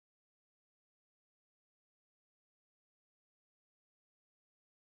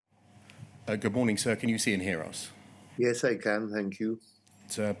Good morning, sir. Can you see and hear us? Yes, I can. Thank you.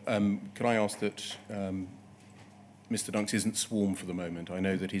 Sir, can I ask that Mr. Dunks isn't sworn for the moment? I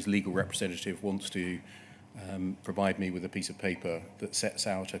know that his legal representative wants to provide me with a piece of paper that sets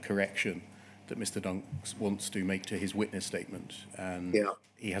out a correction that Mr. Dunks wants to make to his witness statement, and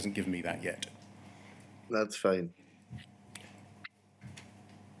he hasn't given me that yet. That's fine.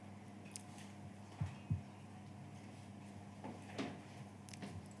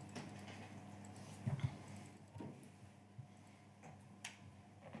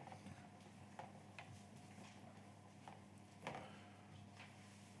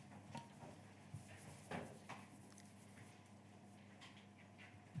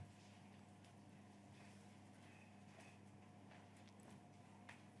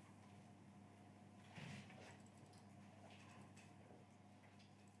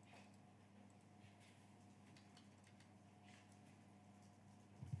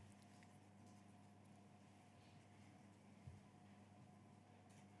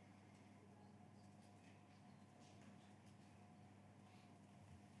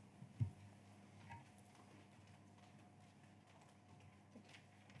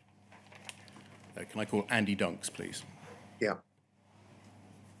 Can I call Andy Dunks, please? Yeah.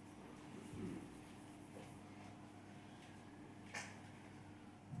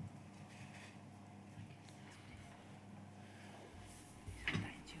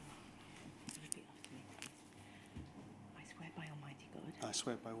 I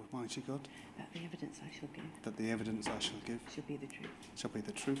swear by Almighty God. That the evidence I shall give. That the evidence I shall give. Shall be the truth. Shall be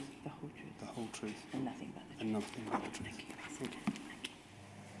the truth. The whole truth. The whole truth. And nothing but the truth. And nothing but the truth. Thank you. Thank you.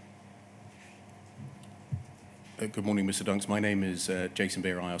 Good morning, Mr. Dunks. My name is Jason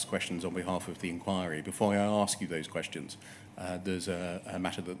Beer. I ask questions on behalf of the inquiry. Before I ask you those questions, there's a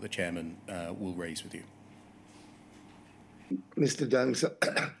matter that the chairman will raise with you. Mr. Dunks,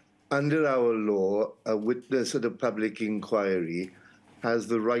 under our law, a witness at a public inquiry has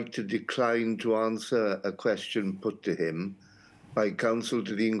the right to decline to answer a question put to him by counsel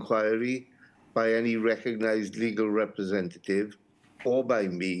to the inquiry, by any recognized legal representative, or by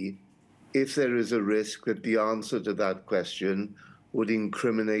me, if there is a risk that the answer to that question would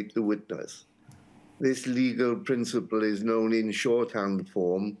incriminate the witness. This legal principle is known in shorthand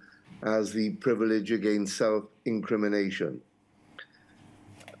form as the privilege against self-incrimination.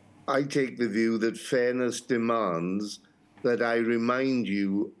 I take the view that fairness demands that I remind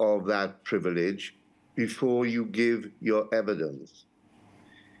you of that privilege before you give your evidence.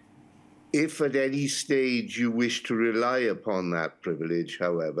 If at any stage you wish to rely upon that privilege,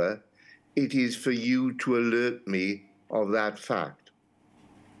 however, it is for you to alert me of that fact.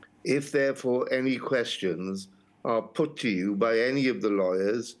 If, therefore, any questions are put to you by any of the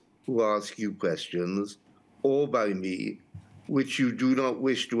lawyers who ask you questions, or by me, which you do not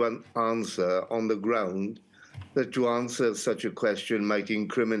wish to answer on the ground that to answer such a question might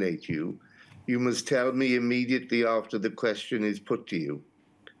incriminate you, you must tell me immediately after the question is put to you.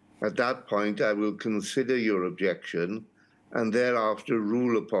 At that point, I will consider your objection and thereafter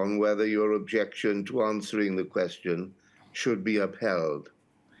rule upon whether your objection to answering the question should be upheld.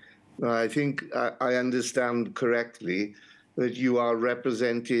 Now, I think I understand correctly that you are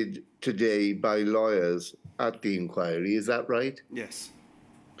represented today by lawyers at the inquiry. Is that right? Yes.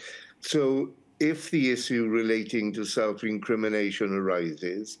 So if the issue relating to self-incrimination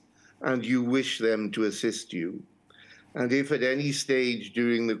arises and you wish them to assist you, and if at any stage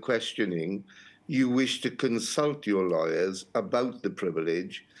during the questioning you wish to consult your lawyers about the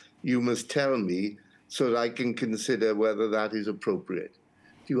privilege, you must tell me so that I can consider whether that is appropriate.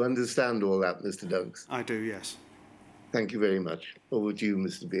 Do you understand all that, Mr. Dunks? I do, yes. Thank you very much. Over to you,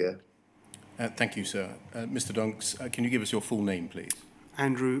 Mr. Beer. Thank you, sir. Mr. Dunks, can you give us your full name, please?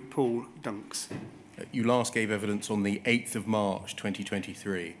 Andrew Paul Dunks. You last gave evidence on the 8th of March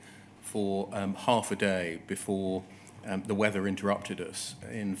 2023 for half a day before the weather interrupted us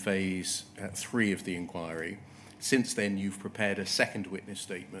in phase 3 of the inquiry. Since then, you've prepared a second witness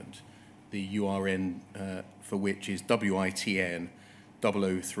statement, the URN for which is WITN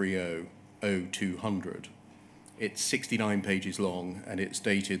 0030-0200. It's 69 pages long and it's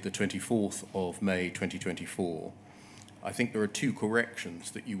dated the 24th of May 2024. I think there are 2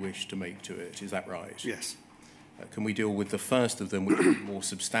 corrections that you wish to make to it. Is that right? Yes. Can we deal with the first of them, which is more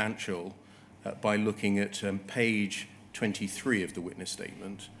substantial, by looking at page 23 of the witness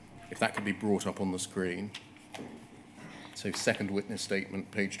statement, if that could be brought up on the screen. So second witness statement,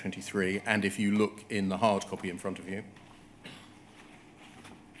 page 23, and if you look in the hard copy in front of you.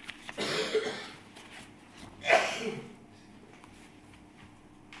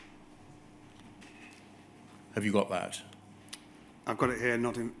 Have you got that? I've got it here,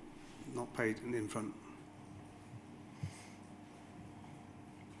 not not paid in front.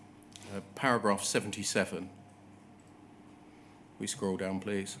 Paragraph 77. We scroll down,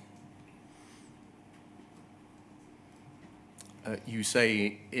 please. You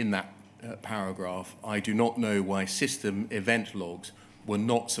say in that paragraph, I do not know why system event logs were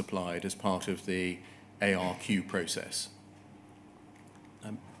not supplied as part of the ARQ process.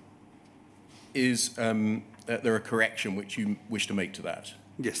 Is there a correction which you wish to make to that?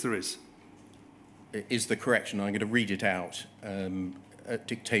 Yes, there is. Is the correction, I'm going to read it out at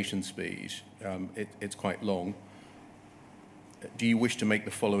dictation speed. It's quite long. Do you wish to make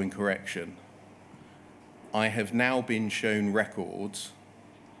the following correction? I have now been shown records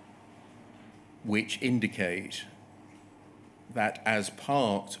which indicate that as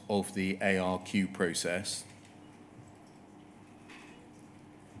part of the ARQ process,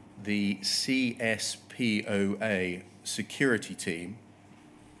 the CSPOA security team,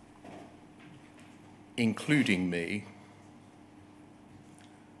 including me,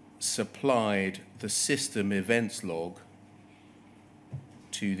 supplied the system events log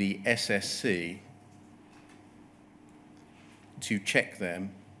to the SSC to check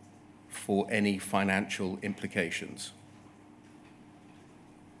them for any financial implications.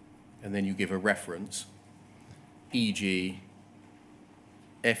 And then you give a reference, e.g.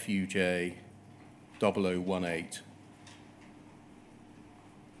 FUJ 0018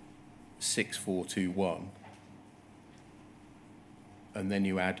 6421. And then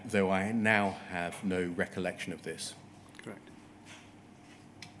you add, though I now have no recollection of this. Correct.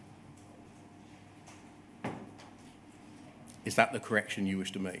 Is that the correction you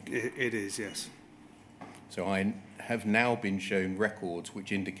wish to make? It is, yes. So I have now been shown records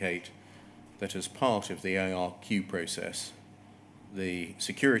which indicate that as part of the ARQ process, the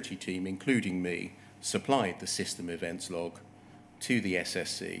security team, including me, supplied the system events log to the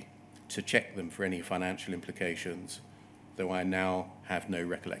SSC to check them for any financial implications, though I now have no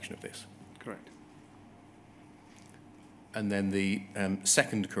recollection of this. Correct. And then the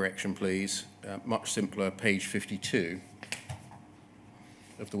second correction, please, much simpler, page 52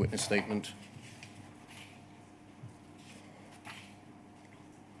 of the witness statement.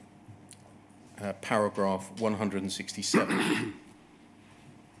 Paragraph 167.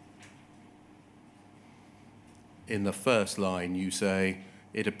 In the first line, you say,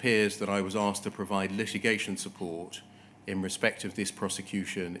 it appears that I was asked to provide litigation support in respect of this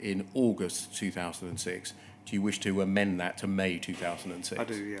prosecution in August 2006. Do you wish to amend that to May 2006? I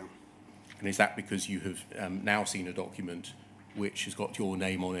do, yeah. And is that because you have now seen a document which has got your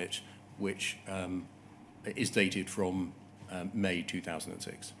name on it, which is dated from May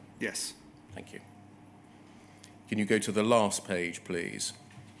 2006? Yes. Thank you. Can you go to the last page, please,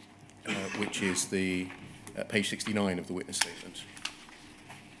 which is the page 69 of the witness statement?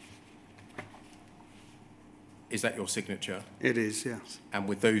 Is that your signature? It is, yes. And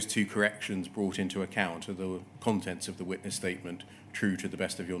with those two corrections brought into account, are the contents of the witness statement true to the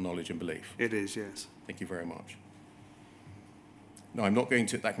best of your knowledge and belief? It is, yes. Thank you very much. No, I'm not going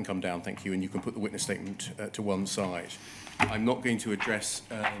to, that can come down, thank you, and you can put the witness statement to one side. I'm not going to address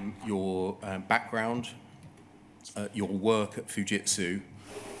your background, your work at Fujitsu,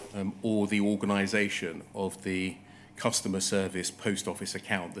 or the organisation of the customer service post office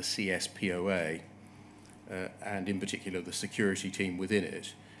account, the CSPOA, and in particular the security team within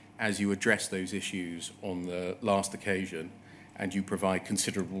it, as you address those issues on the last occasion and you provide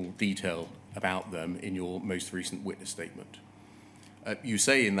considerable detail about them in your most recent witness statement. You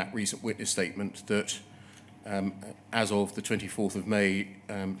say in that recent witness statement that as of the 24th of May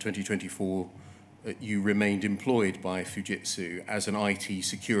 2024, you remained employed by Fujitsu as an IT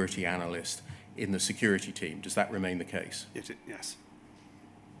security analyst in the security team. Does that remain the case? Yes.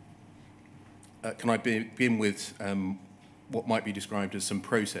 Can I begin with what might be described as some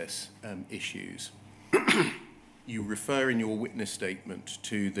process issues? You refer in your witness statement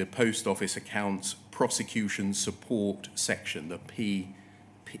to the Post Office Accounts Prosecution Support Section, the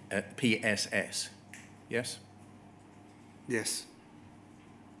PSS, yes? Yes.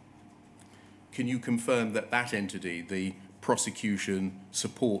 Can you confirm that that entity, the Prosecution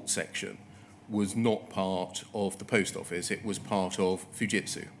Support Section, was not part of the Post Office, it was part of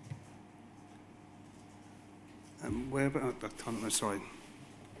Fujitsu? Where about that time? Sorry.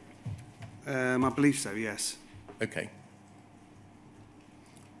 I believe so, yes. Okay.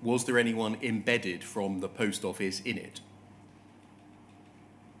 Was there anyone embedded from the Post Office in it?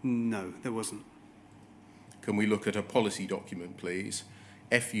 No, there wasn't. Can we look at a policy document, please?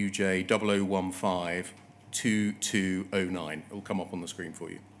 FUJ 0015 2209. It will come up on the screen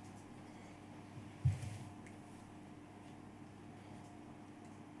for you.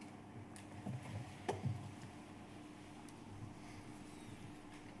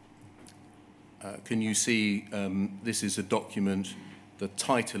 can you see this is a document, the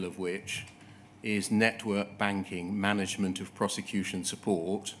title of which is Network Banking Management of Prosecution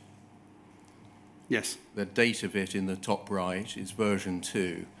Support. Yes. The date of it in the top right is version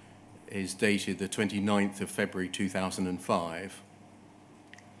 2, is dated the 29th of February 2005.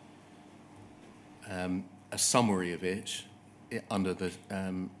 A summary of it under the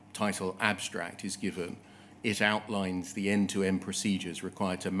title Abstract is given. It outlines the end-to-end procedures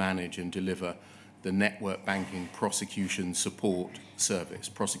required to manage and deliver the Network Banking Prosecution Support Service.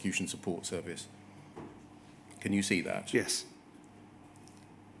 Can you see that? Yes.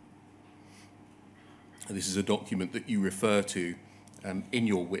 This is a document that you refer to in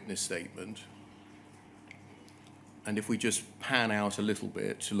your witness statement. And if we just pan out a little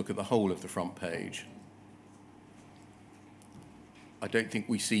bit to look at the whole of the front page, I don't think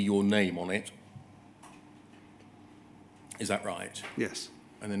we see your name on it. Is that right? Yes.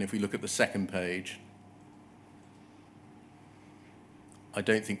 And then if we look at the second page, I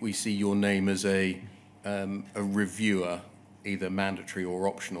don't think we see your name as a reviewer, either mandatory or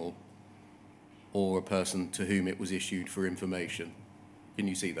optional, or a person to whom it was issued for information. Can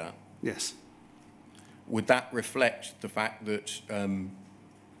you see that? Yes. Would that reflect the fact that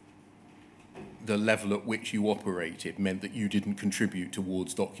the level at which you operated meant that you didn't contribute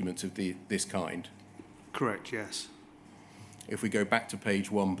towards documents of this kind? Correct, yes. If we go back to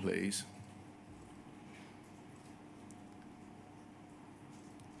page 1, please.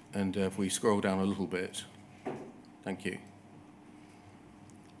 And if we scroll down a little bit, thank you.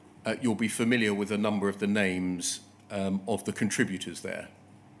 You'll be familiar with a number of the names of the contributors there.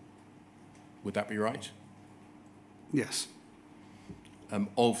 Would that be right? Yes.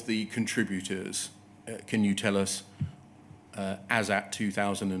 Of the contributors, can you tell us, as at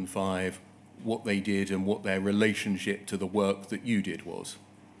 2005, what they did and what their relationship to the work that you did was?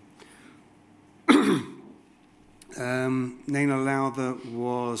 Naina Lowther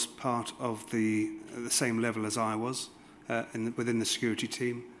was part of the same level as I was within the security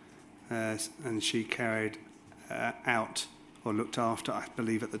team, and she carried out or looked after, I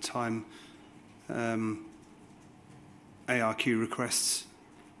believe at the time, ARQ requests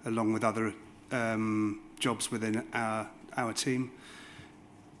along with other jobs within our team.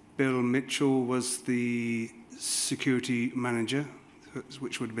 Bill Mitchell was the security manager,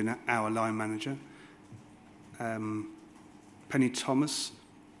 which would have been our line manager. Penny Thomas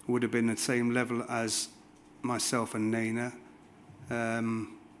would have been the same level as myself and Naina.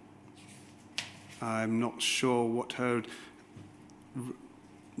 I'm not sure what her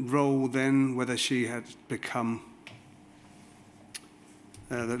role then, whether she had become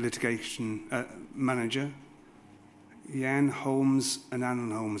the litigation manager. Jan Holmes and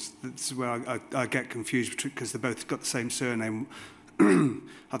Alan Holmes, that's where I get confused because they both got the same surname.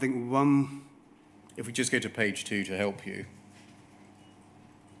 I think one... If we just go to page 2 to help you,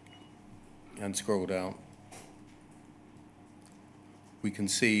 and scroll down, we can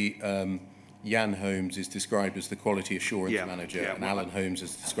see Jan Holmes is described as the quality assurance manager, and Alan Holmes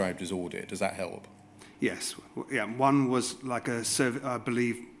is described as audit. Does that help? Yes. Yeah. One was like a service. I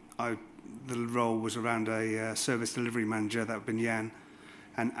believe the role was around a service delivery manager. That would have been Jan,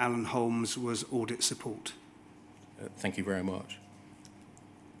 and Alan Holmes was audit support. Thank you very much.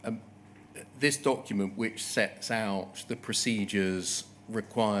 This document, which sets out the procedures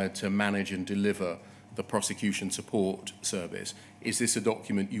required to manage and deliver the prosecution support service, is this a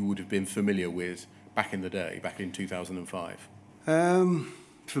document you would have been familiar with back in the day, back in 2005?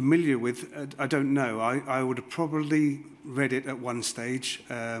 Familiar with, I don't know. I would have probably read it at one stage,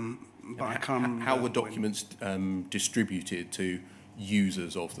 but I can't remember. How were documents distributed to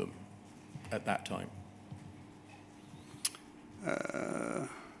users of them at that time?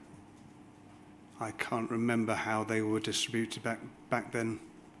 I can't remember how they were distributed back then.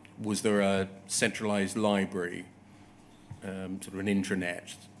 Was there a centralised library, sort of an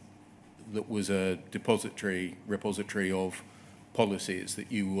intranet, that was a repository of policies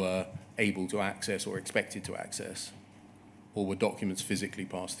that you were able to access or expected to access? Or were documents physically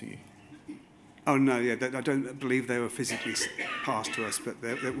passed to you? Oh, no, yeah, I don't believe they were physically passed to us, but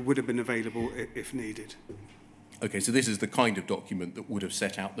they would have been available if needed. Okay, so this is the kind of document that would have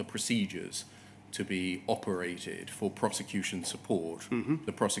set out the procedures to be operated for prosecution support,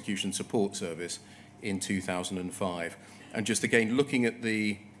 the prosecution support service in 2005. And just again, looking at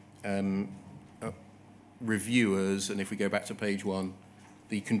the reviewers, and if we go back to page 1,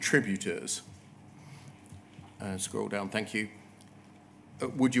 the contributors, scroll down, thank you.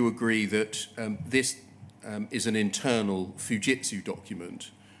 Would you agree that this is an internal Fujitsu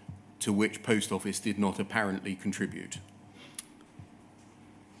document to which Post Office did not apparently contribute?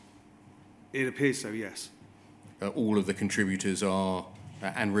 It appears so, yes. All of the contributors are,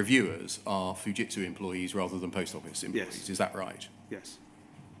 and reviewers are Fujitsu employees rather than Post Office employees. Yes. Is that right? Yes.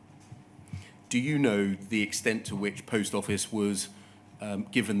 Do you know the extent to which Post Office was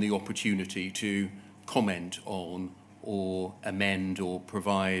given the opportunity to comment on or amend or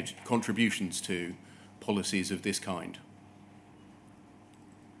provide contributions to policies of this kind?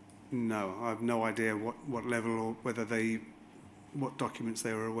 No, I have no idea what level or what documents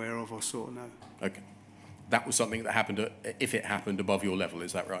they were aware of or saw, no. Okay. That was something that happened, if it happened above your level,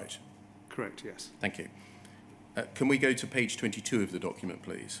 is that right? Correct, yes. Thank you. Can we go to page 22 of the document,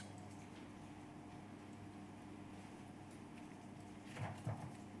 please?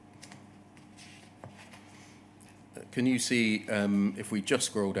 Can you see, if we just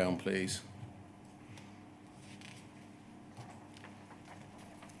scroll down, please,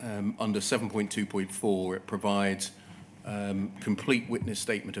 under 7.2.4, it provides complete witness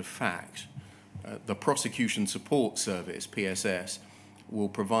statement of fact. The Prosecution Support Service, PSS, will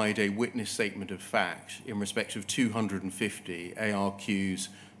provide a witness statement of fact in respect of 250 ARQs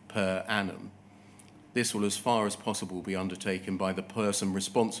per annum. This will, as far as possible, be undertaken by the person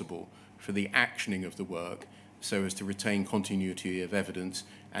responsible for the actioning of the work so as to retain continuity of evidence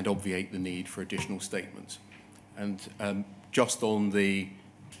and obviate the need for additional statements. And just on the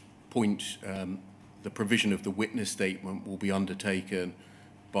point, the provision of the witness statement will be undertaken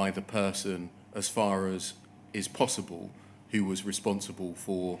by the person, as far as is possible, who was responsible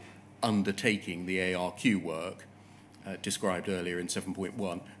for undertaking the ARQ work described earlier in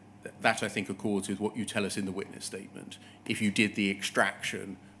 7.1. That, I think, accords with what you tell us in the witness statement. If you did the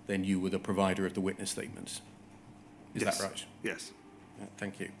extraction, then you were the provider of the witness statements. Is Yes. that right? Yes.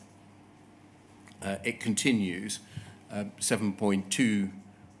 Thank you. It continues,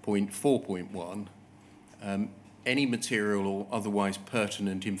 7.2.4.1, any material or otherwise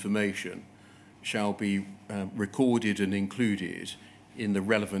pertinent information shall be recorded and included in the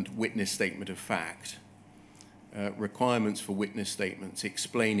relevant witness statement of fact. Requirements for witness statements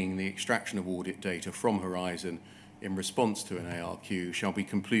explaining the extraction of audit data from Horizon in response to an ARQ shall be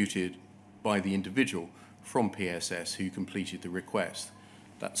completed by the individual from PSS who completed the request.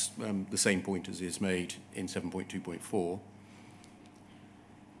 That's the same point as is made in 7.2.4.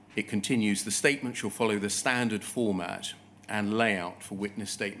 It continues, the statement shall follow the standard format and layout for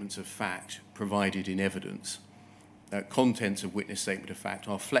witness statements of fact provided in evidence. Contents of witness statement of fact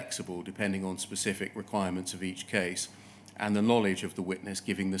are flexible depending on specific requirements of each case and the knowledge of the witness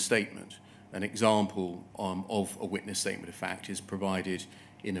giving the statement. An example of a witness statement of fact is provided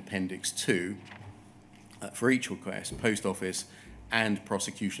in Appendix 2. For each request, Post Office and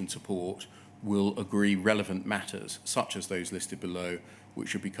prosecution support will agree relevant matters, such as those listed below, which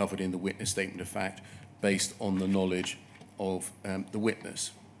should be covered in the witness statement of fact based on the knowledge of the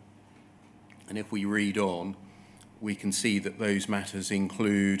witness. And if we read on, we can see that those matters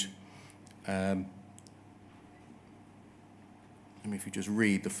include, if you just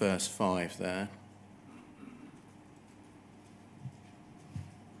read the first 5 there.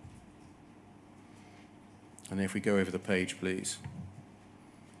 And if we go over the page, please,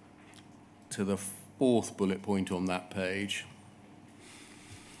 to the 4th bullet point on that page,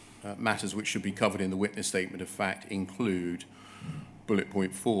 matters which should be covered in the witness statement of fact include, bullet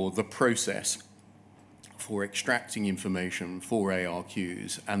point 4, the process for extracting information for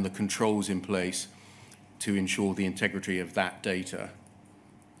ARQs and the controls in place to ensure the integrity of that data.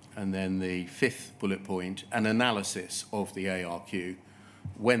 And then the 5th bullet point, an analysis of the ARQ,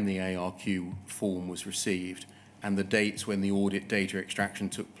 when the ARQ form was received and the dates when the audit data extraction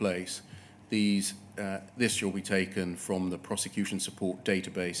took place. This shall be taken from the prosecution support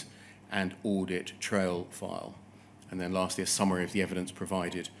database and audit trail file. And then lastly, a summary of the evidence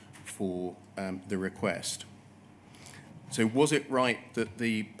provided for the request. So was it right that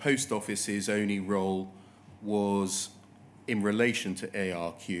the Post Office's only role was in relation to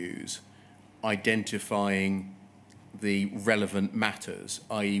ARQs, identifying the relevant matters,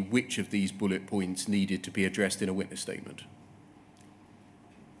 i.e. which of these bullet points needed to be addressed in a witness statement?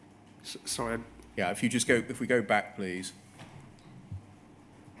 Sorry. Yeah, if we go back, please.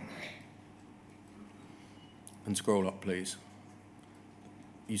 And scroll up, please.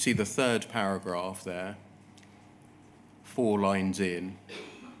 You see the 3rd paragraph there, 4 lines in.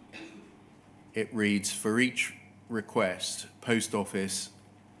 It reads, for each request, Post Office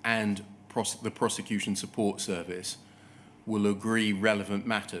and the Prosecution Support Service will agree relevant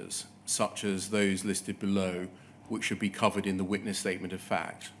matters, such as those listed below, which should be covered in the witness statement of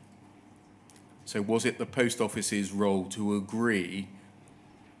fact. So was it the Post Office's role to agree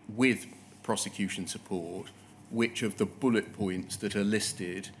with prosecution support which of the bullet points that are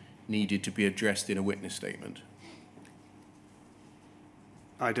listed needed to be addressed in a witness statement?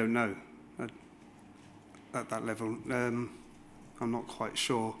 I don't know at that level. I'm not quite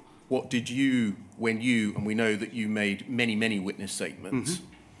sure. What did you, and we know that you made many, many witness statements,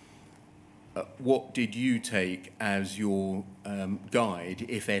 what did you take as your guide,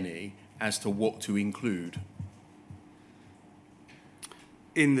 if any, as to what to include?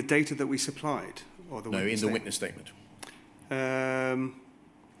 In the data that we supplied? Or the witness statement.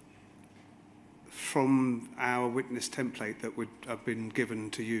 From our witness template that would have been given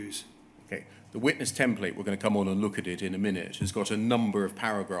to use. Okay. The witness template, we're going to come on and look at it in a minute, has got a number of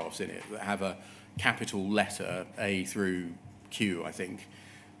paragraphs in it that have a capital letter A through Q, I think,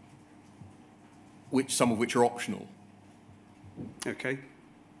 some of which are optional. Okay.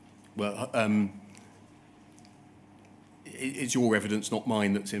 Well, it's your evidence, not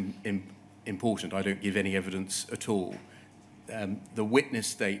mine, that's important. I don't give any evidence at all. The witness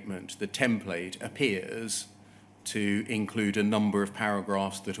statement, the template, appears to include a number of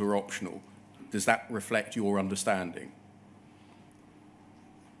paragraphs that are optional. Does that reflect your understanding?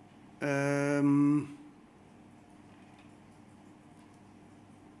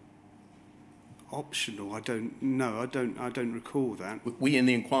 Optional? I don't know. I don't recall that. We in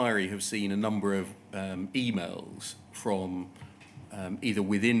the inquiry have seen a number of emails from either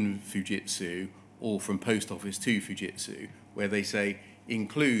within Fujitsu or from Post Office to Fujitsu, where they say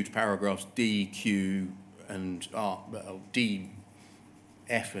include paragraphs D, Q, and R, D,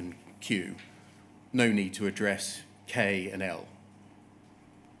 F, and Q. No need to address K and L.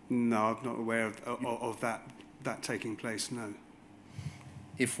 No, I'm not aware of that taking place. No.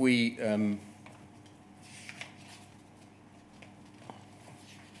 If we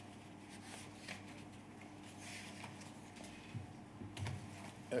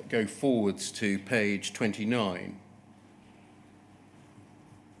go forwards to page 29.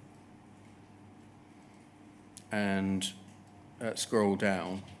 And scroll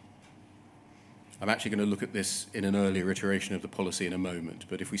down. I'm actually going to look at this in an earlier iteration of the policy in a moment,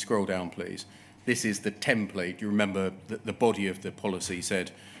 but if we scroll down, please. This is the template. You remember that the body of the policy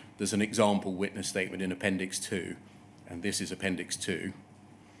said there's an example witness statement in Appendix 2, and this is Appendix 2.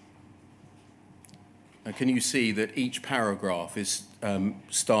 And can you see that each paragraph is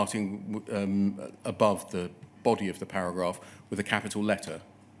starting above the body of the paragraph with a capital letter?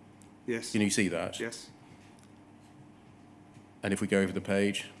 Yes. Can you see that? Yes. And if we go over the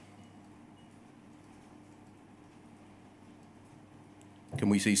page, can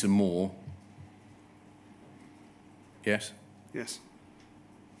we see some more? Yes? Yes.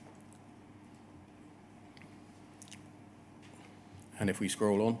 And if we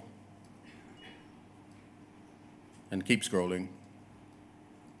scroll on, and keep scrolling,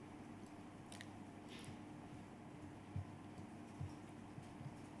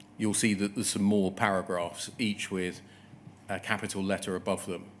 you'll see that there's some more paragraphs, each with a capital letter above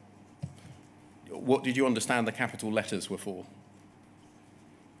them. What did you understand the capital letters were for?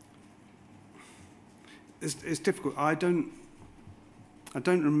 It's difficult. I don't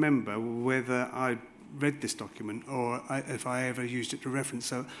remember whether I read this document or if I ever used it to reference.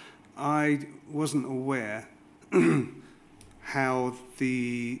 So I wasn't aware how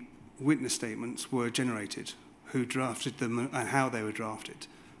the witness statements were generated, who drafted them, and how they were drafted.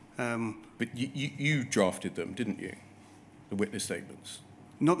 But you drafted them, didn't you? The witness statements?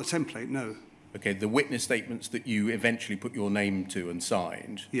 Not the template, no. Okay, the witness statements that you eventually put your name to and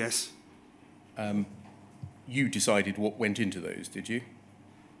signed. Yes. You decided what went into those, did you?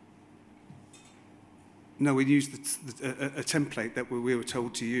 No, we used a template that we were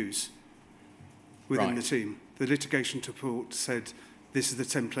told to use within the team. The litigation report said, this is the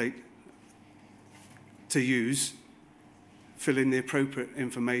template to use, fill in the appropriate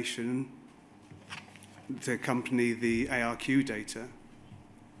information to accompany the ARQ data,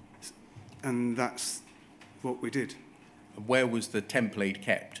 and that's what we did. Where was the template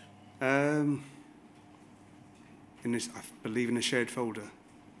kept? I believe in a shared folder.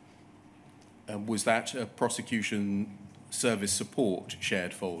 Was that a prosecution service support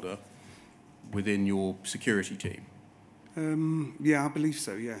shared folder within your security team? Yeah, I believe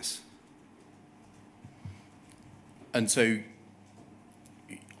so, yes. And so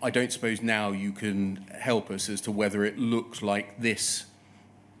I don't suppose now you can help us as to whether it looked like this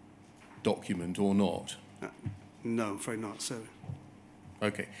document or not? No, I'm afraid not, so.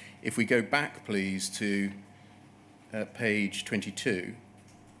 Okay. If we go back, please, to page 22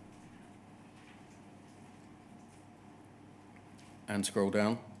 and scroll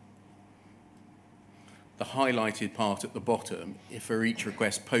down. The highlighted part at the bottom, if for each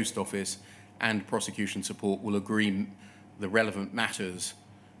request, Post Office and prosecution support will agree the relevant matters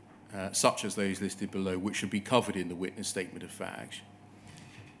such as those listed below, which should be covered in the witness statement of fact.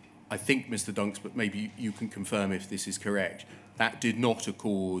 I think, Mr. Dunks, but maybe you can confirm if this is correct, that did not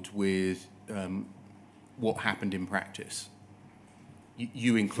accord with what happened in practice.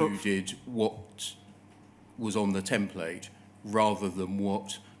 You included what was on the template rather than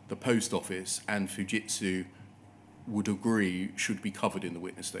what the Post Office and Fujitsu would agree should be covered in the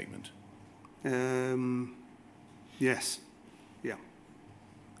witness statement. Yes. Yeah.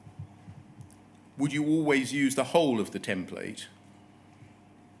 Would you always use the whole of the template?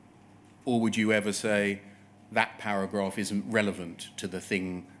 Or would you ever say that paragraph isn't relevant to the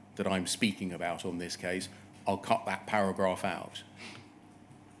thing that I'm speaking about on this case? I'll cut that paragraph out.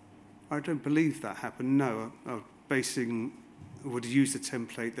 I don't believe that happened, no. I would use the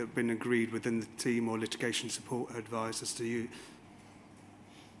template that had been agreed within the team or litigation support advisors to use.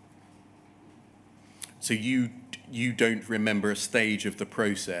 So you don't remember a stage of the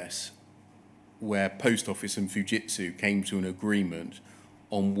process where Post Office and Fujitsu came to an agreement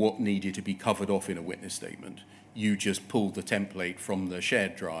on what needed to be covered off in a witness statement? You just pulled the template from the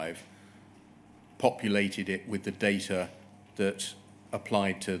shared drive, populated it with the data that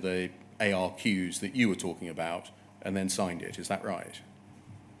applied to the ARQs that you were talking about, and then signed it. Is that right?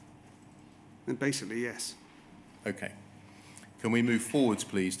 And basically, yes. Okay. Can we move forwards,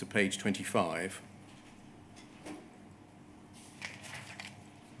 please, to page 25?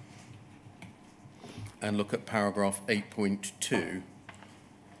 And look at paragraph 8.2.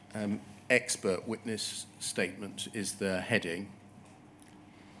 Expert witness statement is the heading.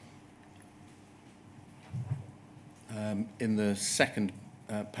 In the second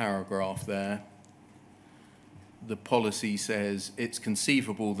paragraph there, the policy says it's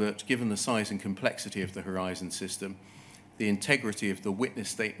conceivable that, given the size and complexity of the Horizon system, the integrity of the witness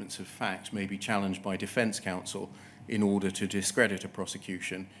statements of fact may be challenged by defence counsel in order to discredit a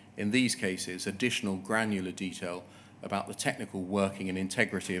prosecution. In these cases, additional granular detail about the technical working and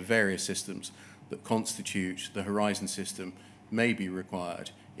integrity of various systems that constitute the Horizon system may be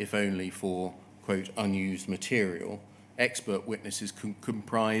required, if only for, quote, unused material. Expert witnesses can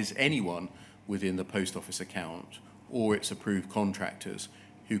comprise anyone within the Post Office account or its approved contractors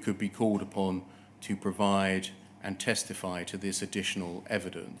who could be called upon to provide and testify to this additional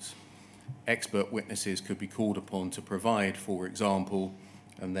evidence. Expert witnesses could be called upon to provide, for example,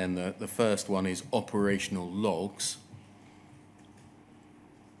 and then the first one is operational logs,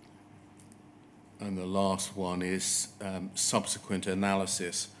 and the last one is subsequent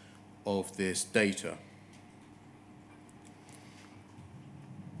analysis of this data.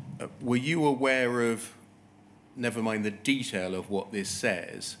 Were you aware of, never mind the detail of what this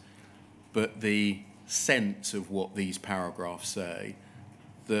says, but the sense of what these paragraphs say,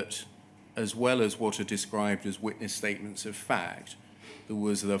 that as well as what are described as witness statements of fact, there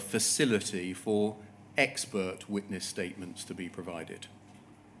was the facility for expert witness statements to be provided?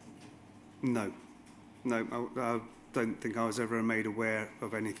 No. No, I don't think I was ever made aware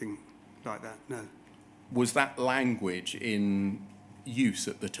of anything like that, no. Was that language in use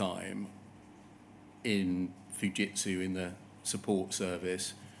at the time in Fujitsu, in the support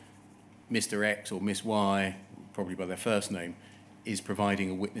service? Mr. X or Miss Y, probably by their first name, is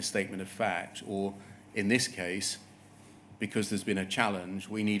providing a witness statement of fact, or in this case, because there's been a challenge,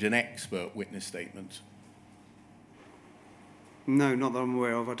 we need an expert witness statement? No, not that I'm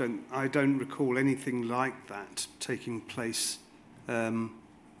aware of. I don't recall anything like that taking place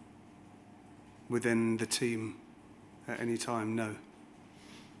within the team at any time, no.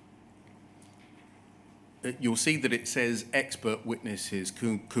 You'll see that it says expert witnesses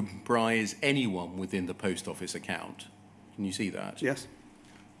can comprise anyone within the Post Office account. Can you see that? Yes.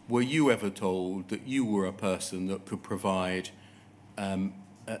 Were you ever told that you were a person that could provide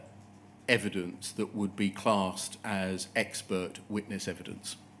evidence that would be classed as expert witness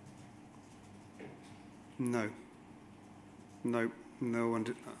evidence? No. No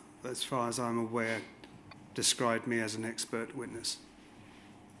one, as far as I'm aware, described me as an expert witness.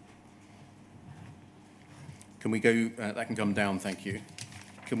 Can we go, that can come down, thank you.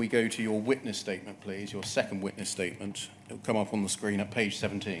 Can we go to your witness statement, please, your second witness statement? It'll come up on the screen at page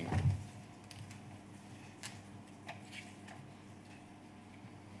 17.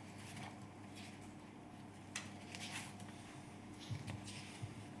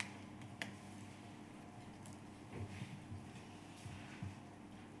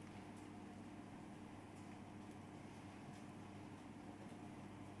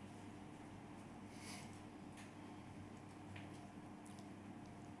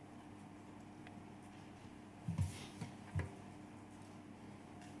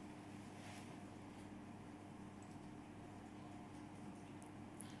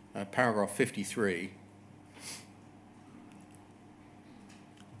 paragraph 53,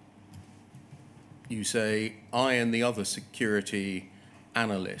 you say, I and the other security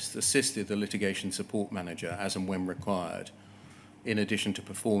analysts assisted the litigation support manager as and when required, in addition to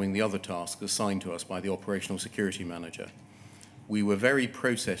performing the other tasks assigned to us by the operational security manager. We were very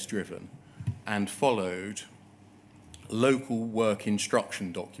process-driven and followed local work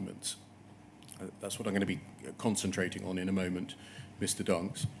instruction documents. That's what I'm going to be concentrating on in a moment, Mr.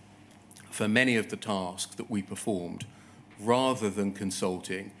 Dunks, for many of the tasks that we performed, rather than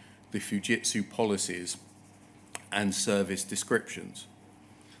consulting the Fujitsu policies and service descriptions.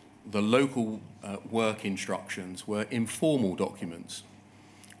 The local work instructions were informal documents,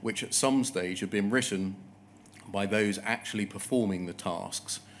 which at some stage had been written by those actually performing the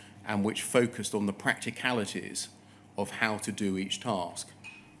tasks and which focused on the practicalities of how to do each task.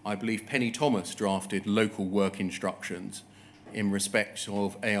 I believe Penny Thomas drafted local work instructions in respect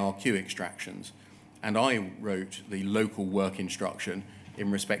of ARQ extractions, and I wrote the local work instruction in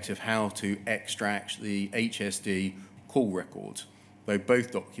respect of how to extract the HSD call records, though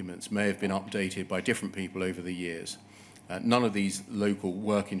both documents may have been updated by different people over the years. None of these local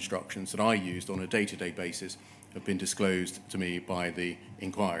work instructions that I used on a day-to-day basis have been disclosed to me by the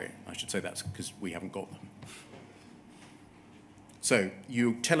inquiry. I should say that's because we haven't got them. So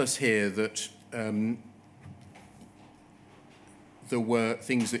you tell us here that there were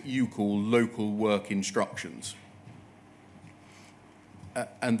things that you call local work instructions,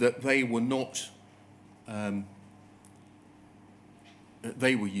 and that they were not,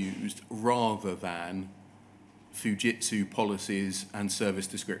 they were used rather than Fujitsu policies and service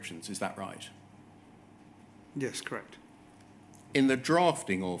descriptions. Is that right? Yes, correct. In the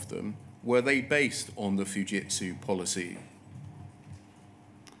drafting of them, were they based on the Fujitsu policy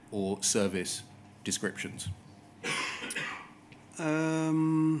or service descriptions?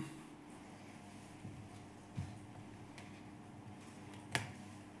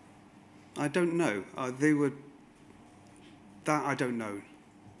 I don't know. They were... That I don't know.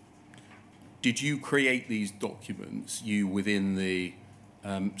 Did you create these documents, you within the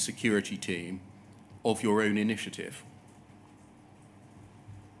security team, of your own initiative?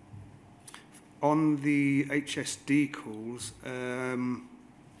 On the HSD calls,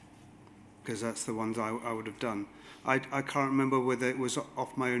 because that's the ones I would have done, I can't remember whether it was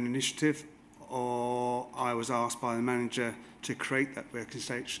off my own initiative or I was asked by the manager to create that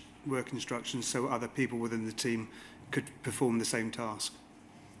work instructions so other people within the team could perform the same task.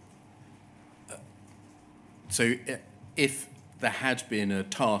 So if there had been a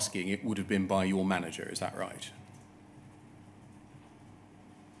tasking, it would have been by your manager, is that right?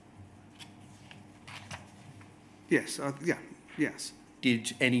 Yes, yeah, yes.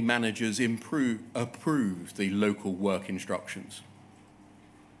 Did any managers approve the local work instructions?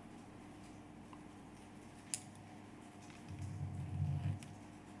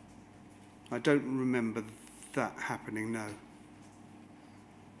 I don't remember that happening, no.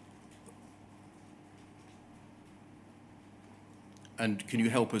 And can you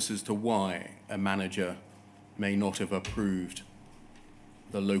help us as to why a manager may not have approved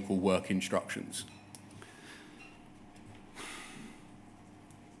the local work instructions?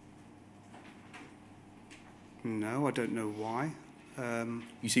 No, I don't know why.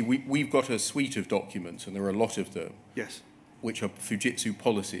 You see, we've got a suite of documents, and there are a lot of them, Yes. which are Fujitsu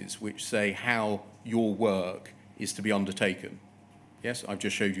policies, which say how your work is to be undertaken. Yes, I've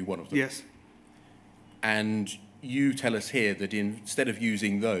just showed you one of them. Yes. And you tell us here that instead of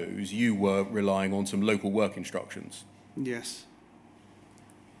using those, you were relying on some local work instructions. Yes.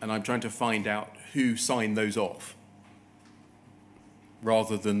 And I'm trying to find out who signed those off,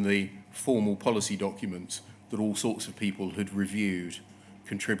 rather than the formal policy documents that all sorts of people had reviewed,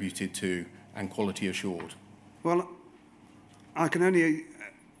 contributed to, and quality assured. Well, I can only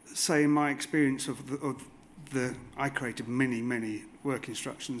say in my experience I created many work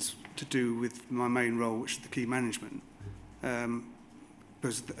instructions to do with my main role, which is the key management.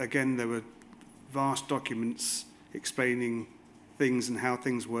 Because again, there were vast documents explaining things and how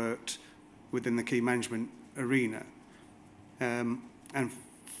things worked within the key management arena. And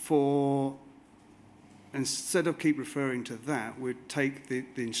instead of keep referring to that, we'd take the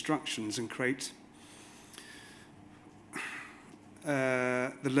instructions and create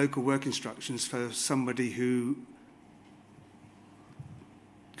the local work instructions for somebody who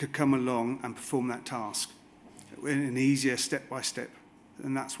could come along and perform that task in an easier step-by-step.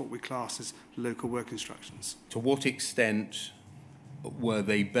 And that's what we class as local work instructions. To what extent were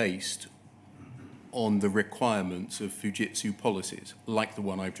they based on the requirements of Fujitsu policies, like the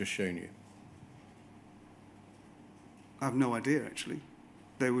one I've just shown you? I have no idea, actually.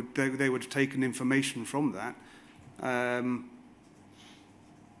 They would have taken information from that.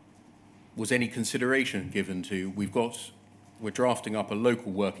 Was any consideration given to, we're drafting up a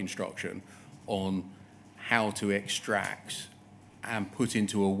local work instruction on how to extract and put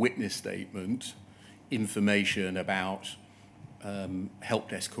into a witness statement information about help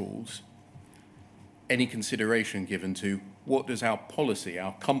desk calls? Any consideration given to what does our policy,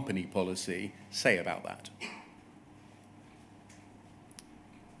 our company policy, say about that?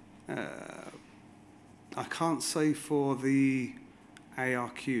 I can't say for the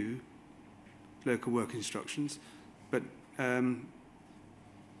ARQ, local work instructions, but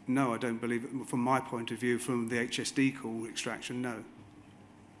no, I don't believe it. From my point of view, from the HSD call extraction, no.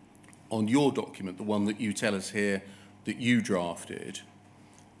 On your document, the one that you tell us here that you drafted,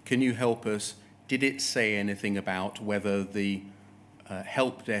 can you help us? Did it say anything about whether the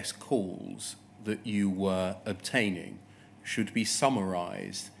help desk calls that you were obtaining should be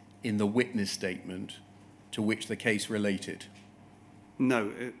summarised in the witness statement to which the case related?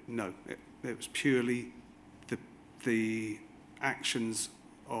 No, it was purely the actions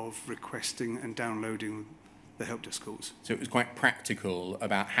of requesting and downloading the help desk calls. So it was quite practical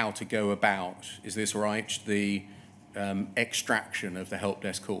about how to go about, is this right, the extraction of the help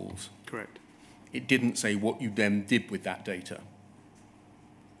desk calls? Correct. It didn't say what you then did with that data?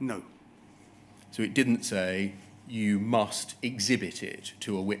 No. So it didn't say you must exhibit it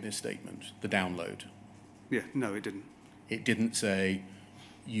to a witness statement, the download? Yeah, no, it didn't. It didn't say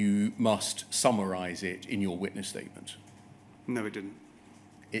you must summarise it in your witness statement? No, it didn't.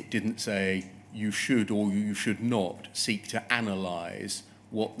 It didn't say you should or you should not seek to analyse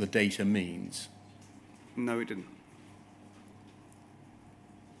what the data means? No, it didn't.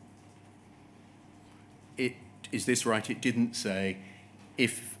 Is this right? It didn't say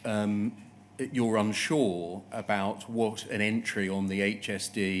if you're unsure about what an entry on the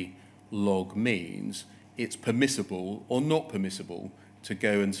HSD log means, it's permissible or not permissible to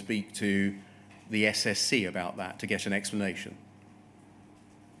go and speak to the SSC about that to get an explanation?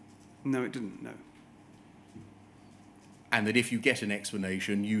 No, it didn't, no. And that if you get an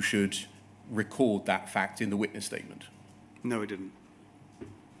explanation, you should record that fact in the witness statement? No, it didn't.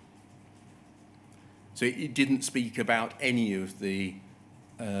 So it didn't speak about any of the,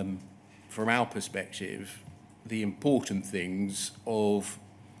 from our perspective, the important things of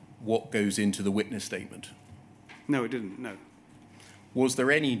what goes into the witness statement? No, it didn't, no. Was there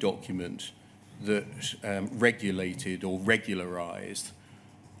any document that regulated or regularised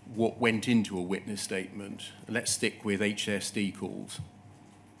what went into a witness statement? Let's stick with HSD calls.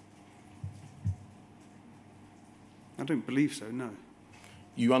 I don't believe so, no.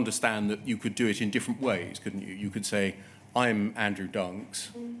 You understand that you could do it in different ways, couldn't you? You could say, I'm Andrew Dunks.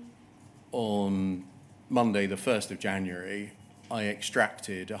 On Monday, the 1st of January, I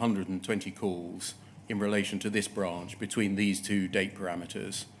extracted 120 calls in relation to this branch between these two date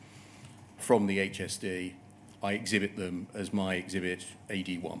parameters from the HSD. I exhibit them as my exhibit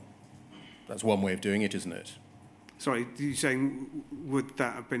AD1. That's one way of doing it, isn't it? Sorry, are you saying would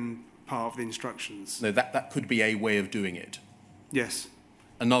that have been part of the instructions? No, that could be a way of doing it. Yes.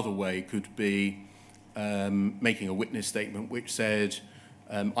 Another way could be making a witness statement which said,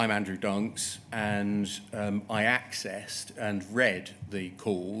 I'm Andrew Dunks, and I accessed and read the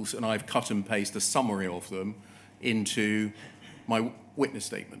calls, and I've cut and pasted a summary of them into my witness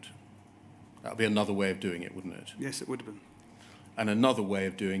statement. That would be another way of doing it, wouldn't it? Yes, it would have been. And another way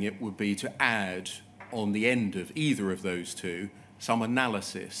of doing it would be to add, on the end of either of those two, some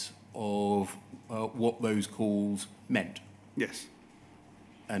analysis of what those calls meant. Yes.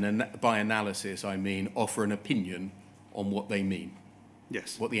 And by analysis, I mean offer an opinion on what they mean.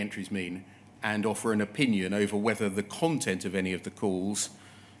 Yes. What the entries mean, and offer an opinion over whether the content of any of the calls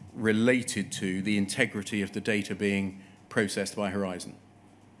related to the integrity of the data being processed by Horizon.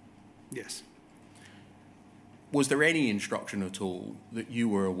 Yes. Was there any instruction at all that you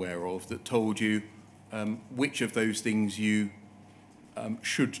were aware of that told you which of those things you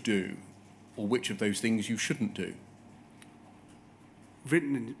should do or which of those things you shouldn't do?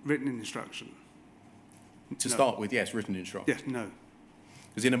 Written instruction? To No. start with, yes, written instruction. Yes, no.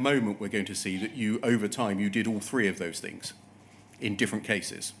 Because in a moment we're going to see that you, over time, you did all three of those things in different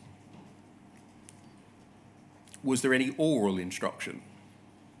cases. Was there any oral instruction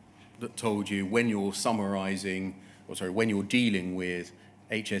that told you when you're summarising, when you're dealing with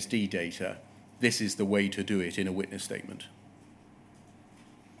HSD data, this is the way to do it in a witness statement?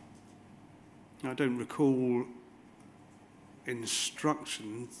 I don't recall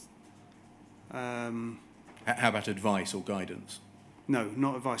instructions. How about advice or guidance? No,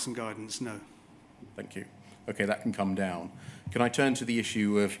 not advice and guidance, no. Thank you. Okay, that can come down. Can I turn to the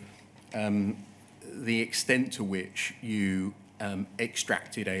issue of the extent to which you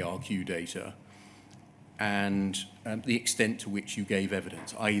extracted ARQ data and the extent to which you gave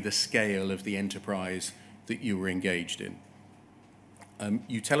evidence, i.e. the scale of the enterprise that you were engaged in?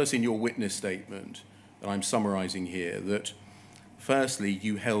 You tell us in your witness statement, that I'm summarising here, that firstly,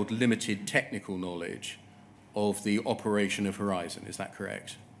 you held limited technical knowledge of the operation of Horizon. Is that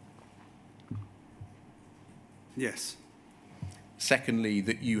correct? Yes. Secondly,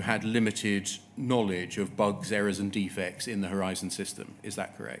 that you had limited knowledge of bugs, errors and defects in the Horizon system. Is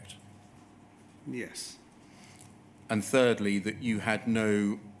that correct? Yes. And thirdly, that you had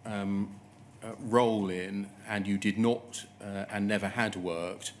no role in, and you did not and never had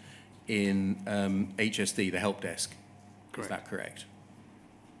worked in HSD, the help desk. Correct. Is that correct?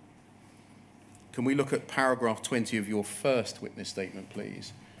 Can we look at paragraph 20 of your first witness statement,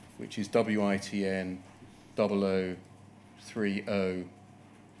 please, which is WITN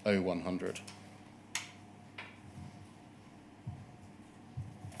 00300100.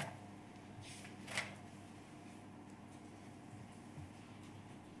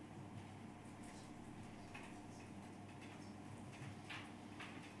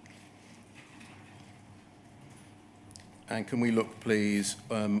 And can we look, please,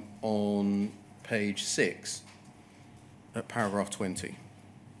 on page 6 at paragraph 20?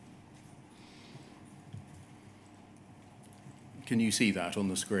 Can you see that on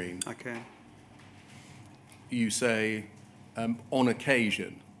the screen? I can. You say, on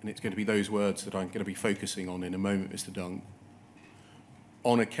occasion, and it's going to be those words that I'm going to be focusing on in a moment, Mr. Dunk.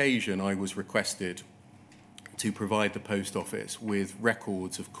 On occasion, I was requested to provide the post office with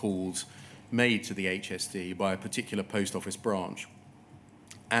records of calls made to the HSD by a particular post office branch,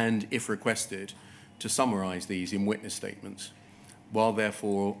 and, if requested, to summarise these in witness statements. While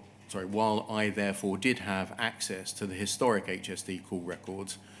I therefore did have access to the historic HSD call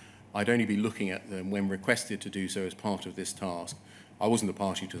records, I'd only be looking at them when requested to do so as part of this task. I wasn't a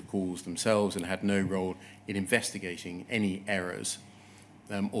party to the calls themselves and had no role in investigating any errors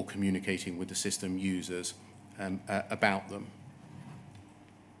or communicating with the system users about them.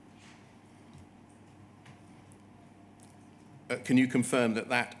 Can you confirm that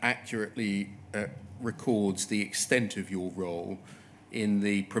that accurately records the extent of your role in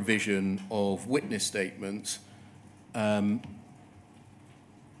the provision of witness statements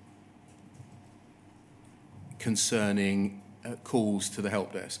concerning calls to the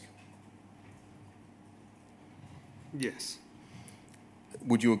help desk? Yes.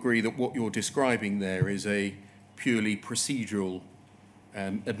 Would you agree that what you're describing there is a purely procedural,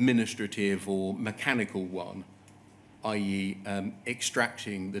 administrative or mechanical one, i.e.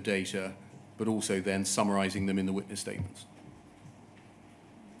 Extracting the data, but also then summarising them in the witness statements?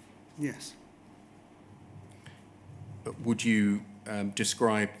 Yes. Would you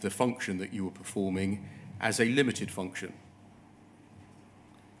describe the function that you were performing as a limited function?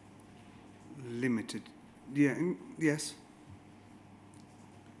 Limited. Yeah. Yes.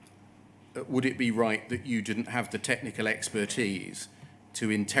 Would it be right that you didn't have the technical expertise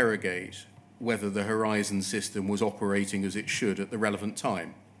to interrogate whether the Horizon system was operating as it should at the relevant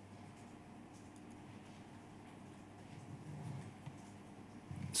time?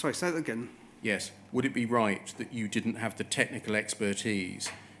 Sorry, say that again. Yes. Would it be right that you didn't have the technical expertise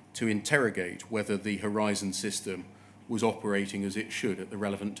to interrogate whether the Horizon system was operating as it should at the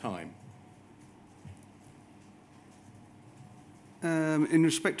relevant time? In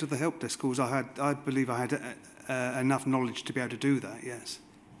respect to the help desk calls, I believe I had enough knowledge to be able to do that, yes.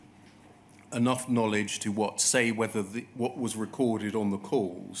 Enough knowledge to what? Say whether what was recorded on the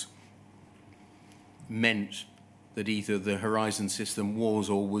calls meant that either the Horizon system was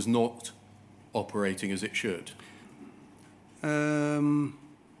or was not operating as it should? I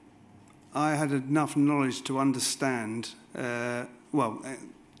had enough knowledge to understand,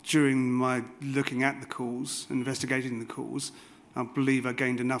 during my looking at the calls, investigating the calls, I believe I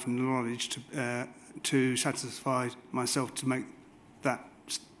gained enough knowledge to satisfy myself to make that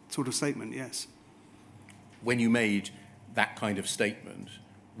sort of statement, yes. When you made that kind of statement,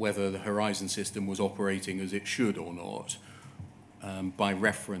 whether the Horizon system was operating as it should or not, by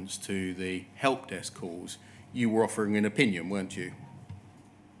reference to the help desk calls, you were offering an opinion, weren't you?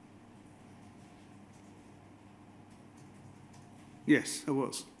 Yes, I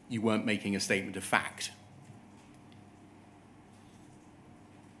was. You weren't making a statement of fact.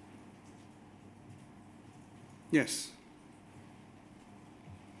 Yes.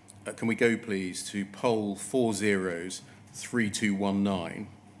 Can we go, please, to poll 403219?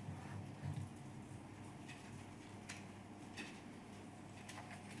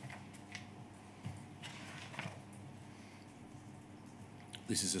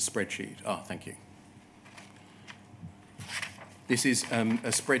 This is a spreadsheet. Ah, thank you. This is a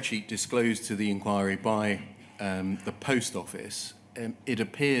spreadsheet disclosed to the inquiry by the Post Office. It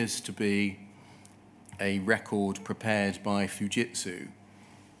appears to be a record prepared by Fujitsu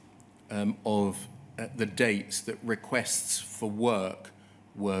of the dates that requests for work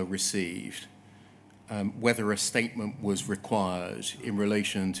were received, whether a statement was required in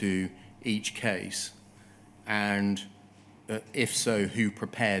relation to each case, and if so, who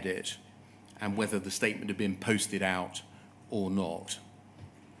prepared it, and whether the statement had been posted out or not.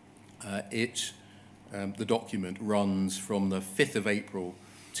 The document runs from the 5th of April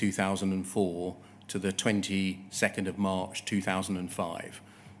 2004 to the 22nd of March 2005,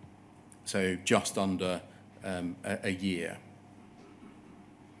 so just under a year.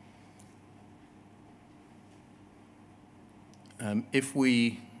 If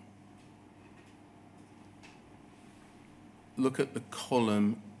we look at the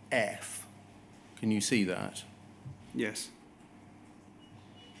column F, can you see that? Yes.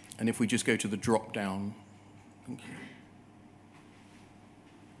 And if we just go to the drop down, thank you.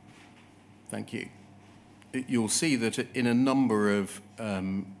 Thank you. You'll see that in a number of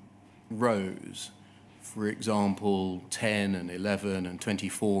rows, for example, 10 and 11 and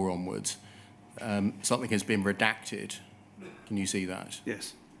 24 onwards, something has been redacted. Can you see that?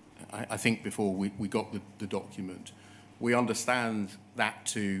 Yes. I think before we got the document, we understand that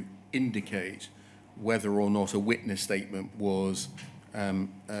to indicate whether or not a witness statement was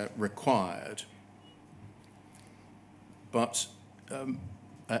required. But,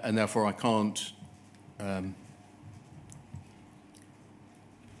 and therefore I can't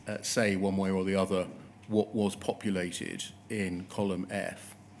say one way or the other what was populated in column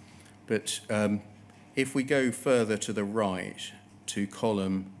F. But if we go further to the right to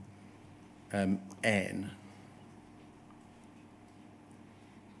column N,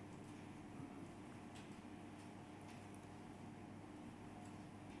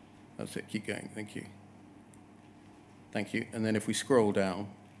 that's it, keep going, thank you. Thank you, and then if we scroll down,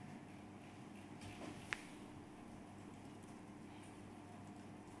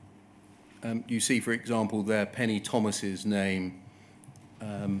 you see, for example, there Penny Thomas's name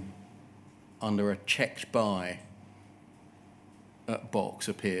under a checked by box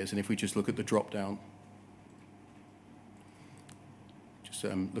appears, and if we just look at the drop down, just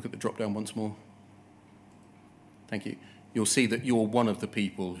look at the drop down once more. Thank you. You'll see that you're one of the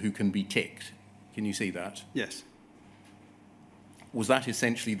people who can be ticked. Can you see that? Yes. Was that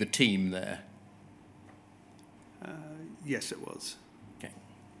essentially the team there? Yes, it was. Okay.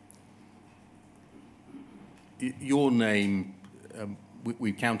 Your name,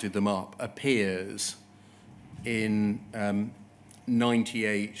 we counted them up, appears in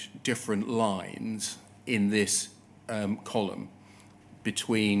 98 different lines in this column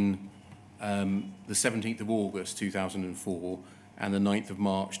between the 17th of August 2004 and the 9th of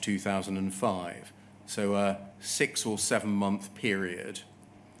March 2005. So a 6 or 7 month period,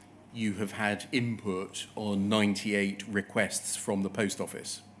 you have had input on 98 requests from the Post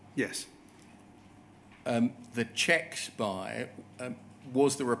Office. Yes. The checked by,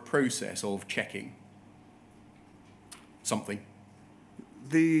 was there a process of checking something?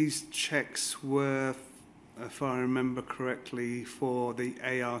 These checks were, if I remember correctly, for the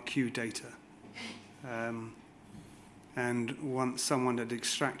ARQ data. And once someone had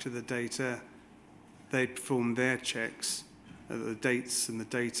extracted the data, they'd performed their checks. The dates and the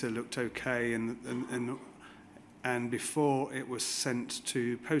data looked okay, and before it was sent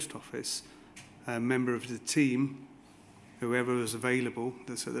to Post Office, a member of the team, whoever was available,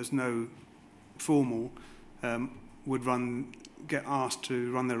 so there's no formal, would get asked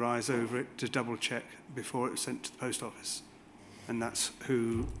to run their eyes over it to double check before it was sent to the Post Office. And that's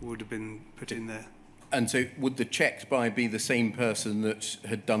who would have been put in there. And so would the checked by be the same person that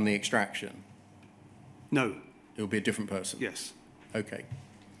had done the extraction? No. It would be a different person? Yes. Okay.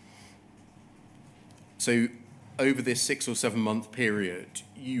 So over this 6 or 7 month period,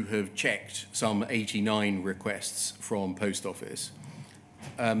 you have checked some 89 requests from Post Office.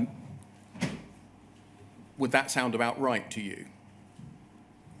 Would that sound about right to you?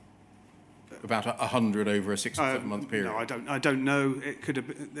 About 100 over a 6 or 7 month period? No, I don't know. It could have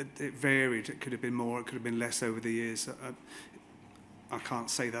been, it varied. It could have been more. It could have been less over the years. I can't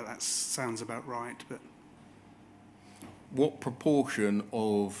say that sounds about right, but. What proportion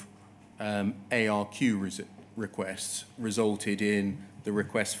of ARQ requests resulted in the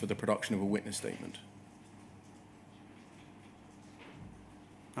request for the production of a witness statement?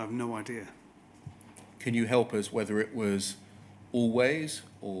 I have no idea. Can you help us whether it was always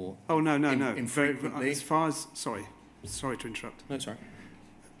or no. infrequently? As far as sorry to interrupt. No, sorry.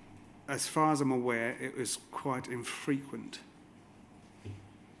 as far as I'm aware, it was quite infrequent.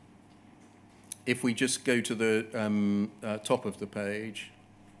 If we just go to the top of the page,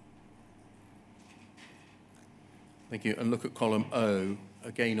 thank you, and look at column O,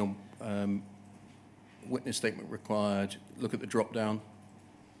 again on witness statement required, look at the drop down.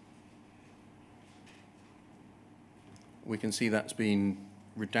 We can see that's been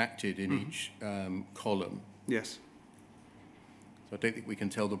redacted in each column. Yes. So I don't think we can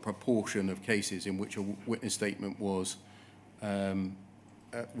tell the proportion of cases in which a witness statement was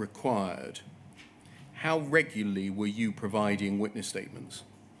required. How regularly were you providing witness statements?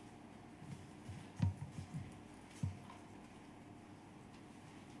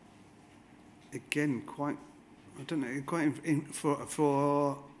 Again, quite, I don't know, quite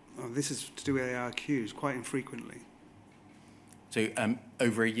this is to do with ARQs, quite infrequently. So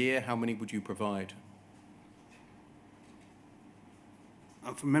over a year, how many would you provide?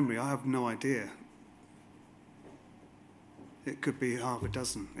 From memory, I have no idea. It could be half a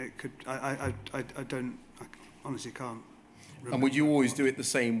dozen. It could. I honestly can't remember. And would you always do it the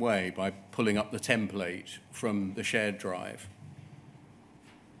same way, by pulling up the template from the shared drive?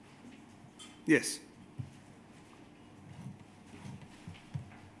 Yes.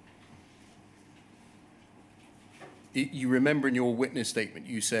 You remember in your witness statement,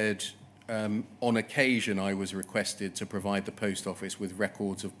 you said, on occasion I was requested to provide the post office with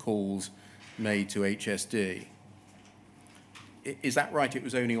records of calls made to HSD. Is that right? It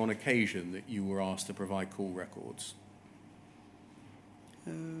was only on occasion that you were asked to provide call records?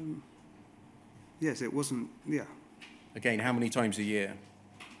 Yes, it wasn't, yeah. Again, how many times a year?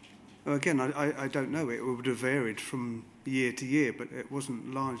 Well, again, I don't know. It would have varied from year to year, but it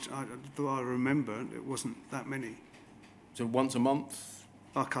wasn't large. Though I remember, it wasn't that many. So once a month?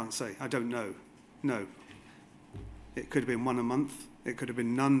 I can't say. I don't know. No. It could have been one a month. It could have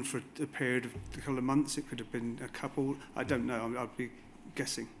been none for a period of a couple of months. It could have been a couple. I don't know. I'd be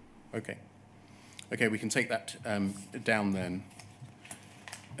guessing. Okay. Okay, we can take that down then.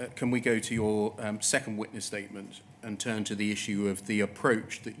 Can we go to your second witness statement and turn to the issue of the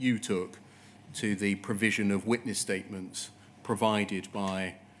approach that you took to the provision of witness statements provided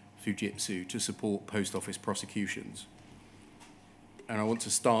by Fujitsu to support post office prosecutions? And I want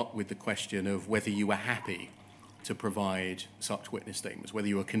to start with the question of whether you were happy to provide such witness statements, whether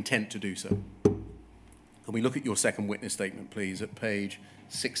you were content to do so. Can we look at your second witness statement, please, at page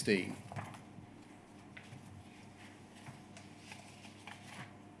 16?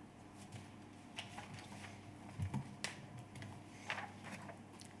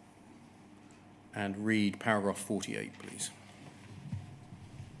 And read paragraph 48, please.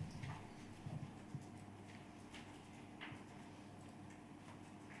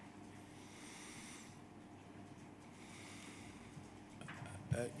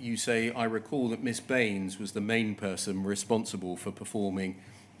 You say, I recall that Miss Baines was the main person responsible for performing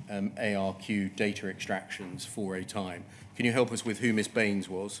ARQ data extractions for a time. Can you help us with who Miss Baines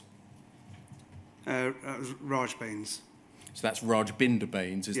was? Raj Baines. So that's Rajbinder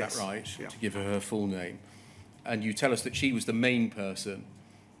Baines, is Yes. that right? Yeah. To give her full name. And you tell us that she was the main person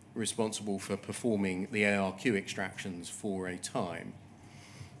responsible for performing the ARQ extractions for a time.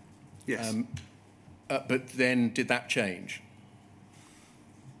 Yes. But then did that change?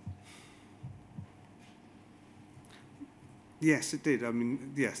 Yes, it did. I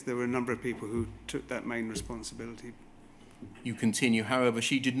mean, yes, there were a number of people who took that main responsibility. You continue, however,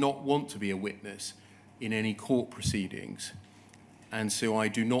 she did not want to be a witness in any court proceedings, and so I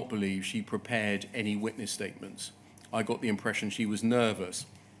do not believe she prepared any witness statements. I got the impression she was nervous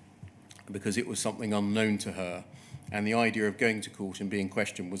because it was something unknown to her, and the idea of going to court and being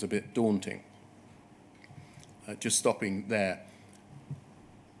questioned was a bit daunting. Just stopping there.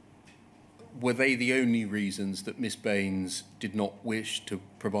 Were they the only reasons that Miss Baines did not wish to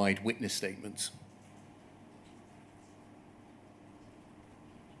provide witness statements?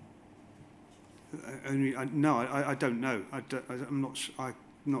 No, I don't know. I'm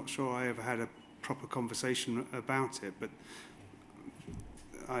not sure I ever had a proper conversation about it, but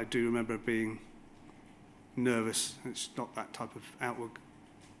I do remember being nervous. It's not that type of outward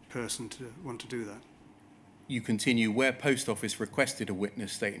person to want to do that. You continue, where Post Office requested a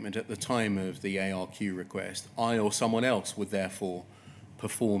witness statement at the time of the ARQ request, I or someone else would therefore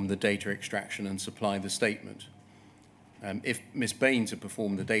perform the data extraction and supply the statement. If Miss Baines had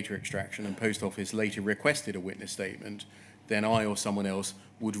performed the data extraction and Post Office later requested a witness statement, then I or someone else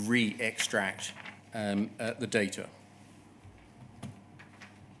would re-extract the data.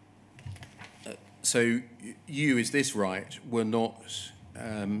 So you, is this right, were not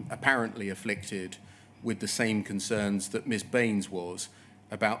apparently afflicted with the same concerns that Miss Baines was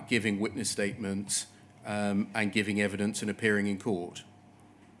about giving witness statements and giving evidence and appearing in court?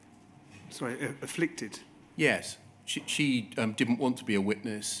 Sorry, afflicted. Yes. She didn't want to be a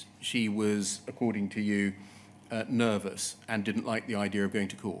witness. She was, according to you, nervous and didn't like the idea of going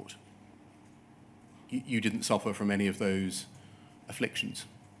to court. You didn't suffer from any of those afflictions?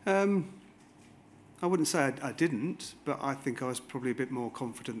 I wouldn't say I didn't, but I think I was probably a bit more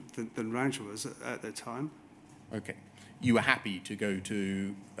confident than Raj was at the time. Okay. You were happy to go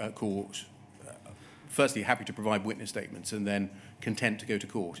to court, firstly happy to provide witness statements and then content to go to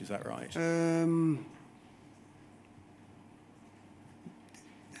court, is that right?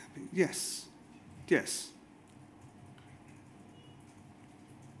 Yes. Yes.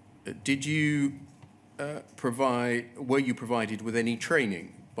 Did you were you provided with any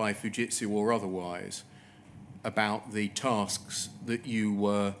training by Fujitsu or otherwise about the tasks that you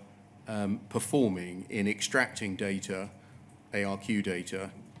were performing in extracting data, ARQ data,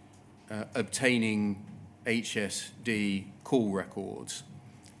 obtaining HSD call records,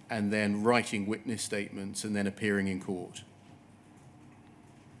 and then writing witness statements and then appearing in court?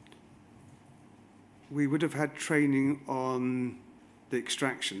 We would have had training on the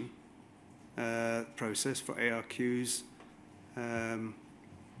extraction process for ARQs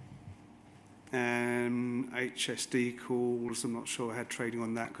and HSD calls. I'm not sure I had training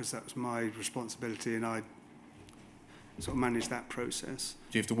on that because that was my responsibility and I sort of managed that process.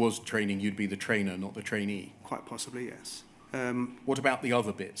 So if there was training, you'd be the trainer, not the trainee? Quite possibly, yes. What about the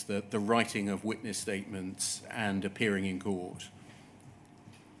other bits, the writing of witness statements and appearing in court?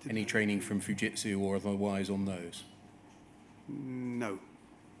 Any training from Fujitsu or otherwise on those? No,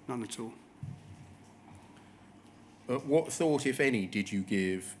 none at all. What thought, if any, did you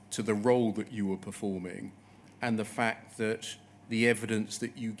give to the role that you were performing and the fact that the evidence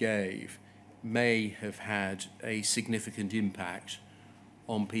that you gave may have had a significant impact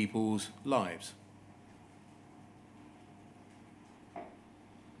on people's lives?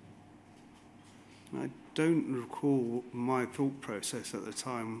 I don't recall my thought process at the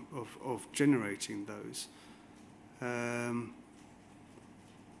time of generating those.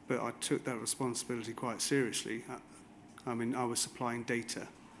 But I took that responsibility quite seriously. I mean, I was supplying data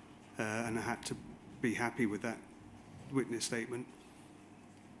and I had to be happy with that witness statement.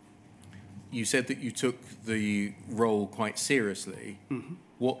 You said that you took the role quite seriously. Mm-hmm.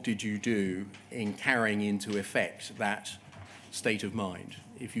 What did you do in carrying into effect that state of mind?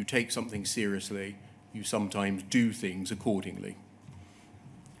 If you take something seriously, you sometimes do things accordingly.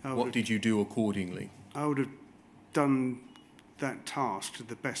 What did you do accordingly? I would have done that task to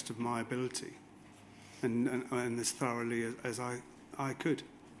the best of my ability and as thoroughly as I could.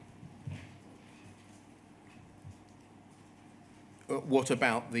 What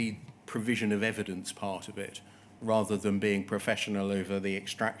about the provision of evidence part of it, rather than being professional over the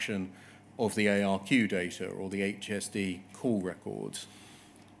extraction of the ARQ data or the HSD call records?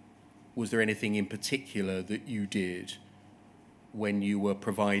 Was there anything in particular that you did when you were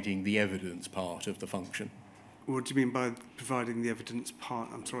providing the evidence part of the function? What do you mean by providing the evidence part?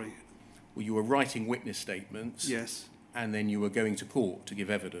 I'm sorry. Well, you were writing witness statements. Yes. And then you were going to court to give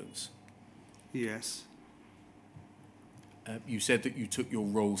evidence. Yes. You said that you took your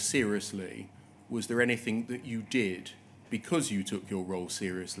role seriously. Was there anything that you did because you took your role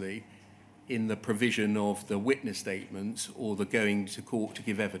seriously in the provision of the witness statements or the going to court to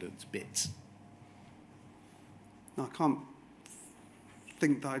give evidence bits? I can't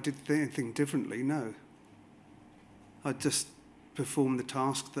think that I did anything differently, no. I just performed the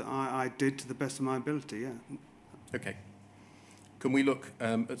task that I did to the best of my ability, yeah. Okay. Can we look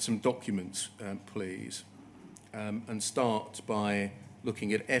at some documents, please, and start by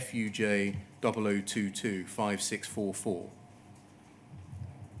looking at FUJ 0022 5644.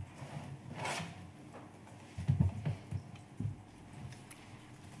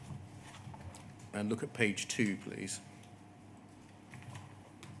 And look at page 2, please.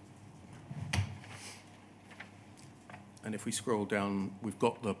 And if we scroll down, we've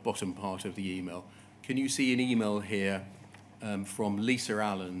got the bottom part of the email. Can you see an email here from Lisa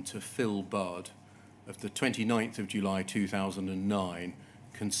Allen to Phil Budd of the 29th of July 2009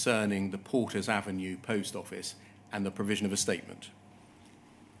 concerning the Porters Avenue Post Office and the provision of a statement?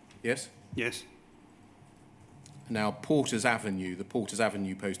 Yes? Yes. Now, Porters Avenue, the Porters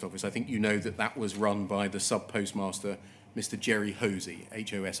Avenue Post Office, I think you know that that was run by the sub-postmaster, Mr. Jerry Hosey,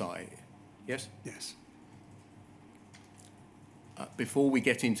 H-O-S-I. Yes? Yes. Before we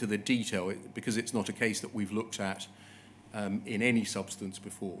get into the detail, because it's not a case that we've looked at in any substance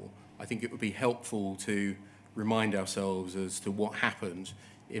before, I think it would be helpful to remind ourselves as to what happened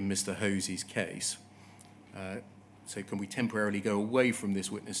in Mr. Hosey's case. So can we temporarily go away from this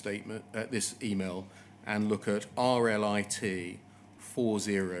witness statement, this email, and look at RLIT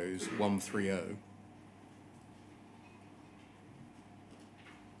 40130?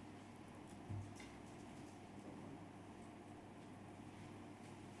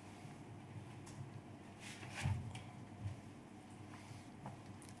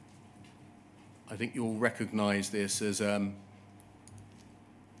 I think you'll recognise this as a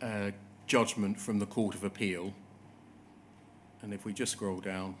judgment from the Court of Appeal. And if we just scroll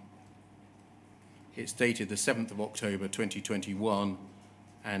down, it's dated the 7th of October 2021,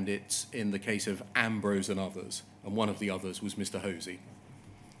 and it's in the case of Ambrose and others, and one of the others was Mr. Hosey.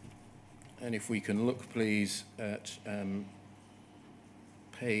 And if we can look, please, at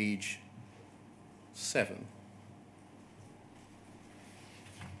page 7.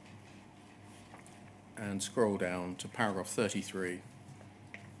 And scroll down to paragraph 33.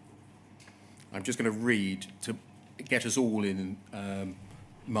 I'm just going to read to get us all in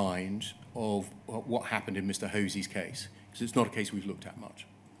mind of what happened in Mr. Hosey's case, because it's not a case we've looked at much.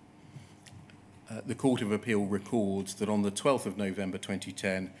 The Court of Appeal records that on the 12th of November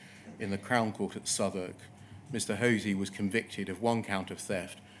 2010, in the Crown Court at Southwark, Mr. Hosey was convicted of 1 count of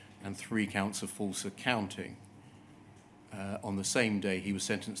theft and 3 counts of false accounting. On the same day, he was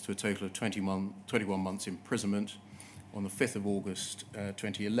sentenced to a total of 21 months imprisonment. On the 5th of August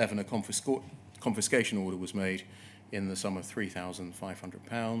 2011, a confiscation order was made in the sum of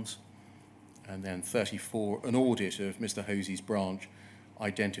 £3,500. And then 34, an audit of Mr. Hosey's branch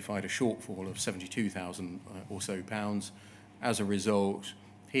identified a shortfall of £72,000 or so pounds. As a result,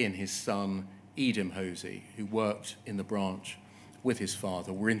 he and his son, Edom Hosey, who worked in the branch with his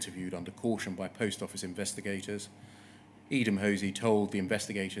father, were interviewed under caution by Post Office investigators. Edom Hosey told the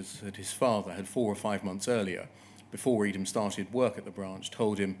investigators that his father had 4 or 5 months earlier, before Edom started work at the branch,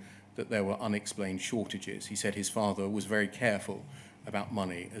 told him that there were unexplained shortages. He said his father was very careful about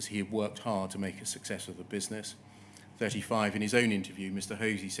money as he had worked hard to make a success of the business. 35, in his own interview, Mr.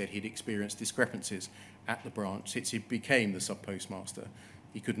 Hosey said he'd experienced discrepancies at the branch since he became the sub-postmaster.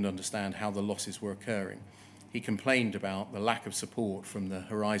 He couldn't understand how the losses were occurring. He complained about the lack of support from the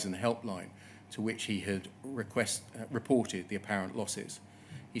Horizon helpline, to which he had reported the apparent losses.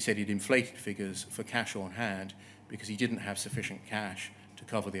 He said he'd inflated figures for cash on hand because he didn't have sufficient cash to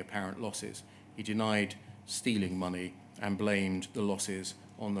cover the apparent losses. He denied stealing money and blamed the losses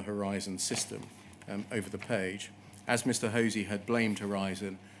on the Horizon system. Over the page, as Mr. Hosey had blamed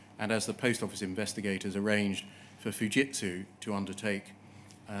Horizon, and as the Post Office investigators arranged for Fujitsu to undertake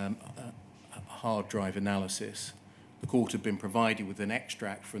a hard drive analysis, the court had been provided with an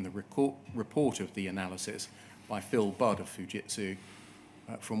extract from the report of the analysis by Phil Budd of Fujitsu,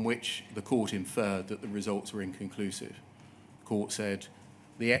 from which the court inferred that the results were inconclusive. The court said,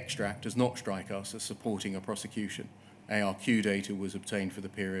 the extract does not strike us as supporting a prosecution. ARQ data was obtained for the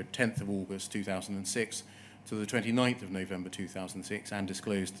period 10th of August 2006 to the 29th of November 2006 and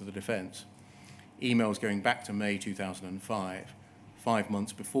disclosed to the defence. Emails going back to May 2005, 5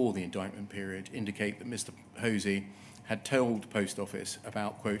 months before the indictment period, indicate that Mr. Hosey had told Post Office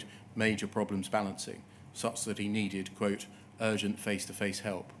about, quote, major problems balancing, such that he needed, quote, urgent face-to-face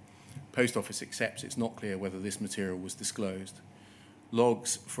help. Post Office accepts it's not clear whether this material was disclosed.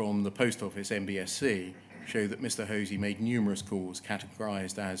 Logs from the Post Office MBSC show that Mr. Hosey made numerous calls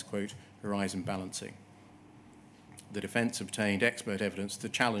categorised as, quote, Horizon balancing. The defence obtained expert evidence to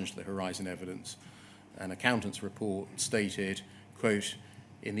challenge the Horizon evidence. An accountant's report stated, quote,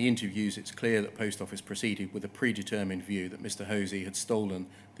 in the interviews, it's clear that Post Office proceeded with a predetermined view that Mr. Hosey had stolen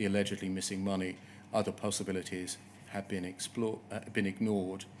the allegedly missing money. Other possibilities had been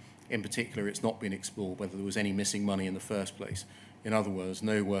ignored. In particular, it's not been explored whether there was any missing money in the first place. In other words,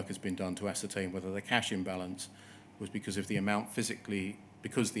 no work has been done to ascertain whether the cash imbalance was because the amount physically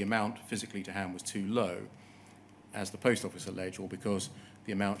to hand was too low, as the Post Office alleged, or because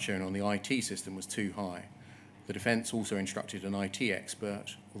the amount shown on the IT system was too high. The defence also instructed an IT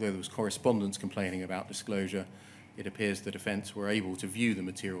expert. Although there was correspondence complaining about disclosure, it appears the defence were able to view the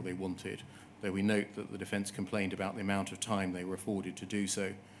material they wanted, though we note that the defence complained about the amount of time they were afforded to do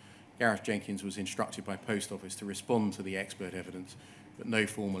so. Gareth Jenkins was instructed by Post Office to respond to the expert evidence, but no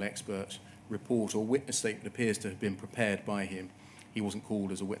formal expert report or witness statement appears to have been prepared by him. He wasn't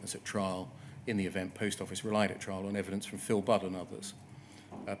called as a witness at trial. In the event, Post Office relied at trial on evidence from Phil Budd and others.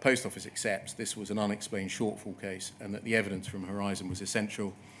 Post Office accepts this was an unexplained shortfall case and that the evidence from Horizon was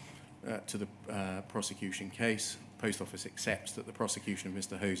essential to the prosecution case. Post Office accepts that the prosecution of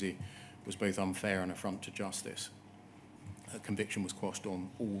Mr. Hosey was both unfair and an affront to justice. A conviction was quashed on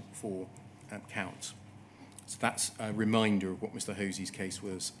all 4 counts. So that's a reminder of what Mr. Hosey's case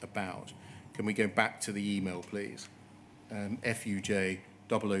was about. Can we go back to the email, please? FUJ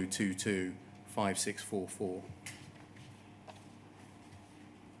 0022 5644.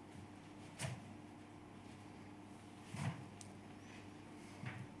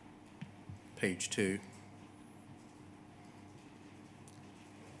 Page 2.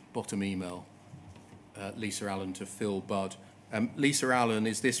 Bottom email. Lisa Allen to Phil Budd. Lisa Allen,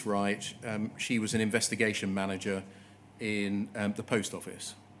 is this right? She was an investigation manager in the post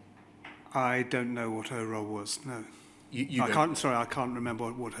office. I don't know what her role was, no. You I can't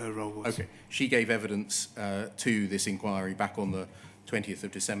remember what her role was. Okay. She gave evidence to this inquiry back on the 20th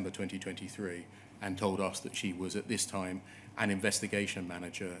of December 2023 and told us that she was at this time an investigation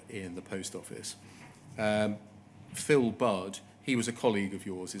manager in the post office. Phil Budd, he was a colleague of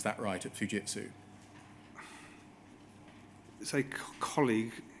yours, is that right, at Fujitsu? It's a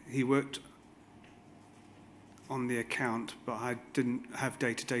colleague. He worked on the account, but I didn't have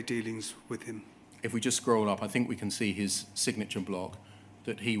day-to-day dealings with him. If we just scroll up, I think we can see his signature block,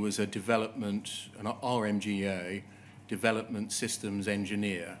 that he was a development, an RMGA, development systems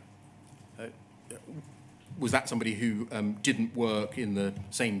engineer. Was that somebody who didn't work in the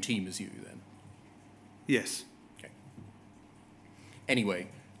same team as you then? Yes. Okay. Anyway,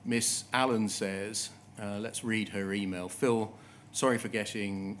 Miss Allen says, let's read her email. Phil, sorry for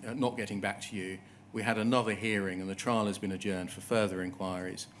not getting back to you. We had another hearing and the trial has been adjourned for further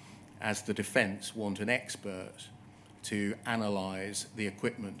inquiries as the defence want an expert to analyse the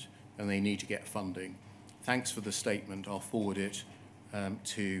equipment and they need to get funding. Thanks for the statement. I'll forward it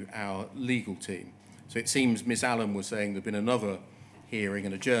to our legal team. So it seems Miss Allen was saying there'd been another hearing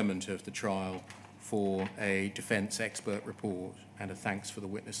and adjournment of the trial for a defence expert report and a thanks for the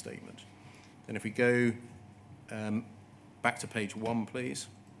witness statement. And if we go back to page 1, please.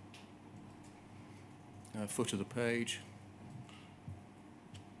 Foot of the page.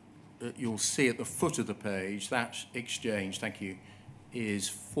 You'll see at the foot of the page that exchange, thank you, is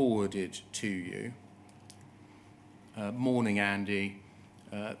forwarded to you. Morning, Andy.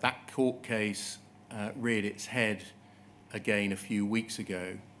 That court case reared its head again a few weeks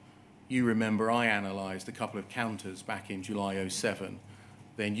ago. You remember I analysed a couple of counters back in July 07.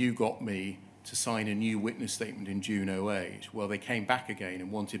 Then you got me to sign a new witness statement in June 08. Well, they came back again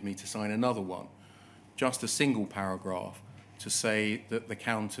and wanted me to sign another one. Just a single paragraph to say that the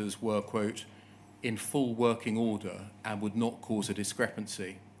counters were, quote, in full working order and would not cause a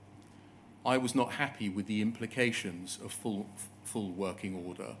discrepancy. I was not happy with the implications of full working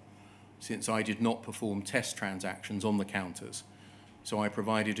order since I did not perform test transactions on the counters. So I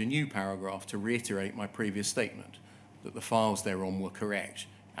provided a new paragraph to reiterate my previous statement that the files thereon were correct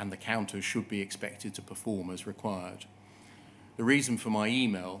and the counters should be expected to perform as required. The reason for my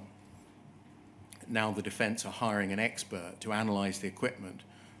email, now the defence are hiring an expert to analyse the equipment,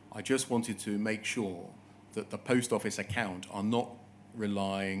 I just wanted to make sure that the post office account are not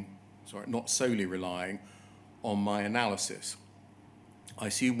solely relying on my analysis. I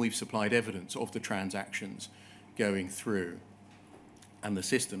assume we've supplied evidence of the transactions going through and the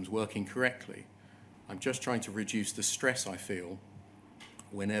systems working correctly. I'm just trying to reduce the stress I feel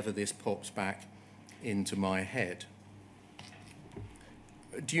whenever this pops back into my head.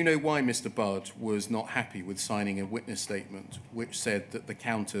 Do you know why Mr. Budd was not happy with signing a witness statement which said that the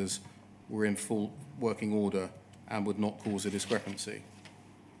counters were in full working order and would not cause a discrepancy?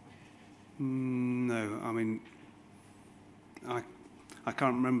 No, I mean, I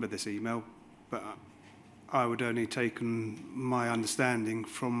can't remember this email, but I would only taken my understanding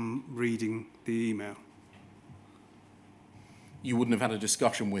from reading the email. You wouldn't have had a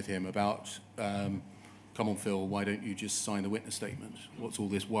discussion with him about, come on, Phil, why don't you just sign the witness statement? What's all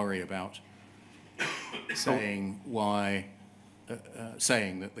this worry about? Saying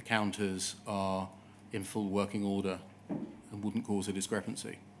that the counters are in full working order and wouldn't cause a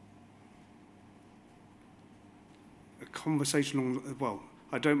discrepancy? A conversation, well,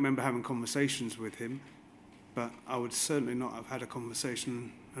 I don't remember having conversations with him, but I would certainly not have had a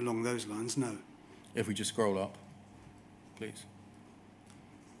conversation along those lines, no. If we just scroll up, please.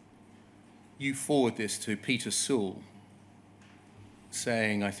 You forward this to Peter Sewell,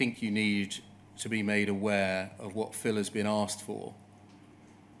 saying, I think you need to be made aware of what Phil has been asked for.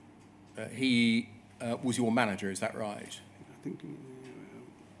 He was your manager, is that right? I think,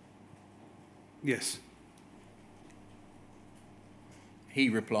 yes. He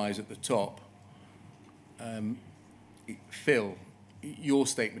replies at the top, Phil, your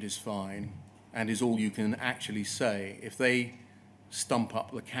statement is fine and is all you can actually say. If they stump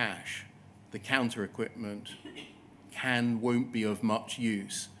up the cash, the counter equipment won't be of much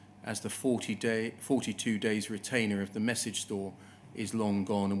use as the 42 days retainer of the message store is long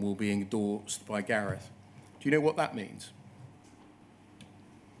gone and will be endorsed by Gareth. Do you know what that means?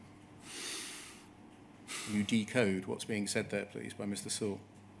 Can you decode what's being said there, please, by Mr. Sewell?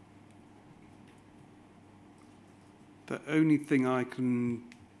 The only thing I can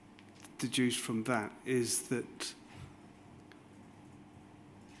deduce from that is that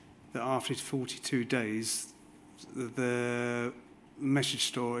after 42 days, the message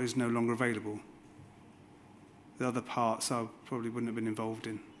store is no longer available. The other parts I probably wouldn't have been involved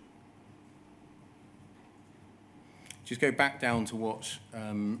in. Just go back down to what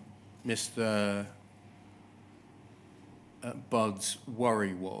Mr. Budd's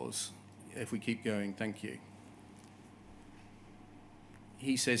worry was. If we keep going, thank you.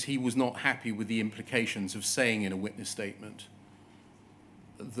 He says he was not happy with the implications of saying in a witness statement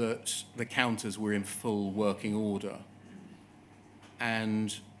that the counters were in full working order.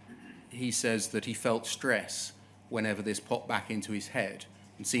 And he says that he felt stress whenever this popped back into his head,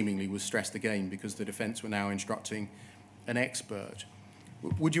 and seemingly was stressed again because the defence were now instructing an expert.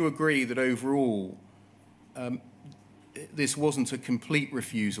 Would you agree that overall this wasn't a complete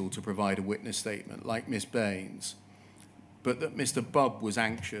refusal to provide a witness statement like Miss Baines, but that Mr. Bubb was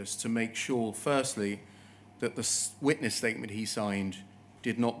anxious to make sure, firstly, that the witness statement he signed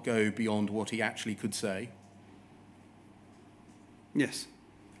did not go beyond what he actually could say? Yes.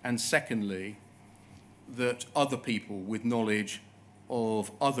 And secondly, that other people with knowledge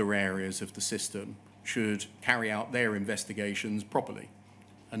of other areas of the system should carry out their investigations properly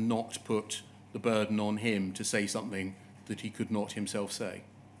and not put the burden on him to say something that he could not himself say?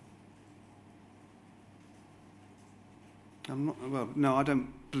 No, I don't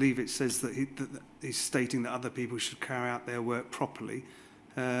believe it says that he's stating that other people should carry out their work properly,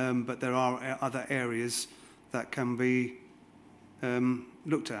 but there are other areas that can be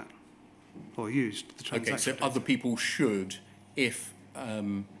looked at or used. The okay, so data. other people should, if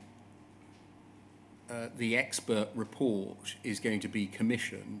the expert report is going to be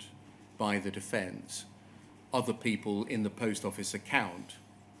commissioned by the defence, other people in the post office account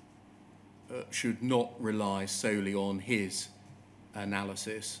should not rely solely on his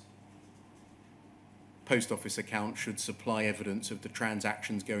analysis. Post office account should supply evidence of the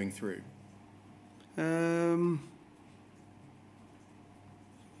transactions going through. I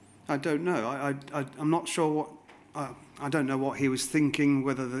don't know. I'm not sure what. I don't know what he was thinking.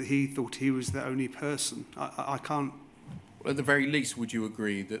 Whether he thought he was the only person. I can't. Well, at the very least, would you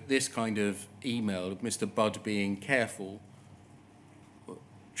agree that this kind of email of Mr. Budd being careful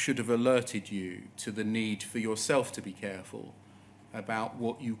should have alerted you to the need for yourself to be careful about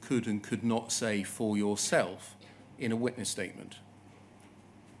what you could and could not say for yourself in a witness statement?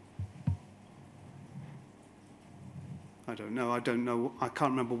 I don't know. I don't know. I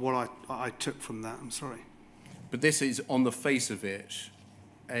can't remember what I took from that. I'm sorry. But this is, on the face of it,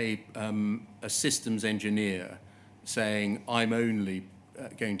 a systems engineer saying, I'm only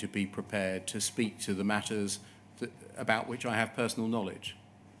going to be prepared to speak to the matters about which I have personal knowledge.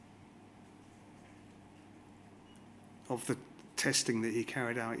 Of the testing that he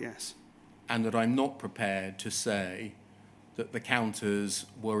carried out, yes. And that I'm not prepared to say that the counters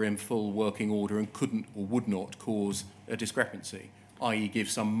were in full working order and couldn't or would not cause a discrepancy, i.e. give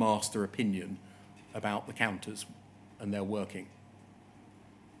some master opinion about the counters and their working.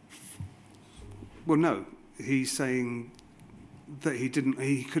 Well, no. He's saying that he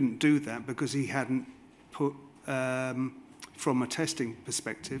couldn't do that because he hadn't put, from a testing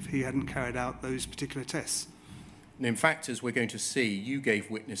perspective, he hadn't carried out those particular tests. And in fact, as we're going to see, you gave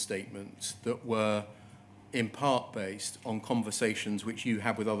witness statements that were in part based on conversations which you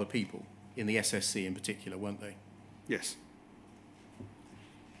had with other people, in the SSC in particular, weren't they? Yes.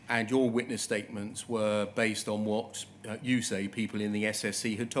 And your witness statements were based on what you say people in the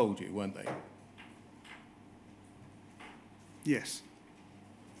SSC had told you, weren't they? Yes.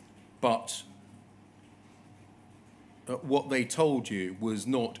 But what they told you was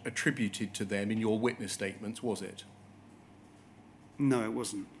not attributed to them in your witness statements, was it? No, it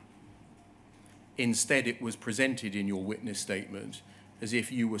wasn't. Instead, it was presented in your witness statement as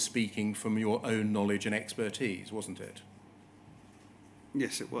if you were speaking from your own knowledge and expertise, wasn't it?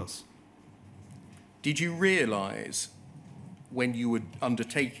 Yes, it was. Did you realise when you were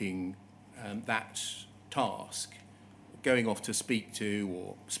undertaking that task, going off to speak to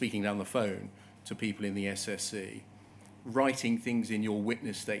or speaking down the phone to people in the SSC, writing things in your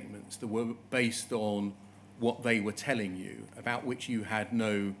witness statements that were based on what they were telling you, about which you had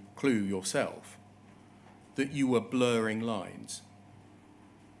no clue yourself, that you were blurring lines?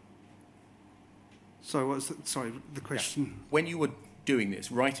 So sorry, the question? Yeah. When you were doing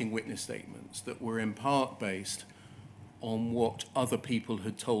this, writing witness statements that were in part based on what other people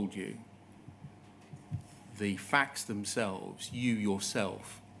had told you. The facts themselves, you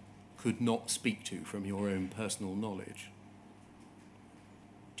yourself could not speak to from your own personal knowledge.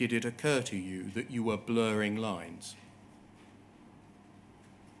 Did it occur to you that you were blurring lines?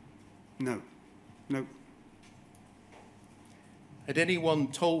 No. No. Had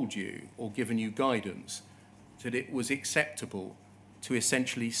anyone told you or given you guidance that it was acceptable to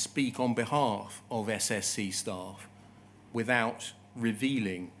essentially speak on behalf of SSC staff without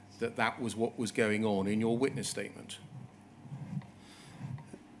revealing that that was what was going on in your witness statement?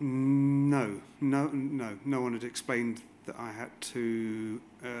 No. No one had explained that I had to,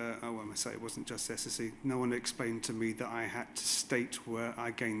 I must say it wasn't just SSC, no one explained to me that I had to state where I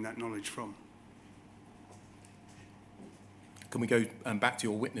gained that knowledge from. Can we go back to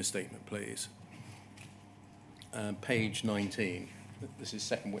your witness statement, please? Page 19. This is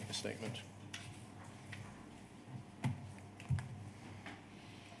second witness statement.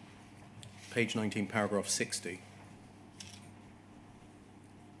 Page 19, paragraph 60.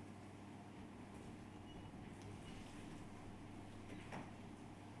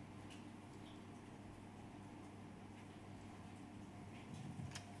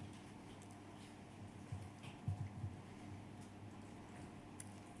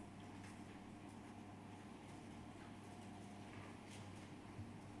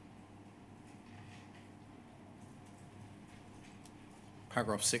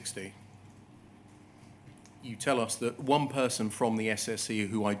 Paragraph 60. You tell us that one person from the SSC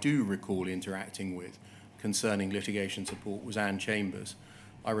who I do recall interacting with concerning litigation support was Anne Chambers.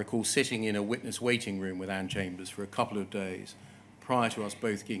 I recall sitting in a witness waiting room with Anne Chambers for a couple of days prior to us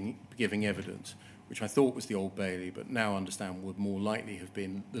both giving evidence, which I thought was the Old Bailey, but now understand would more likely have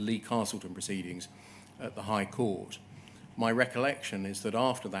been the Lee Castleton proceedings at the High Court. My recollection is that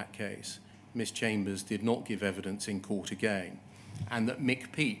after that case, Miss Chambers did not give evidence in court again, and that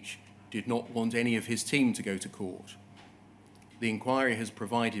Mick Peach did not want any of his team to go to court. The inquiry has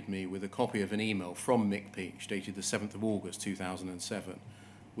provided me with a copy of an email from Mick Peach dated the 7th of August 2007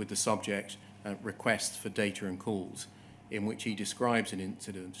 with the subject request for data and calls, in which he describes an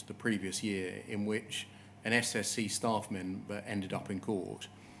incident the previous year in which an SSC staff member ended up in court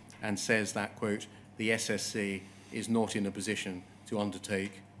and says that, quote, the SSC is not in a position to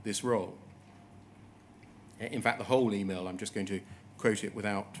undertake this role. In fact, the whole email, I'm just going to quote it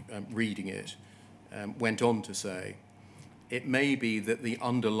without reading it, went on to say, it may be that the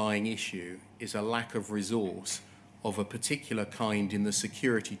underlying issue is a lack of resource of a particular kind in the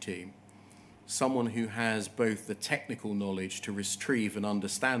security team, someone who has both the technical knowledge to retrieve and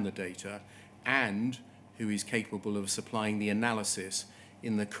understand the data and who is capable of supplying the analysis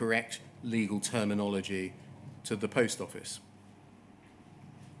in the correct legal terminology to the post office.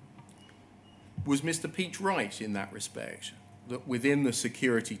 Was Mr. Peach right in that respect, that within the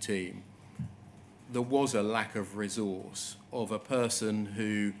security team there was a lack of resource of a person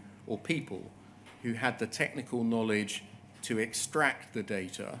who, or people, who had the technical knowledge to extract the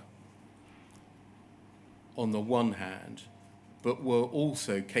data on the one hand, but were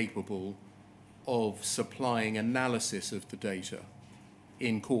also capable of supplying analysis of the data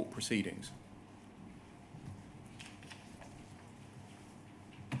in court proceedings?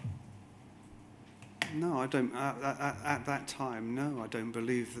 No, I don't. At that time, no, I don't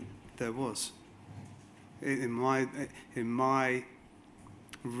believe that there was. In my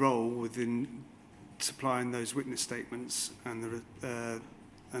role within supplying those witness statements and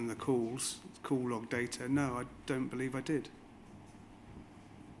the call log data, no, I don't believe I did.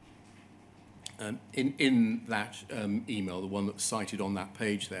 In that email, the one that's cited on that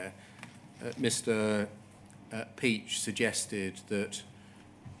page there, Mr. Peach suggested that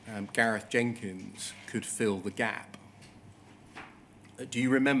Gareth Jenkins could fill the gap. Do you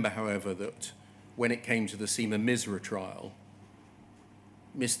remember, however, that when it came to the Seema Misra trial,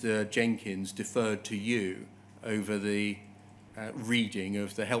 Mr. Jenkins deferred to you over the reading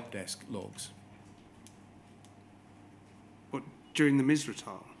of the help desk logs? What, during the Misra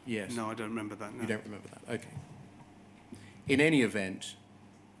trial? Yes. No, I don't remember that. No. You don't remember that? Okay. In any event,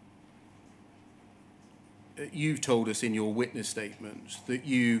 you've told us in your witness statement that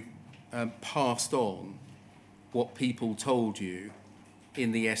you passed on what people told you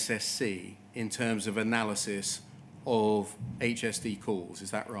in the SSC in terms of analysis of HSD calls.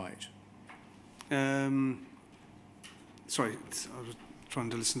 Is that right? Sorry, I was trying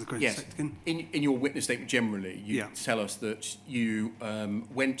to listen to the question. Yes. Again. In your witness statement generally, you Yeah. tell us that you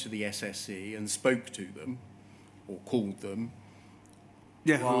went to the SSC and spoke to them or called them,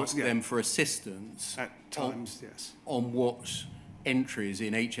 asked them for assistance at times, yes, on what entries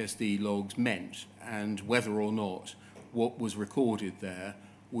in HSD logs meant and whether or not what was recorded there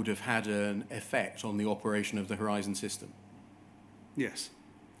would have had an effect on the operation of the Horizon system? Yes.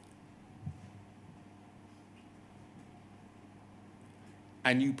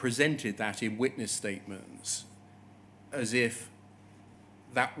 And you presented that in witness statements as if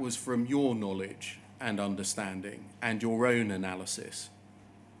that was from your knowledge and understanding and your own analysis.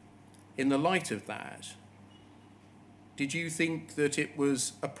 In the light of that, did you think that it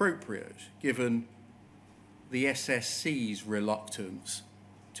was appropriate, given the SSC's reluctance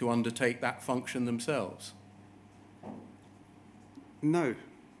to undertake that function themselves? No.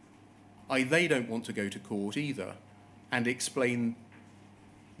 They don't want to go to court either and explain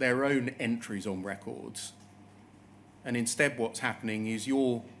their own entries on records. And instead what's happening is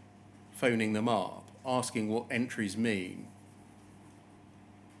you're phoning them up, asking what entries mean,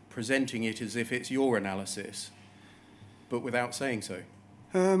 presenting it as if it's your analysis, but without saying so.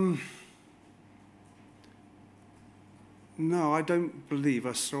 No, I don't believe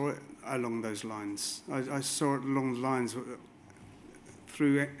I saw it along those lines. I saw it along the lines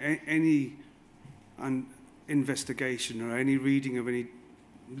through any investigation or any reading of any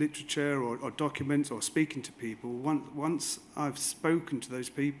literature or documents or speaking to people. Once I've spoken to those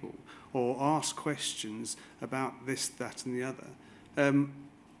people or asked questions about this, that and the other,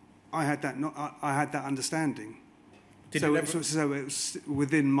 I had that understanding. So it was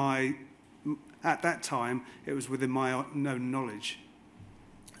within my, at that time, it was within my own knowledge.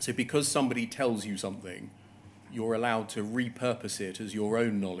 So because somebody tells you something, you're allowed to repurpose it as your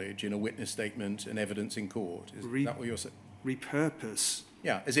own knowledge in a witness statement and evidence in court. Is that what you're saying? Repurpose?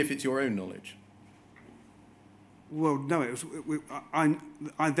 Yeah, as if it's your own knowledge. Well, no, it was,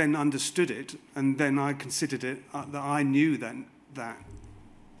 I then understood it, and then I considered it, that I knew that.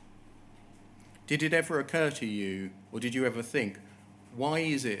 Did it ever occur to you, or did you ever think, why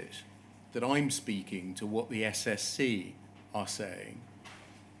is it that I'm speaking to what the SSC are saying,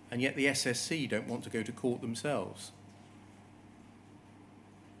 and yet the SSC don't want to go to court themselves?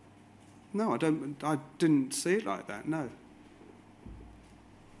 No, I didn't see it like that, no.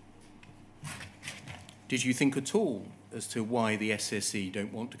 Did you think at all as to why the SSC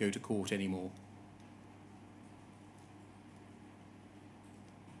don't want to go to court anymore?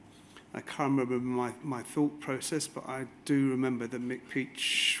 I can't remember my thought process, but I do remember that Mick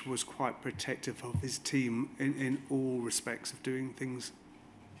Peach was quite protective of his team in all respects of doing things.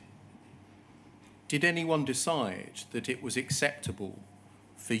 Did anyone decide that it was acceptable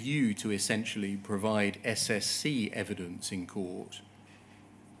for you to essentially provide SSC evidence in court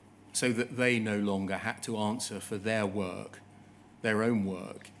so that they no longer had to answer for their work, their own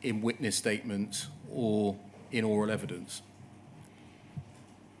work, in witness statements or in oral evidence?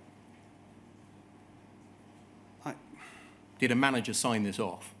 Did a manager sign this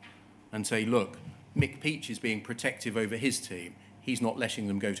off and say, look, Mick Peach is being protective over his team, he's not letting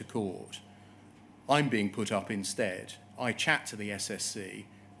them go to court, I'm being put up instead, I chat to the SSC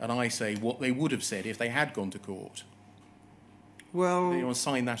and I say what they would have said if they had gone to court? Well, did anyone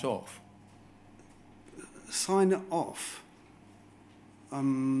sign that off? Sign it off?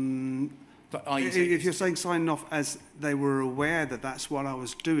 If you're saying sign off as they were aware that that's what I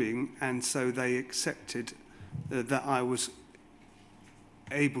was doing, and so they accepted that I was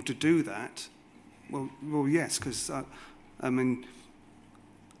able to do that, well, yes, because I mean,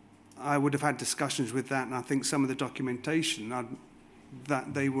 I would have had discussions with that, and I think some of the documentation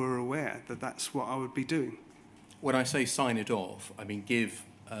that they were aware that that's what I would be doing. When I say sign it off, I mean give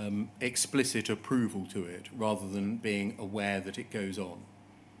explicit approval to it rather than being aware that it goes on.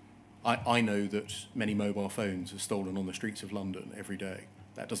 I know that many mobile phones are stolen on the streets of London every day.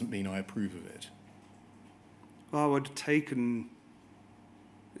 That doesn't mean I approve of it. Well, I would have taken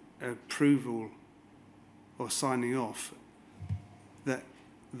approval or signing off that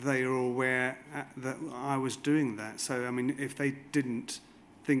they are aware that I was doing that. So, I mean, if they didn't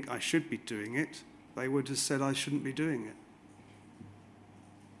think I should be doing it, they would have said I shouldn't be doing it.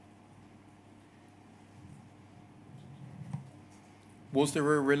 Was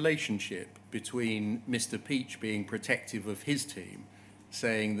there a relationship between Mr. Peach being protective of his team,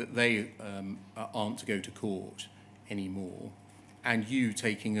 saying that they aren't to go to court anymore, and you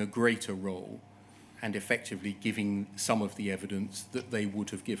taking a greater role and effectively giving some of the evidence that they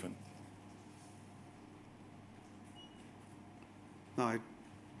would have given? I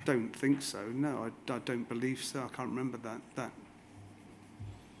don't think so. No, I don't believe so. I can't remember that.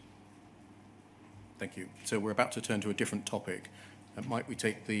 Thank you. So we're about to turn to a different topic. Might we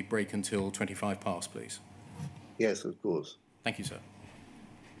take the break until 25 past, please? Yes, of course. Thank you, sir.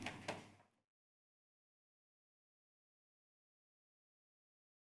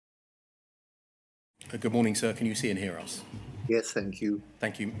 Good morning, sir. Can you see and hear us? Yes, thank you.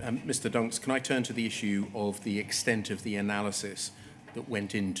 Thank you. Mr. Dunks, can I turn to the issue of the extent of the analysis that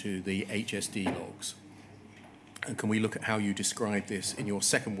went into the HSD logs? And can we look at how you describe this in your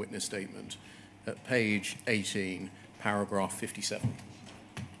second witness statement at page 18, paragraph 57?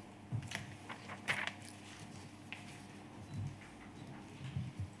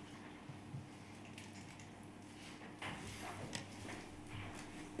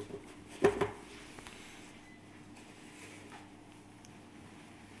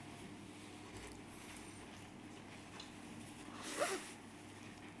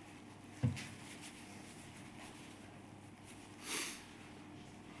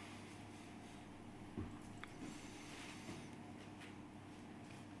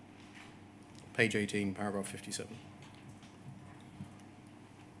 Page 18, paragraph 57.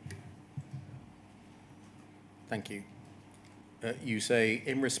 Thank you. You say,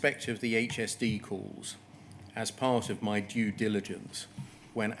 in respect of the HSD calls, as part of my due diligence,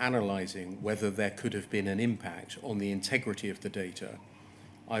 when analysing whether there could have been an impact on the integrity of the data,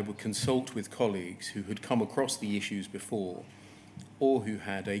 I would consult with colleagues who had come across the issues before or who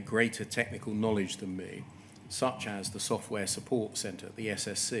had a greater technical knowledge than me, such as the Software Support Centre, the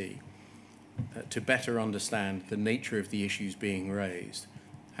SSC, to better understand the nature of the issues being raised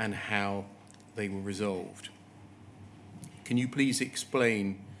and how they were resolved. Can you please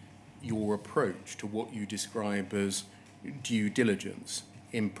explain your approach to what you describe as due diligence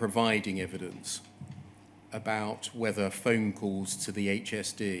in providing evidence about whether phone calls to the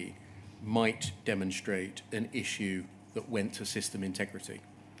HSD might demonstrate an issue that went to system integrity?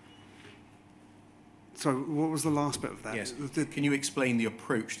 So what was the last bit of that? Yes. Can you explain the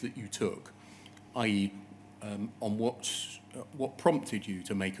approach that you took, i.e. On what prompted you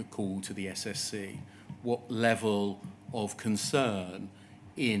to make a call to the SSC? What level of concern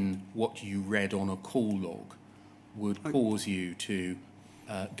in what you read on a call log would cause you to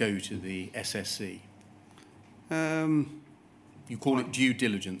go to the SSC? You call it due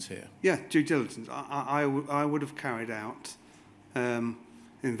diligence here. Yeah, due diligence. I would have carried out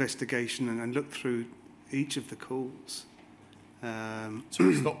investigation and looked through each of the calls.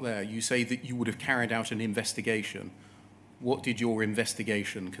 So stop there. You say that you would have carried out an investigation. What did your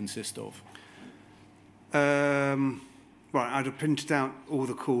investigation consist of? Right, I'd have printed out all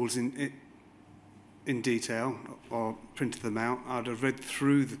the calls in detail, or printed them out. I'd have read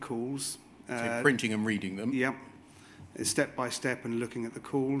through the calls. So printing and reading them? Yep, step by step and looking at the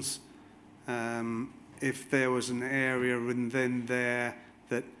calls. If there was an area and then there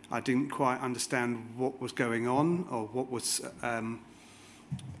that I didn't quite understand what was going on or what was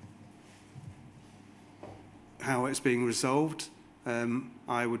how it's being resolved,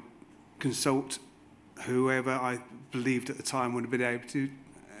 I would consult whoever I believed at the time would have been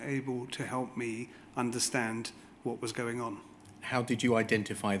able to help me understand what was going on. How did you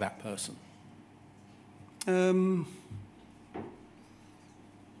identify that person?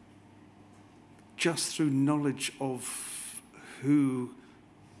 Just through knowledge of who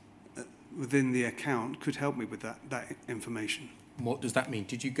within the account could help me with that information. What does that mean?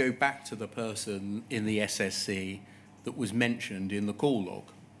 Did you go back to the person in the SSC that was mentioned in the call log?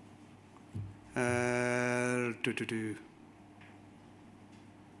 I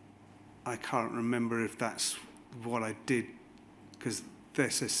can't remember if that's what I did, because the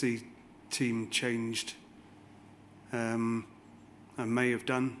SSC team changed. I may have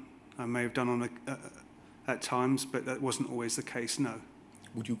done on at times, but that wasn't always the case, no.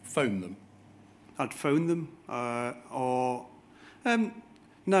 Would you phone them? I'd phone them,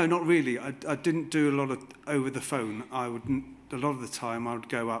 no, not really. I didn't do a lot of over the phone. A lot of the time I would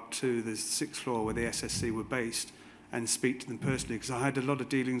go up to the 6th floor where the SSC were based and speak to them personally, because I had a lot of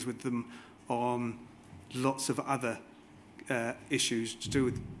dealings with them on lots of other issues to do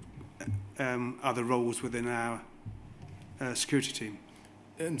with other roles within our security team.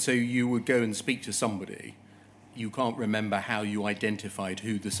 And so you would go and speak to somebody. You can't remember how you identified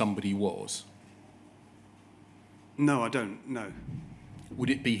who the somebody was? No, I don't, no. Would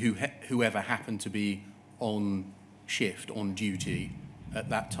it be whoever happened to be on shift, on duty at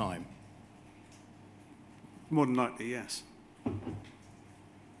that time? More than likely, yes.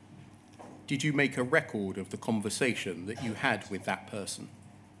 Did you make a record of the conversation that you had with that person?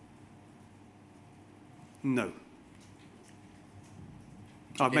 No.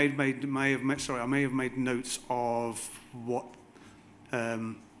 I may have made notes of what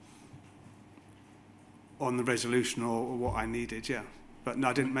on the resolution or what I needed, yeah. But no,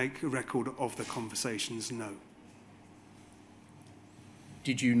 I didn't make a record of the conversations, no.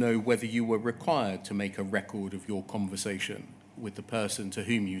 Did you know whether you were required to make a record of your conversation with the person to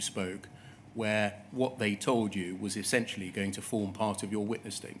whom you spoke where what they told you was essentially going to form part of your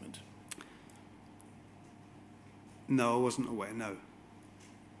witness statement? No, I wasn't aware, no.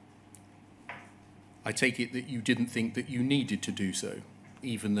 I take it that you didn't think that you needed to do so,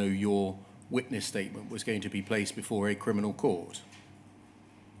 even though your witness statement was going to be placed before a criminal court.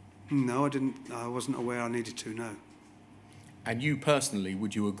 No, I didn't. I wasn't aware I needed to, no. And you personally,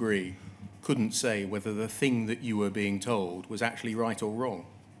 would you agree, couldn't say whether the thing that you were being told was actually right or wrong?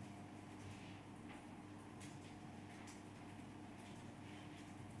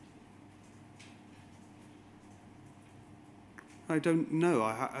 I don't know.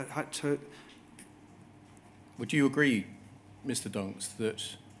 I had to... Would you agree, Mr. Dunks,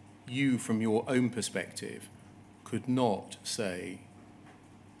 that you, from your own perspective, could not say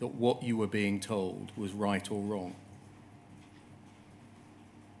that what you were being told was right or wrong?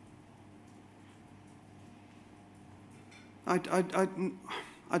 I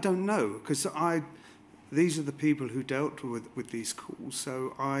don't know, because these are the people who dealt with these calls,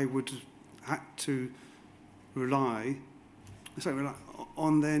 so I would have had to rely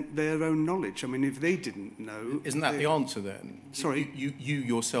on their own knowledge. I mean, if they didn't know... Isn't that the answer then? Sorry? You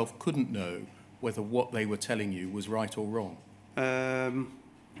yourself couldn't know whether what they were telling you was right or wrong.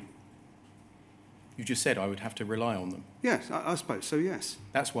 You just said I would have to rely on them. Yes, I suppose so, yes.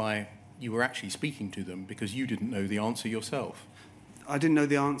 That's why you were actually speaking to them, because you didn't know the answer yourself. I didn't know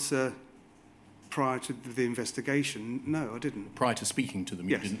the answer prior to the investigation. No, I didn't. Prior to speaking to them,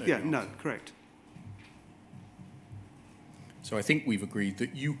 Yes, you didn't know yeah, the answer. no, correct. So I think we've agreed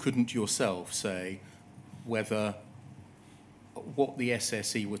that you couldn't yourself say whether what the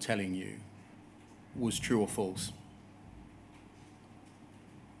SSE were telling you was true or false.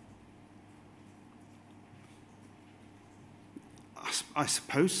 I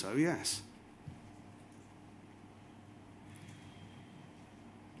suppose so, yes.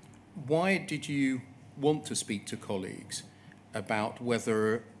 Why did you want to speak to colleagues about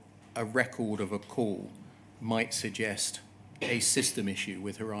whether a record of a call might suggest a system issue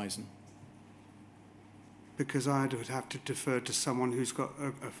with Horizon? Because I would have to defer to someone who's got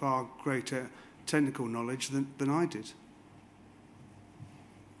a far greater technical knowledge than I did.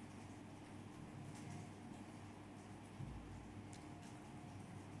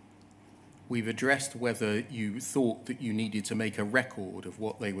 We've addressed whether you thought that you needed to make a record of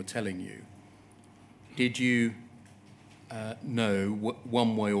what they were telling you. Did you know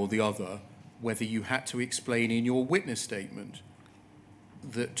one way or the other whether you had to explain in your witness statement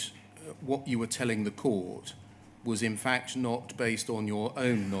that what you were telling the court was in fact not based on your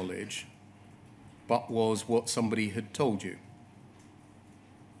own knowledge, but was what somebody had told you?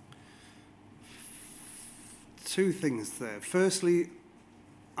 Two things there. Firstly,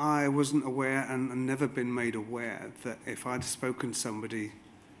 I wasn't aware and never been made aware that if I'd spoken to somebody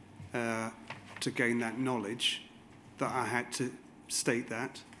to gain that knowledge, that I had to state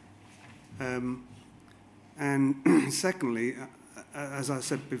that. And secondly, as I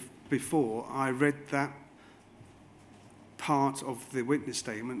said before, I read that part of the witness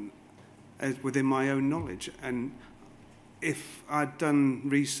statement as within my own knowledge. And if I'd done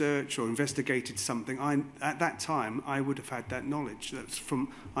research or investigated something, at that time, I would have had that knowledge. That's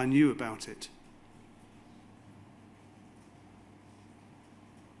from, I knew about it.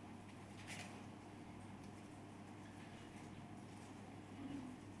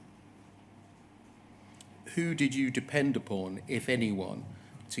 Who did you depend upon, if anyone,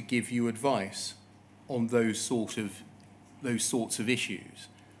 to give you advice on those sorts of issues?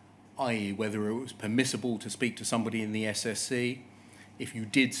 I.e., whether it was permissible to speak to somebody in the SSC, if you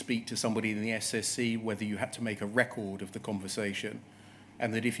did speak to somebody in the SSC, whether you had to make a record of the conversation,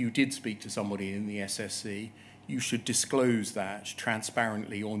 and that if you did speak to somebody in the SSC, you should disclose that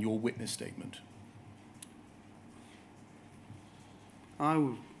transparently on your witness statement.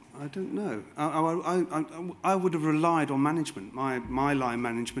 I don't know. I would have relied on management. My line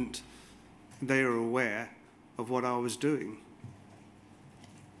management, they are aware of what I was doing.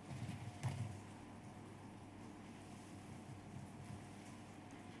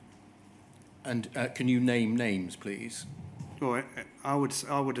 And can you name names, please? Or I would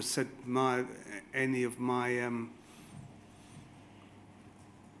have said any of my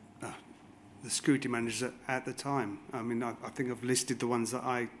the security managers at the time. I mean, I think I've listed the ones that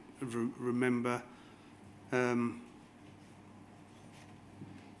I remember.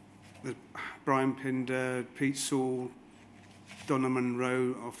 Brian Pinder, Pete Saul, Donna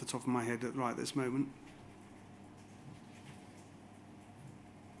Monroe, off the top of my head right at this moment.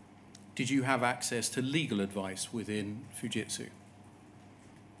 Did you have access to legal advice within Fujitsu?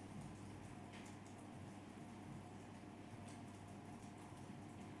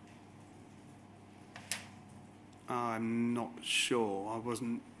 I'm not sure. I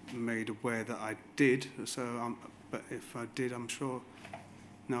wasn't made aware that I did, so but if I did, I'm sure.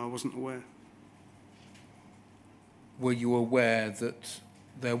 No, I wasn't aware. Were you aware that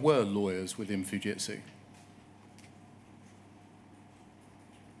there were lawyers within Fujitsu?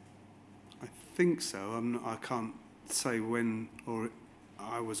 I think so. I can't say when or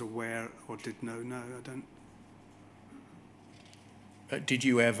I was aware or did know. No, I don't. Did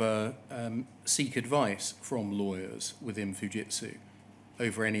you ever seek advice from lawyers within Fujitsu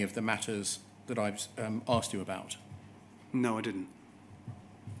over any of the matters that I've asked you about? No, I didn't.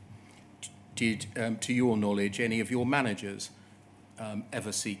 Did, to your knowledge, any of your managers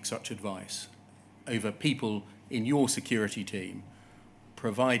ever seek such advice over people in your security team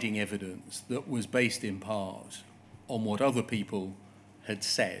providing evidence that was based in part on what other people had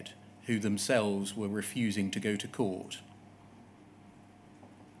said who themselves were refusing to go to court?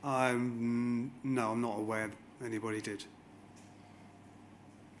 No, I'm not aware anybody did.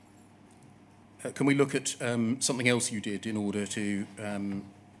 Can we look at something else you did in order to,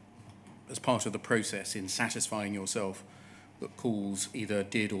 as part of the process in satisfying yourself that calls either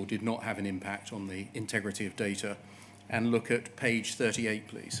did or did not have an impact on the integrity of data, and look at page 38,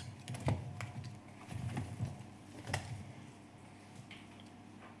 please.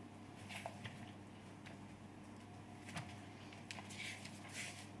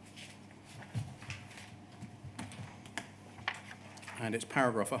 And it's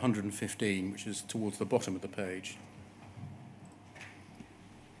paragraph 115, which is towards the bottom of the page.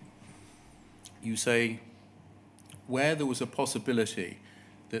 You say, where there was a possibility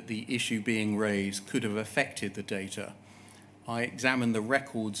that the issue being raised could have affected the data, I examined the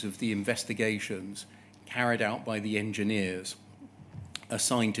records of the investigations carried out by the engineers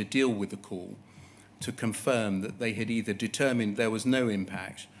assigned to deal with the call to confirm that they had either determined there was no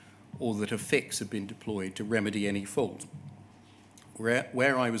impact or that a fix had been deployed to remedy any fault.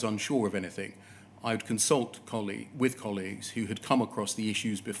 Where I was unsure of anything, I would consult with colleagues who had come across the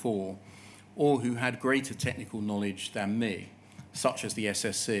issues before or who had greater technical knowledge than me, such as the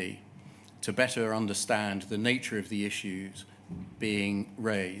SSC, to better understand the nature of the issues being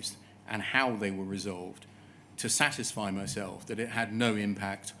raised and how they were resolved, to satisfy myself that it had no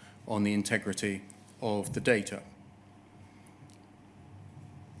impact on the integrity of the data.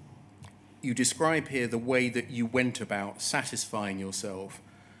 You describe here the way that you went about satisfying yourself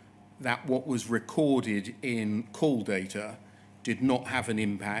that what was recorded in call data did not have an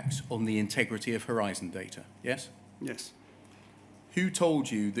impact on the integrity of Horizon data, yes? Yes. Who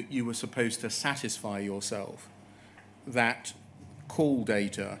told you that you were supposed to satisfy yourself that call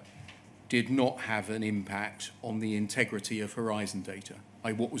data did not have an impact on the integrity of Horizon data,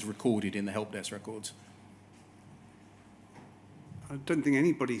 like what was recorded in the help desk records? I don't think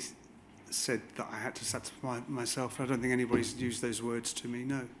anybody said that I had to satisfy myself. I don't think anybody's used those words to me,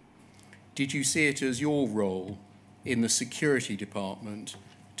 no. Did you see it as your role in the security department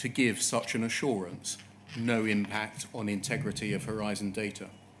to give such an assurance, no impact on integrity of Horizon data?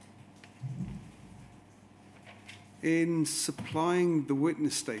 In supplying the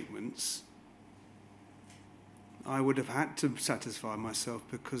witness statements, I would have had to satisfy myself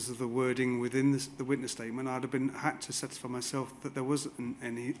because of the wording within the witness statement. I'd have had to satisfy myself that there wasn't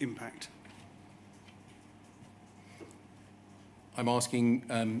any impact. I'm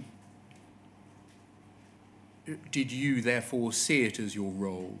asking, did you therefore see it as your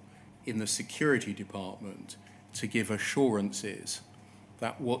role in the security department to give assurances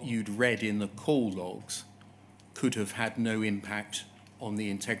that what you'd read in the call logs could have had no impact on the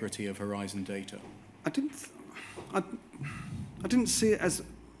integrity of Horizon data? I didn't see it as...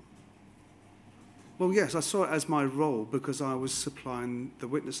 Well, yes, I saw it as my role because I was supplying the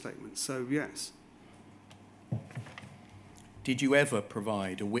witness statement, so yes. Did you ever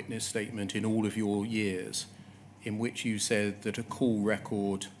provide a witness statement in all of your years in which you said that a call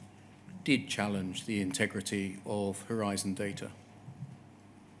record did challenge the integrity of Horizon data?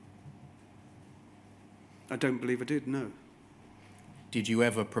 I don't believe I did, no. Did you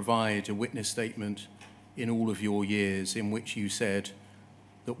ever provide a witness statement in all of your years in which you said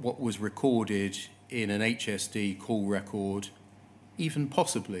that what was recorded in an HSD call record even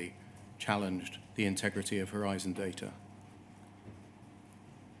possibly challenged the integrity of Horizon data?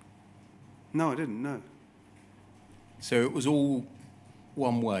 No, I didn't, no. So it was all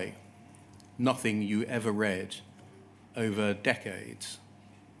one way. Nothing you ever read over decades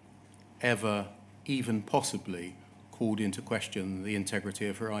ever even possibly called into question the integrity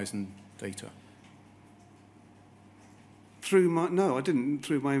of Horizon data? No, I didn't.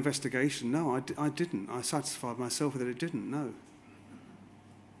 Through my investigation, no, I didn't. I satisfied myself that it didn't, no.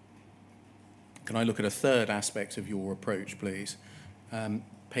 Can I look at a third aspect of your approach, please?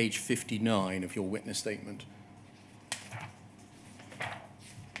 Page 59 of your witness statement.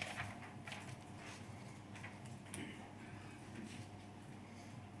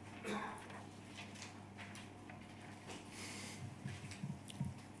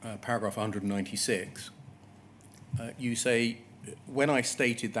 Paragraph 196. You say, when I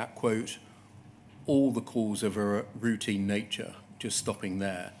stated that, quote, all the calls of a routine nature, just stopping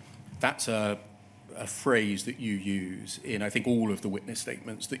there, that's a phrase that you use in, I think, all of the witness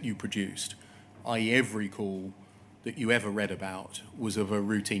statements that you produced, i.e. every call that you ever read about was of a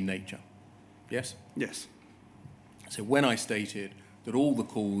routine nature. Yes? Yes. So when I stated that all the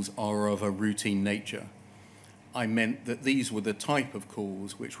calls are of a routine nature, I meant that these were the type of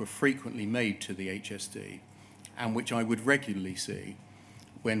calls which were frequently made to the HSD and which I would regularly see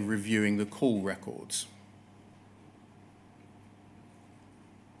when reviewing the call records.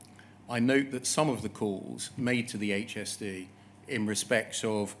 I note that some of the calls made to the HSD in respect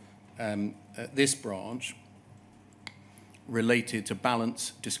of this branch related to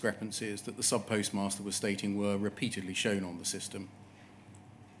balance discrepancies that the sub-postmaster was stating were repeatedly shown on the system,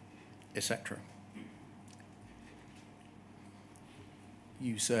 etc.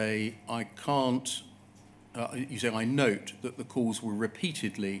 You say, I note that the calls were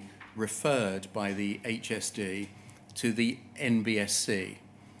repeatedly referred by the HSD to the NBSC.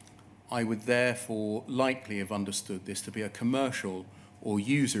 I would therefore likely have understood this to be a commercial or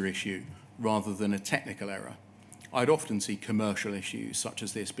user issue rather than a technical error. I'd often see commercial issues such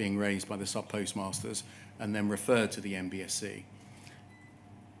as this being raised by the sub-postmasters and then referred to the NBSC,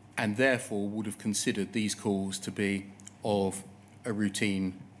 and therefore would have considered these calls to be of a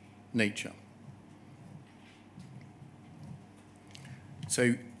routine nature.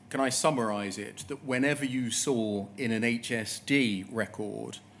 So can I summarise it that whenever you saw in an HSD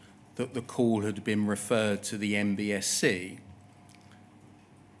record that the call had been referred to the NBSC,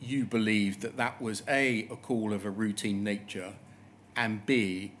 you believed that that was A, a call of a routine nature, and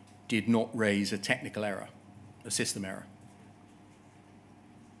B, did not raise a technical error, a system error?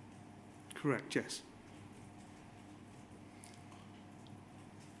 Correct, yes.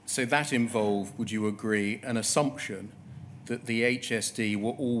 So that involved, would you agree, an assumption that the HSD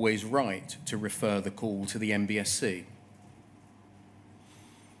were always right to refer the call to the NBSC?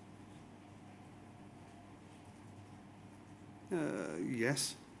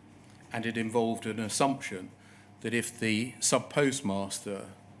 Yes. And it involved an assumption that if the sub-postmaster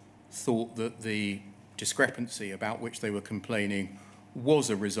thought that the discrepancy about which they were complaining was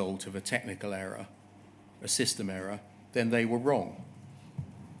a result of a technical error, a system error, then they were wrong.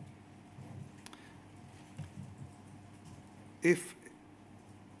 If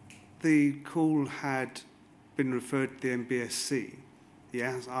the call had been referred to the NBSC,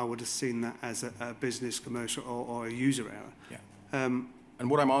 yes, I would have seen that as a business, commercial, or a user error. Yeah. And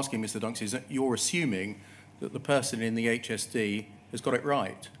what I'm asking, Mr. Dunks, is that you're assuming that the person in the HSD has got it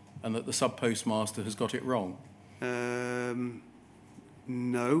right and that the sub-postmaster has got it wrong.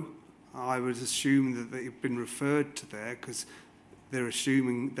 No, I would assume that they've been referred to there because they're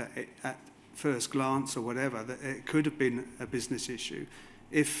assuming that at first glance or whatever, that it could have been a business issue.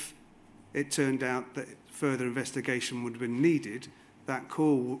 If it turned out that further investigation would have been needed, that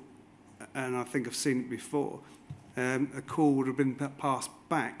call, and I think I've seen it before, a call would have been passed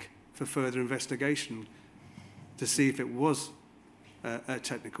back for further investigation to see if it was a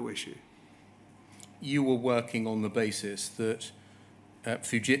technical issue. You were working on the basis that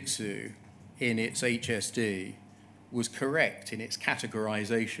Fujitsu, in its HSD, was correct in its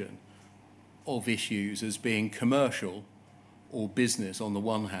categorization of issues as being commercial or business on the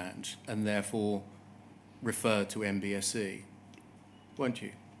one hand, and therefore referred to NBSC, weren't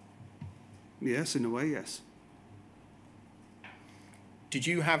you? Yes, in a way, yes. Did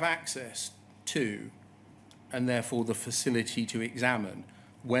you have access to, and therefore the facility to examine,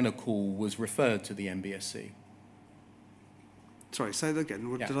 when a call was referred to the NBSC? Sorry, say that again.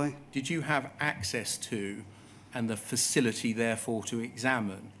 What did I? Did you have access to, and the facility therefore to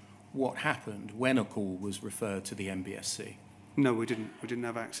examine, what happened when a call was referred to the NBSC? No, we didn't. We didn't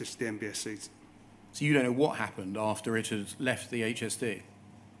have access to the NBSC. So you don't know what happened after it had left the HSD?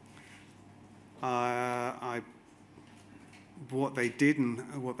 What they did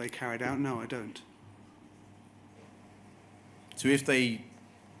and what they carried out, no, I don't. So if they,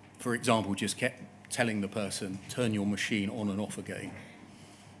 for example, just kept telling the person, turn your machine on and off again,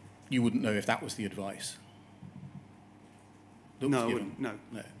 you wouldn't know if that was the advice? No, I wouldn't, no.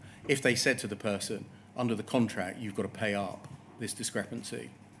 No. If they said to the person, under the contract, you've got to pay up this discrepancy,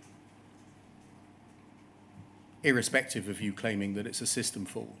 irrespective of you claiming that it's a system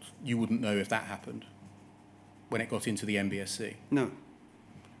fault, you wouldn't know if that happened when it got into the NBSC? No.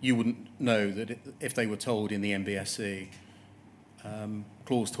 You wouldn't know that if they were told in the NBSC,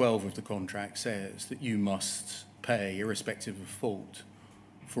 clause 12 of the contract says that you must pay irrespective of fault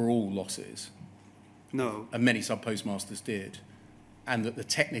for all losses. No. And many sub-postmasters did, and that the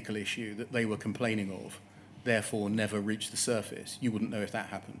technical issue that they were complaining of therefore never reached the surface. You wouldn't know if that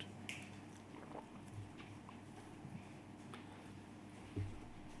happened.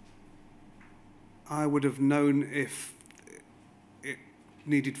 I would have known if it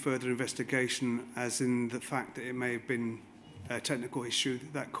needed further investigation, as in the fact that it may have been a technical issue.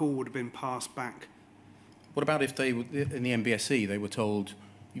 That call would have been passed back. What about if they were, in the NBSC, they were told,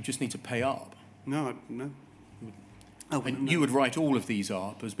 you just need to pay up? No, no. And you would write all of these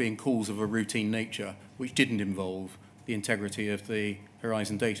up as being calls of a routine nature, which didn't involve the integrity of the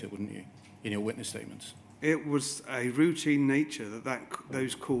Horizon data, wouldn't you, in your witness statements? It was a routine nature that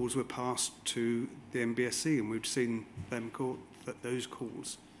those calls were passed to the NBSC, and we've seen them call those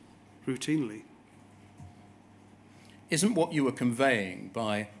calls routinely. Isn't what you were conveying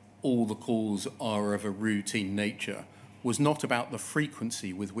by all the calls are of a routine nature was not about the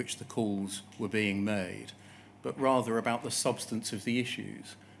frequency with which the calls were being made, but rather about the substance of the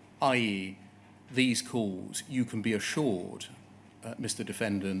issues, i.e., these calls, you can be assured, Mr.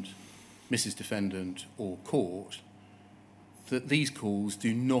 Defendant, Mrs. Defendant, or court, that these calls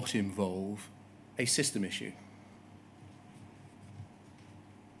do not involve a system issue?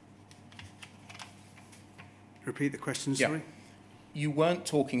 Repeat the question, Yeah. sorry? You weren't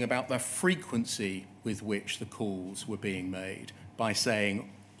talking about the frequency with which the calls were being made by saying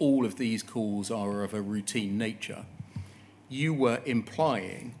all of these calls are of a routine nature. You were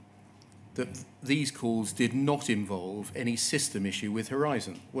implying that these calls did not involve any system issue with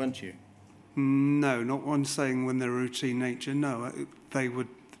Horizon, weren't you? No, not one saying when they're routine nature. No, they would,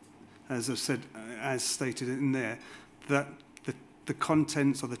 as I said, as stated in there, that the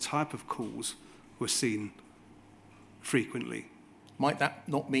contents or the type of calls were seen frequently. Might that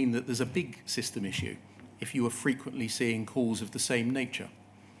not mean that there's a big system issue if you are frequently seeing calls of the same nature?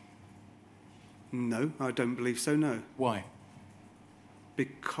 No, I don't believe so, no. Why?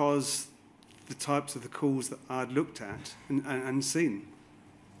 Because the types of the calls that I'd looked at and seen.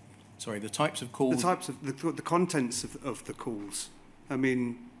 Sorry, the types of calls... The types of the contents of the calls. I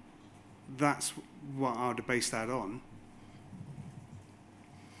mean, that's what I'd have based that on.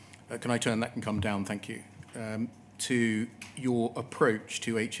 Can I turn that and come down, thank you, to your approach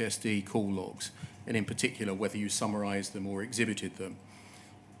to HSD call logs, and in particular whether you summarised them or exhibited them.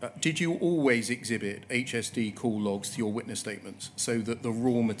 Did you always exhibit HSD call logs to your witness statements so that the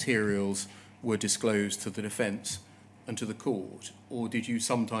raw materials were disclosed to the defence and to the court, or did you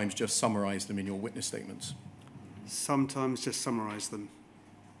sometimes just summarise them in your witness statements? Sometimes just summarise them.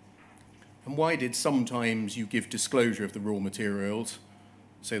 And why did sometimes you give disclosure of the raw materials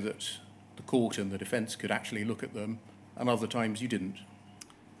so that the court and the defence could actually look at them, and other times you didn't?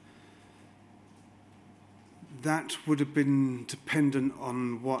 That would have been dependent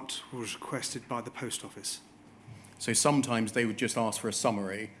on what was requested by the post office. So sometimes they would just ask for a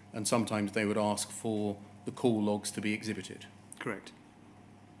summary, and sometimes they would ask for the call logs to be exhibited. Correct.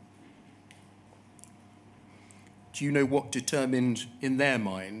 Do you know what determined in their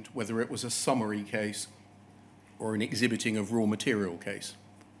mind whether it was a summary case or an exhibiting of raw material case?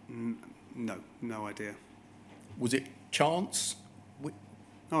 No, no idea. Was it chance No,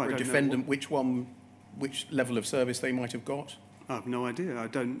 I for a don't defendant which level of service they might have got? I have no idea. I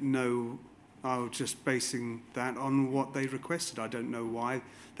don't know. I was just basing that on what they requested. I don't know why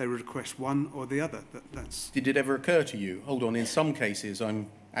they would request one or the other. That's. Did it ever occur to you, hold on, in some cases I'm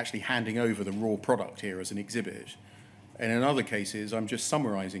actually handing over the raw product here as an exhibit, and in other cases I'm just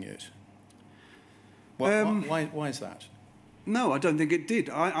summarising it? Why is that? No, I don't think it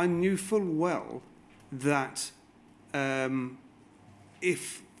did. I knew full well that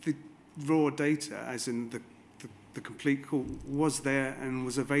if the raw data, as in the complete call, was there and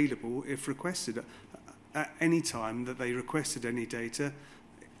was available if requested at any time that they requested any data,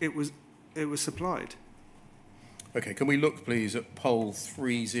 it was supplied. Okay, can we look please at poll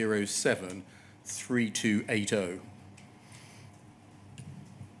 307 3280?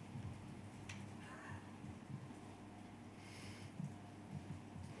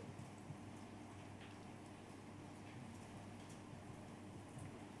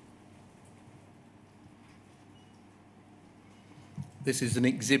 This is an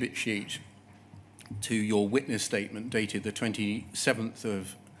exhibit sheet to your witness statement dated the 27th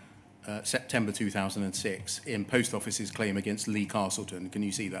of September 2006 in Post Office's claim against Lee Castleton. Can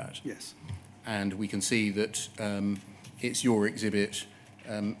you see that? Yes. and we can see that it's your exhibit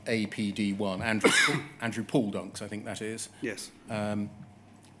APD1, Andrew Paul Dunks, I think that is. Yes. And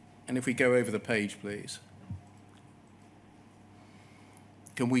if we go over the page, please.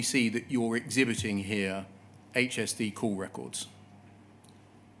 Can we see that you're exhibiting here HSD call records?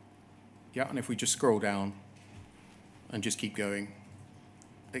 Yeah, and if we just scroll down and just keep going,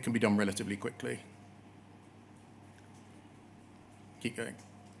 it can be done relatively quickly. Keep going.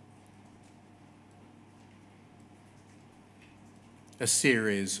 A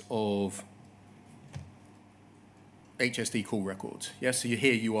series of HSD call records. Yes, so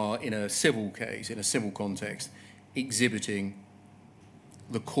here you are in a civil case, in a civil context, exhibiting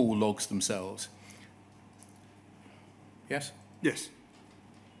the call logs themselves. Yes? Yes.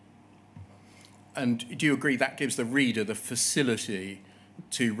 And do you agree that gives the reader the facility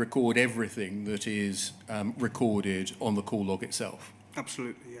to record everything that is recorded on the call log itself?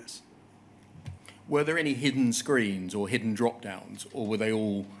 Absolutely, yes. Were there any hidden screens or hidden drop-downs, or were they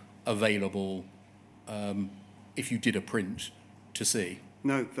all available if you did a print to see?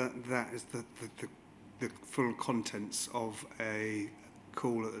 No, that is the full contents of a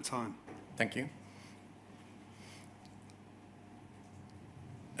call at the time. Thank you.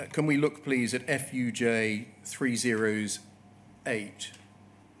 Can we look, please, at FUJ 308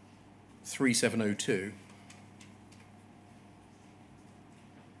 3702?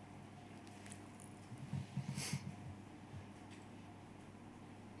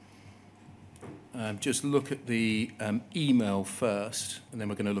 Just look at the email first, and then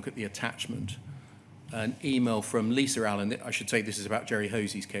we're going to look at the attachment. An email from Lisa Allen. I should say this is about Jerry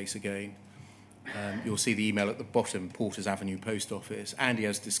Hosey's case again. You'll see the email at the bottom, Porters Avenue Post Office. Andy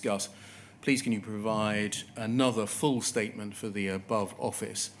has discussed, please can you provide another full statement for the above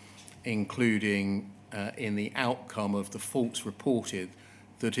office, including in the outcome of the faults reported,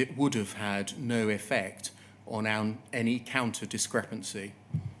 that it would have had no effect on any counter discrepancy.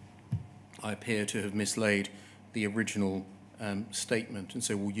 I appear to have mislaid the original statement, and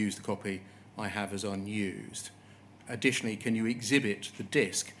so we'll use the copy I have as unused. Additionally, can you exhibit the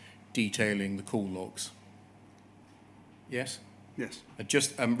disc detailing the call logs? Yes? Yes.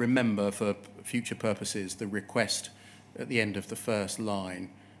 Just remember, for future purposes, the request at the end of the first line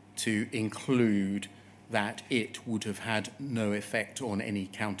to include that it would have had no effect on any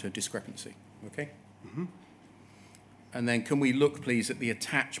counter discrepancy. Okay? Mm-hmm. And then can we look, please, at the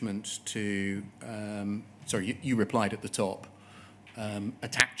attachment to, sorry, you replied at the top,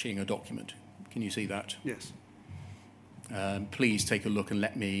 attaching a document. Can you see that? Yes. Please take a look and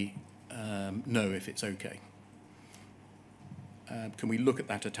let me know if it's okay. Can we look at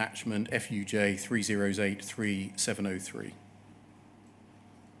that attachment, FUJ 3008 3703?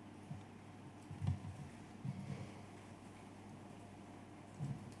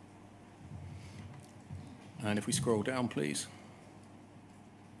 And if we scroll down, please.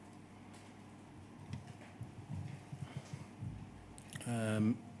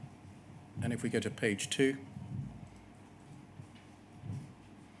 And if we go to page 2,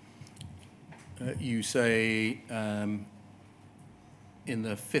 you say in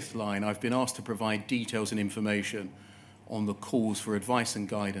the 5th line, I've been asked to provide details and information on the calls for advice and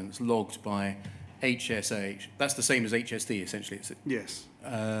guidance logged by HSH. That's the same as HSD, essentially. It's Yes.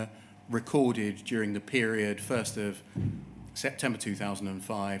 recorded during the period 1st of September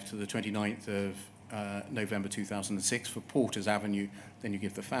 2005 to the 29th of November 2006 for Porters Avenue. Then you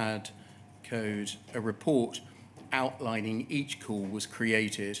give the FAD code. A report outlining each call was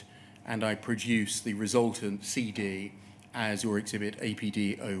created, and I produced the resultant CD as your exhibit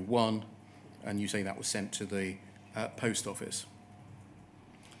APD 01, and you say that was sent to the post office.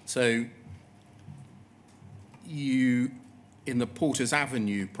 So you, in the Porters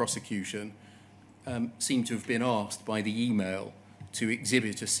Avenue prosecution, seem to have been asked by the email to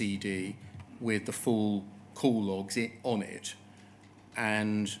exhibit a CD with the full call logs on it.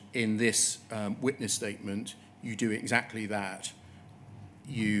 And in this witness statement, you do exactly that.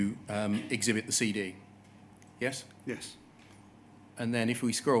 You exhibit the CD. Yes? Yes. And then if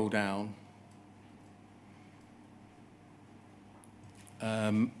we scroll down,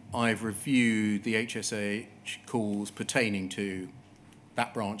 I've reviewed the HSH calls pertaining to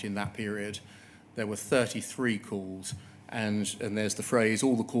that branch in that period. There were 33 calls, and there's the phrase,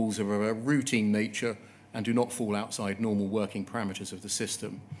 all the calls are of a routine nature and do not fall outside normal working parameters of the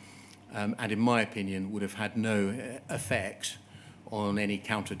system, and in my opinion would have had no effect on any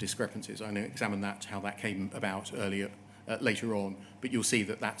counter discrepancies. I know examine that, how that came about later on, but you'll see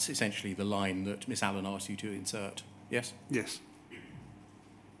that that's essentially the line that Miss Allen asked you to insert. Yes? Yes.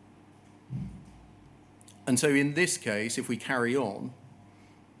 And so in this case, if we carry on,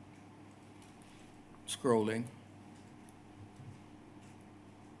 scrolling,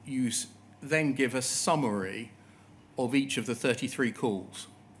 you then give a summary of each of the 33 calls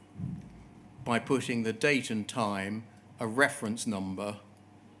by putting the date and time, a reference number,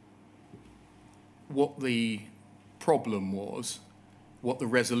 what the problem was, what the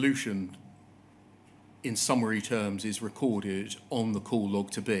resolution in summary terms is recorded on the call log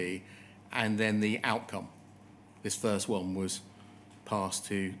to be, and then the outcome. This first one was passed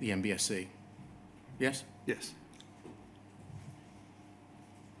to the MBSC. Yes? Yes.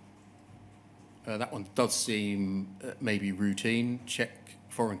 That one does seem maybe routine, check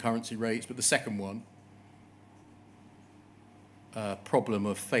foreign currency rates, but the second one, problem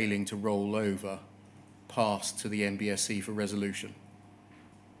of failing to roll over, passed to the MBSC for resolution.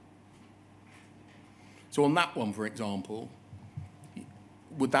 So on that one, for example,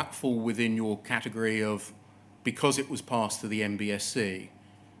 would that fall within your category of, because it was passed to the MBSC,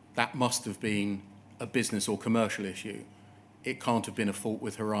 that must have been a business or commercial issue? It can't have been a fault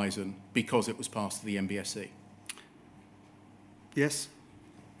with Horizon because it was passed to the MBSC? Yes.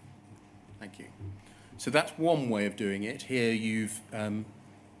 Thank you. So that's one way of doing it. Here you've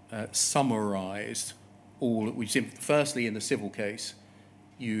summarised all that we've seen. Firstly, in the civil case,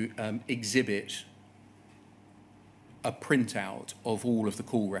 you exhibit a printout of all of the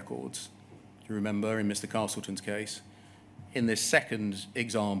call records. Do you remember in Mr. Castleton's case? In this second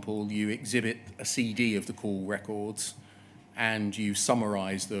example, you exhibit a CD of the call records and you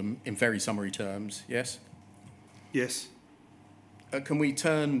summarise them in very summary terms, yes? Yes. Can we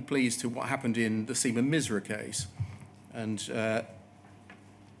turn, please, to what happened in the Seema Misra case and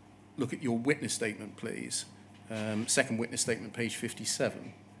look at your witness statement, please. Second witness statement, page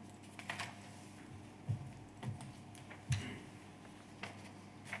 57.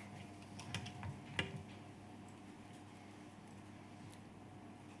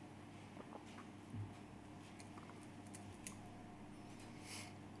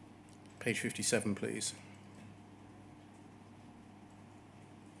 Page 57, please.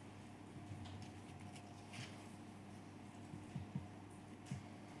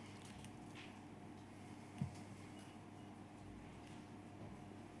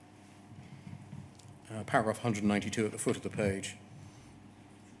 Paragraph 192 at the foot of the page.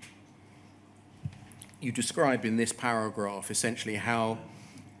 You describe in this paragraph essentially how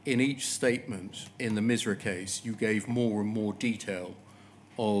in each statement in the Misra case you gave more and more detail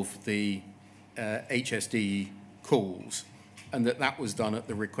of the HSD calls, and that was done at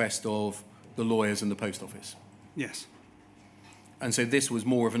the request of the lawyers and the post office. Yes. And so this was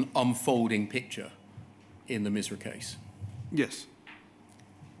more of an unfolding picture in the Misra case. Yes.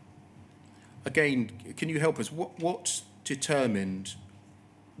 Again, can you help us? What determined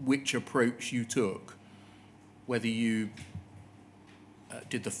which approach you took? Whether you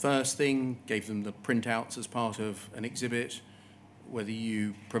did the first thing, gave them the printouts as part of an exhibit, whether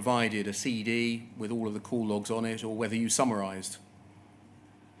you provided a CD with all of the call logs on it, or whether you summarised?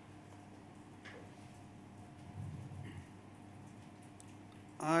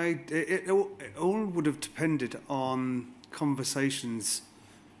 It all would have depended on conversations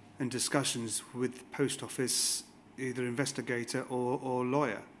and discussions with post office, either investigator or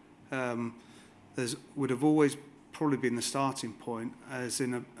lawyer. There would have always probably been the starting point as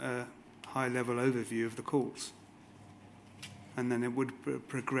in a high-level overview of the calls. And then it would have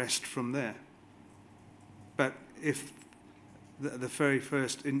progressed from there. But if the very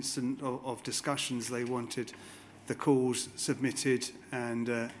first instant of discussions, they wanted the calls submitted and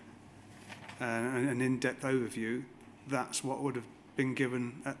an in-depth overview, that's what would have been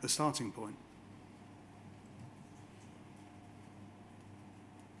given at the starting point.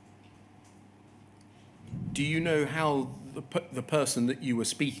 Do you know how the person that you were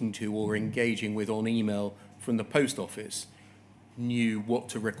speaking to or engaging with on email from the post office knew what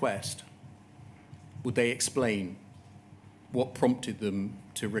to request? Would they explain what prompted them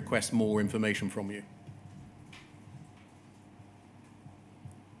to request more information from you?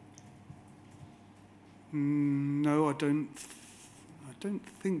 No, I don't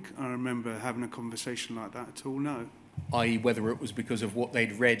think I remember having a conversation like that at all, no. I.e., whether it was because of what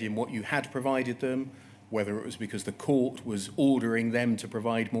they'd read in what you had provided them, whether it was because the court was ordering them to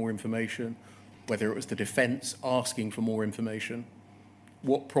provide more information, whether it was the defence asking for more information.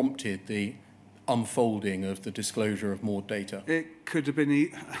 What prompted the unfolding of the disclosure of more data? It could have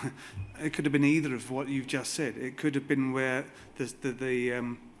been it could have been either of what you've just said. It could have been where the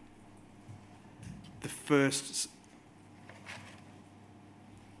first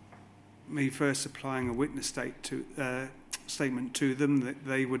me first supplying a witness statement to them, that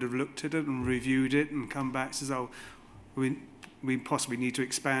they would have looked at it and reviewed it and come back and says, oh, we possibly need to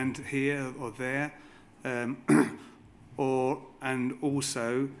expand here or there, And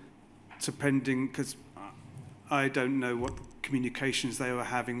also, depending, because I don't know what communications they were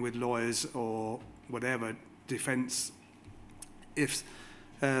having with lawyers or whatever, defence, if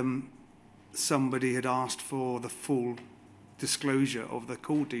somebody had asked for the full disclosure of the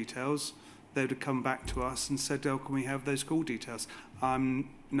call details, they would have come back to us and said, oh, can we have those call details?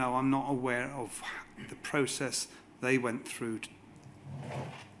 No, I'm not aware of the process they went through.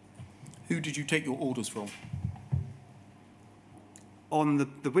 Who did you take your orders from? On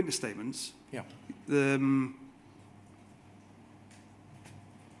the witness statements, Yeah.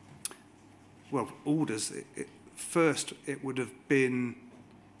 Well, orders, first it would have been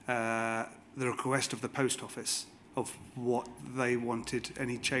the request of the post office of what they wanted,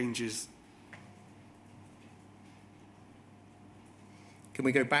 any changes. Can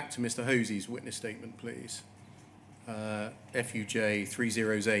we go back to Mr. Hosey's witness statement, please? FUJ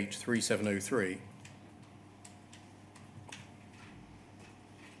 308 3703.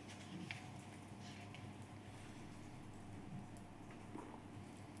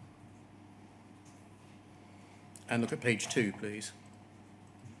 And look at page 2, please.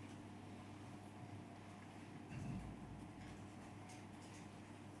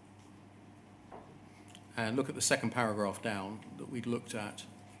 And look at the second paragraph down that we'd looked at.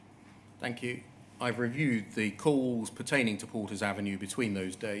 Thank you. I've reviewed the calls pertaining to Porters Avenue between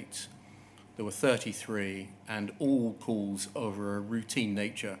those dates. There were 33, and all calls of a routine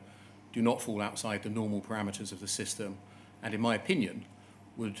nature do not fall outside the normal parameters of the system, and in my opinion,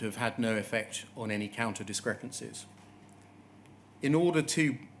 would have had no effect on any counter discrepancies. In order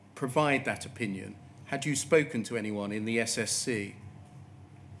to provide that opinion, had you spoken to anyone in the SSC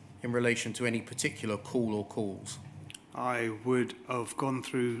in relation to any particular call or calls? I would have gone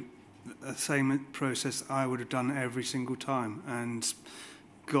through the same process I would have done every single time and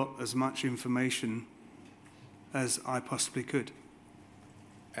got as much information as I possibly could.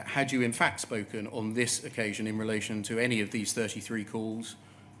 Had you in fact spoken on this occasion in relation to any of these 33 calls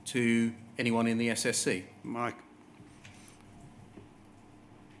to anyone in the SSC?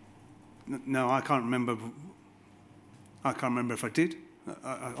 No, I can't remember. I can't remember if I did.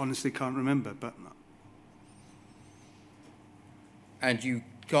 I honestly can't remember. But and you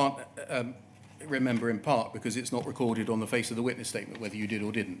can't remember in part because it's not recorded on the face of the witness statement whether you did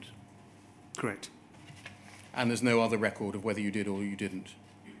or didn't? Correct. And there's no other record of whether you did or you didn't?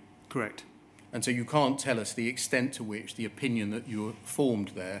 Correct. And so you can't tell us the extent to which the opinion that you formed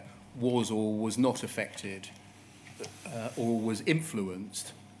there was or was not affected or was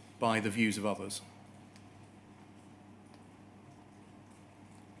influenced by the views of others?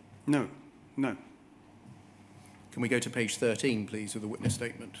 No, no. Can we go to page 13, please, of the witness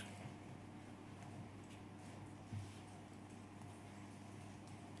statement?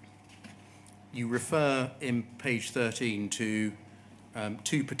 You refer in page 13 to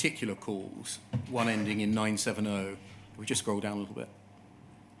two particular calls, one ending in 970. We just scroll down a little bit.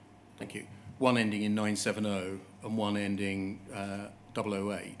 Thank you. One ending in 970 and one ending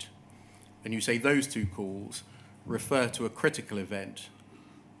 008. And you say those two calls refer to a critical event,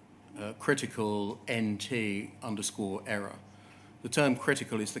 critical NT_error. The term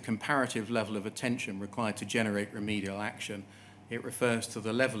critical is the comparative level of attention required to generate remedial action. It refers to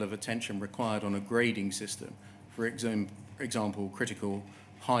the level of attention required on a grading system. For example, critical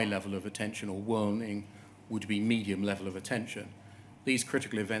high level of attention or warning would be medium level of attention. These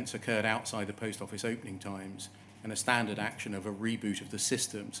critical events occurred outside the post office opening times, and a standard action of a reboot of the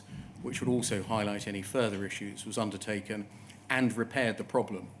systems, which would also highlight any further issues, was undertaken and repaired the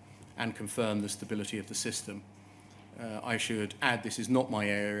problem and confirmed the stability of the system. I should add this is not my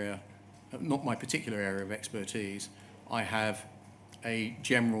area, not my particular area of expertise. I have a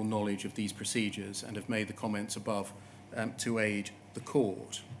general knowledge of these procedures and have made the comments above to aid the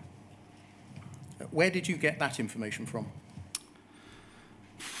court. Where did you get that information from?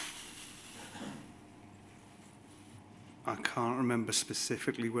 I can't remember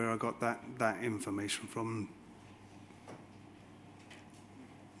specifically where I got that information from.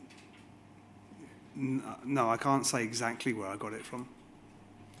 No, I can't say exactly where I got it from.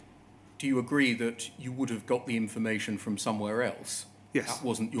 Do you agree that you would have got the information from somewhere else? Yes. That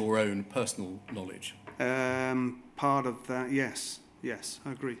wasn't your own personal knowledge? Part of that, yes. Yes,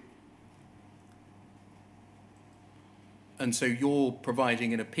 I agree. And so you're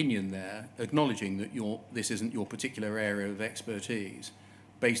providing an opinion there, acknowledging that this isn't your particular area of expertise,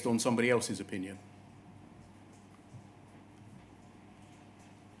 based on somebody else's opinion?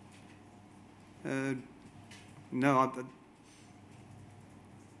 No.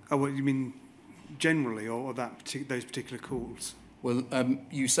 Oh, what you mean generally, or those particular calls? Well,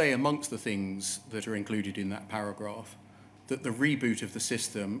 you say amongst the things that are included in that paragraph that the reboot of the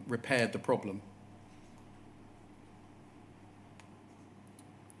system repaired the problem.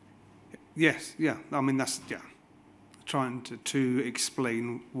 Yes, yeah. I mean, that's, yeah. Trying to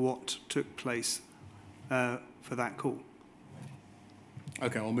explain what took place for that call.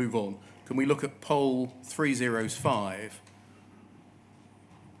 Okay, I'll move on. Can we look at poll 305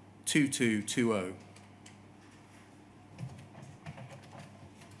 2220?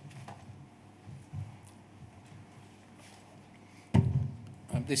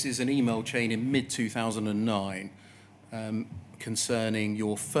 This is an email chain in mid-2009 concerning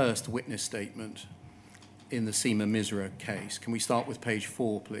your first witness statement in the Seema Misra case. Can we start with page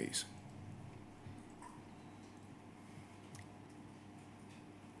 4, please?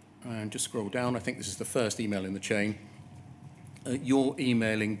 And just scroll down. I think this is the first email in the chain. You're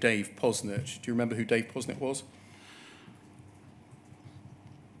emailing Dave Posnett. Do you remember who Dave Posnett was?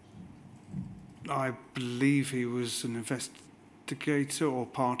 I believe he was an investigator or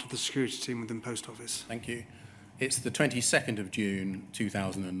part of the security team within Post Office. Thank you. It's the 22nd of June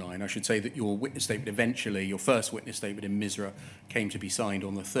 2009. I should say that your witness statement eventually, your first witness statement in Misra, came to be signed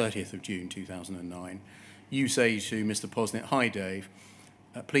on the 30th of June 2009. You say to Mr. Posnett, "Hi Dave,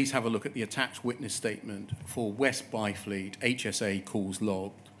 please have a look at the attached witness statement for West Byfleet HSA calls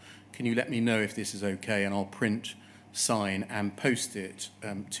logged. Can you let me know if this is okay, and I'll print, sign and post it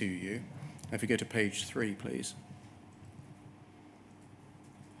to you." If we go to page 3, please.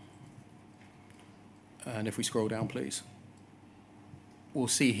 And if we scroll down, please, we'll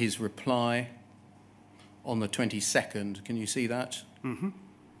see his reply on the 22nd. Can you see that? Mm-hmm.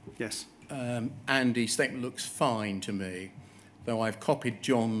 Yes. And the statement looks fine to me, though I've copied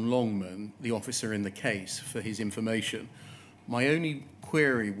John Longman, the officer in the case, for his information. My only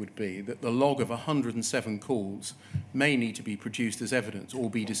query would be that the log of 107 calls may need to be produced as evidence or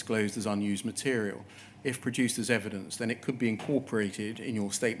be disclosed as unused material. If produced as evidence, then it could be incorporated in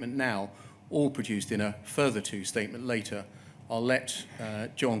your statement now, or produced in a further 2 statement later. I'll let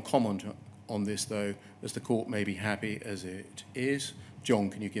John comment on this, though, as the court may be happy as it is. John,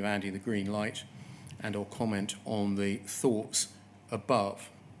 can you give Andy the green light? And I'll comment on the thoughts above.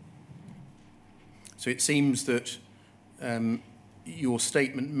 So it seems that your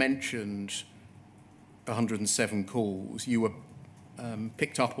statement mentioned 107 calls. You were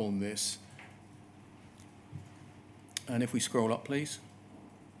picked up on this. And if we scroll up, please,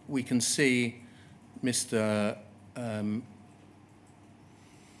 we can see Mr.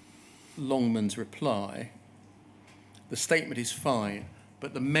 Longman's reply. The statement is fine,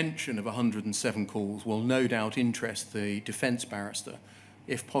 but the mention of 107 calls will no doubt interest the defence barrister.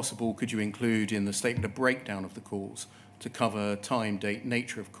 If possible, could you include in the statement a breakdown of the calls to cover time, date,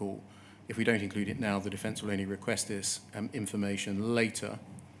 nature of call? If we don't include it now, the defence will only request this information later.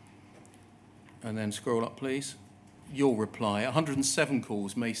 And then scroll up, please. Your reply, 107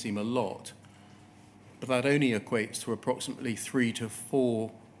 calls may seem a lot, but that only equates to approximately 3 to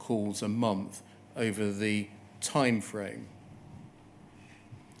 4 calls a month over the time frame.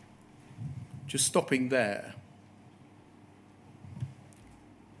 Just stopping there,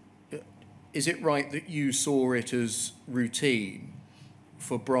 is it right that you saw it as routine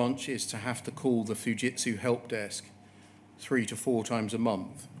for branches to have to call the Fujitsu help desk 3 to 4 times a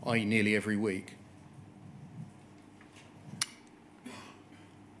month, i.e. nearly every week?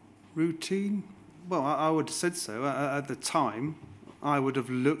 Routine? Well, I would have said so. At the time, I would have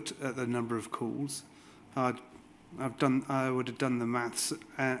looked at the number of calls. I would have done the maths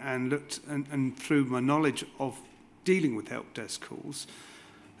and looked, and through my knowledge of dealing with help desk calls,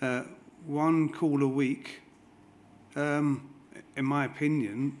 1 call a week, in my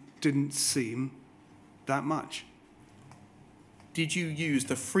opinion, didn't seem that much. Did you use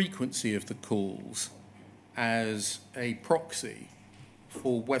the frequency of the calls as a proxy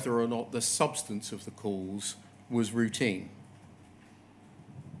for whether or not the substance of the calls was routine?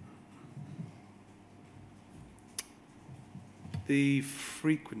 The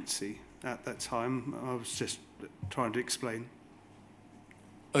frequency at that time, I was just trying to explain.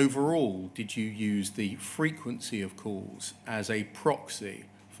 Overall, did you use the frequency of calls as a proxy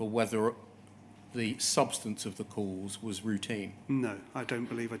for whether the substance of the calls was routine? No, I don't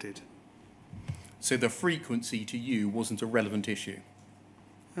believe I did. So the frequency to you wasn't a relevant issue?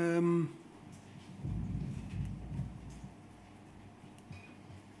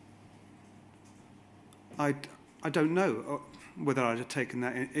 I don't know whether I'd have taken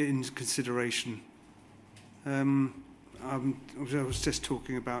that into consideration. I was just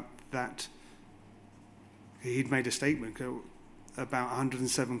talking about that. He'd made a statement about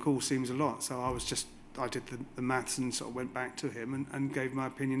 107 calls seems a lot, so I was just I did the maths and sort of went back to him and gave my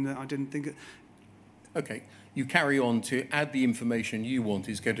opinion that I didn't think it. Okay, you carry on to add the information you want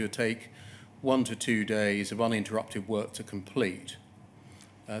is going to take 1 to 2 days of uninterrupted work to complete.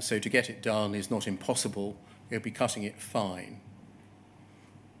 So to get it done is not impossible. You'll be cutting it fine.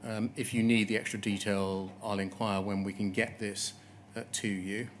 If you need the extra detail, I'll inquire when we can get this to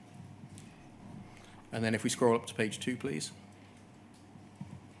you. And then if we scroll up to page 2, please.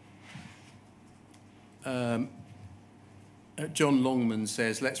 John Longman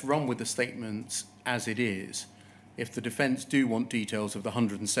says, let's run with the statements as it is. If the defence do want details of the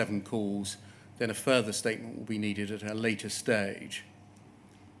 107 calls, then a further statement will be needed at a later stage.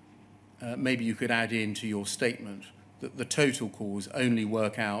 Maybe you could add into your statement that the total calls only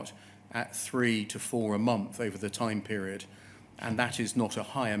work out at 3 to 4 a month over the time period, and that is not a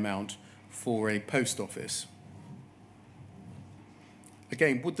high amount for a post office.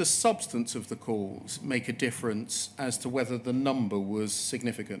 Again, would the substance of the calls make a difference as to whether the number was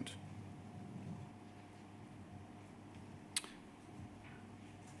significant?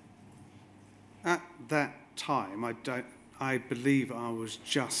 At that time, I believe I was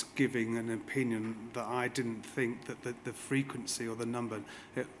just giving an opinion that I didn't think that the frequency or the number,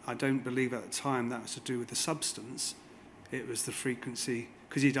 I don't believe at the time that was to do with the substance. It was the frequency,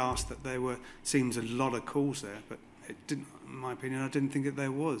 because he'd asked that there were, seems a lot of calls there, but it didn't, in my opinion, I didn't think that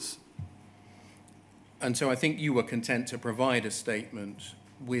there was. And so I think you were content to provide a statement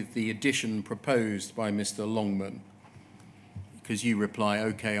with the addition proposed by Mr. Longman, because you reply,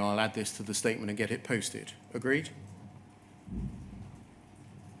 okay, I'll add this to the statement and get it posted. Agreed?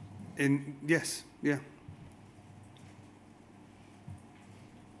 Yes, yeah.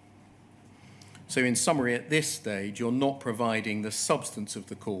 So in summary, at this stage, you're not providing the substance of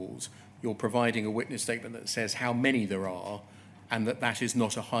the calls. You're providing a witness statement that says how many there are and that that is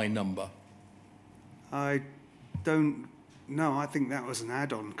not a high number. I don't know. I think that was an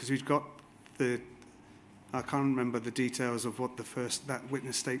add-on because we've got I can't remember the details of what that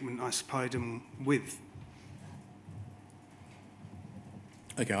witness statement I supplied him with.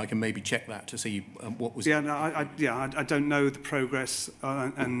 Okay, I can maybe check that to see what was... Yeah, no, I don't know the progress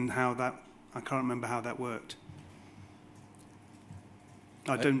and how that... I can't remember how that worked.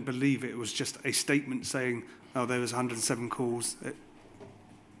 I don't believe it was just a statement saying, oh, there was 107 calls.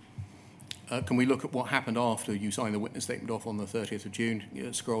 Can we look at what happened after you signed the witness statement off on the 30th of June?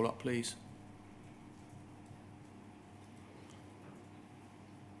 Yeah, scroll up, please.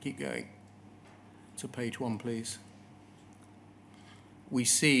 Keep going. To page 1, please. We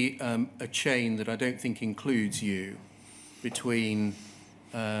see a chain that I don't think includes you between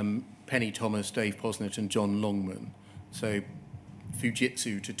Penny Thomas, Dave Posnett and John Longman. So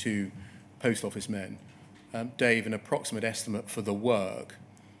Fujitsu to 2 post office men. Dave, an approximate estimate for the work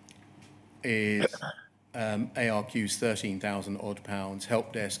is ARQ's 13,000 odd pounds,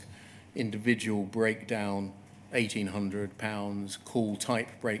 help desk individual breakdown £1,800, call type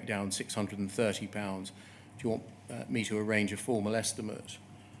breakdown £630. Do you want me to arrange a formal estimate?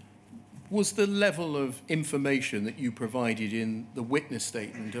 Was the level of information that you provided in the witness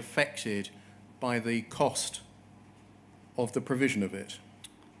statement affected by the cost of the provision of it?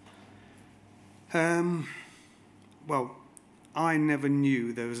 Well, I never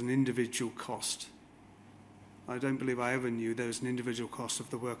knew there was an individual cost. I don't believe I ever knew there was an individual cost of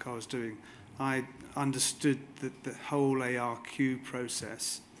the work I was doing. I understood that the whole ARQ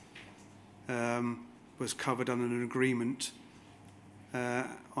process was covered under an agreement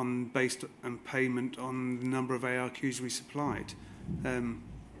based on payment on the number of ARQs we supplied. I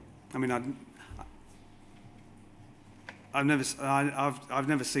mean, I've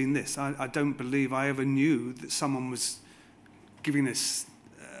never seen this. I don't believe I ever knew that someone was giving us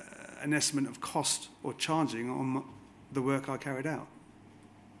an estimate of cost or charging on the work I carried out.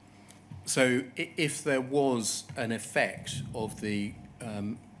 So if there was an effect of the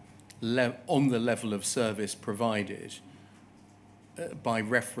on the level of service provided by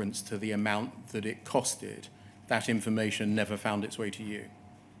reference to the amount that it costed, that information never found its way to you?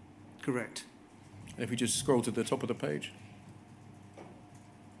 Correct. And if we just scroll to the top of the page.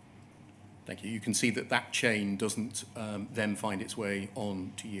 Thank you. You can see that that chain doesn't then find its way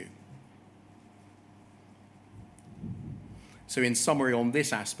on to you. So in summary on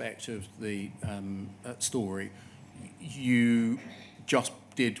this aspect of the story, you just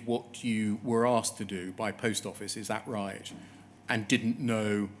did what you were asked to do by Post Office, is that right? And didn't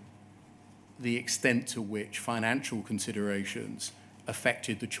know the extent to which financial considerations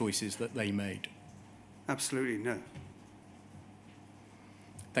affected the choices that they made? Absolutely no.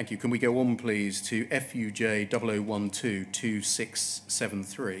 Thank you. Can we go on, please, to FUJ 0012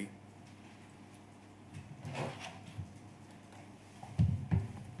 2673?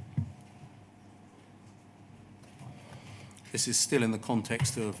 This is still in the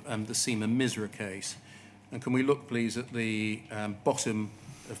context of the Seema Misra case. And can we look, please, at the bottom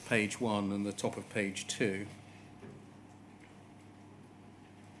of page 1 and the top of page 2?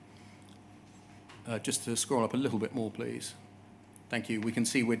 Just to scroll up a little bit more, please. Thank you. We can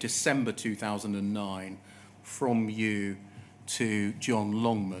see we're December 2009 from you to John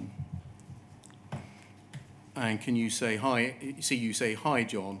Longman. And can you say, hi, you say, hi,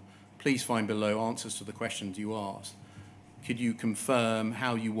 John, please find below answers to the questions you asked. Could you confirm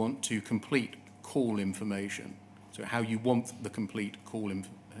how you want to complete call information? So how you want the complete call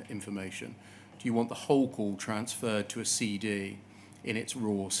information. Do you want the whole call transferred to a CD in its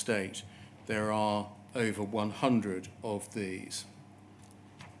raw state? There are over 100 of these.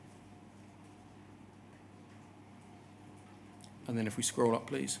 And then if we scroll up,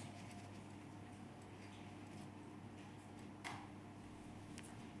 please.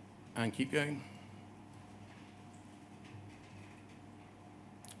 And keep going.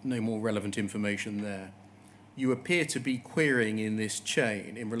 No more relevant information there. You appear to be querying in this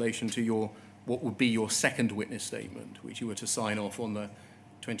chain in relation to what would be your second witness statement, which you were to sign off on the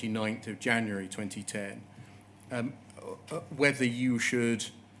 29th of January 2010, whether you should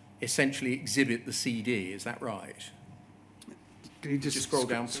essentially exhibit the CD. Is that right? Can you just scroll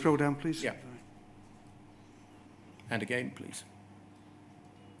down? Scroll down, please. Yeah. And again, please.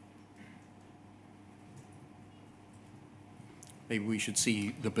 Maybe we should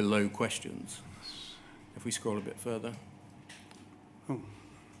see the below questions. If we scroll a bit further. Oh.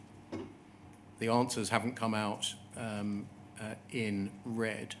 The answers haven't come out in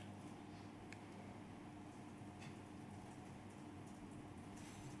red.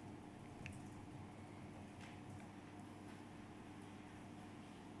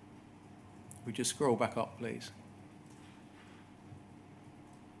 We just scroll back up, please.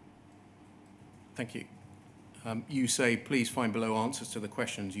 Thank you. You say, please find below answers to the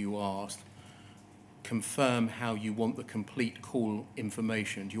questions you asked. Confirm how you want the complete call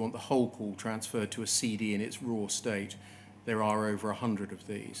information. Do you want the whole call transferred to a CD in its raw state? There are over 100 of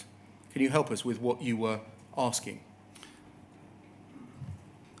these. Can you help us with what you were asking?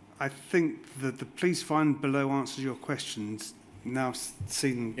 I think that the please find below answers to your questions, now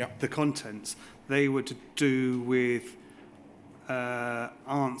seeing the contents, they were to do with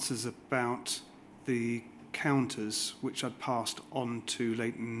answers about the counters which I'd passed on to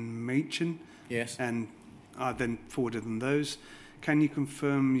Leighton Machin. Yes. And I then forwarded them those. Can you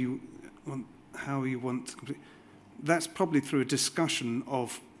confirm how you want to complete? That's probably through a discussion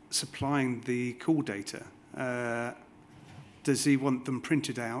of supplying the call data. Does he want them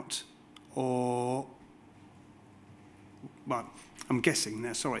printed out or, well, I'm guessing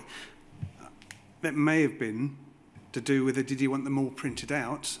now, sorry. That may have been to do with it, did he want them all printed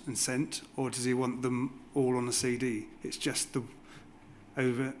out and sent, or does he want them all on a CD? It's just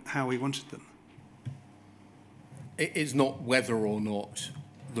over how he wanted them. It is not whether or not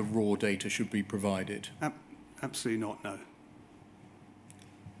the raw data should be provided. Absolutely not, no.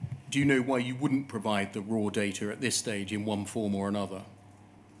 Do you know why you wouldn't provide the raw data at this stage in one form or another?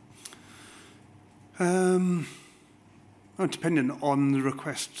 Depending on the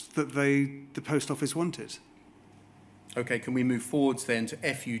request that the Post Office wanted. Okay, can we move forwards then to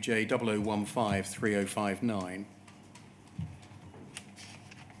FUJ 0015 3059?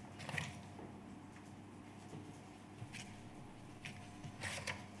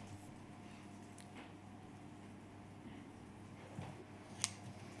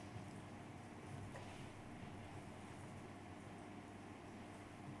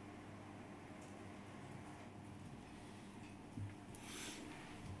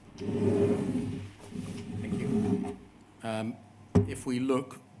 If we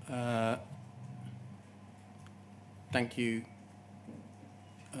look, thank you,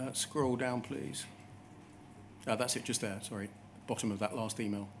 scroll down, please. That's it, just there, sorry, bottom of that last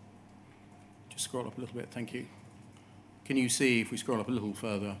email. Just scroll up a little bit, thank you. Can you see, if we scroll up a little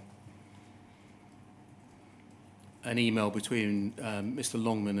further, an email between Mr.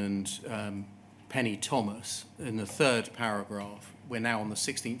 Longman and Penny Thomas in the third paragraph? We're now on the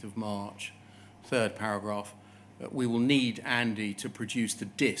 16th of March, third paragraph. We will need Andy to produce the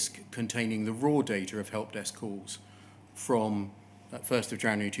disk containing the raw data of help desk calls from 1st of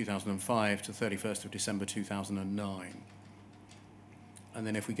January 2005 to 31st of December 2009. And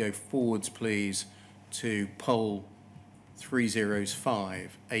then if we go forwards, please, to poll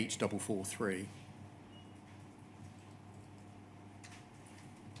 305 8443.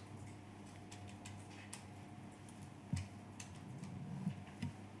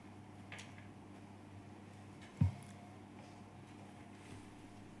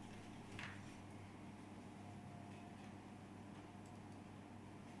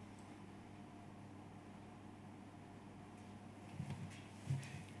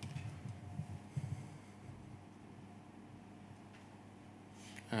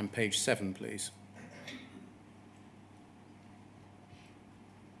 And page 7, please.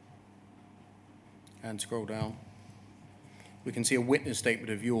 And scroll down. We can see a witness statement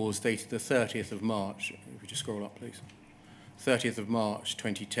of yours dated the 30th of March. If we just scroll up, please. 30th of March,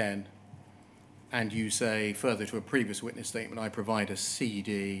 2010. And you say, further to a previous witness statement, I provide a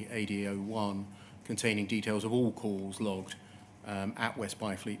CD, AD01, containing details of all calls logged at West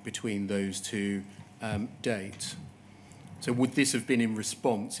Byfleet between those two dates. So would this have been in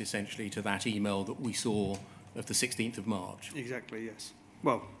response, essentially, to that email that we saw of the 16th of March? Exactly, yes.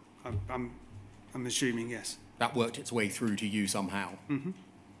 Well, I'm assuming yes. That worked its way through to you somehow. Mm-hmm.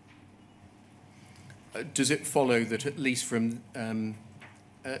 Does it follow that at least from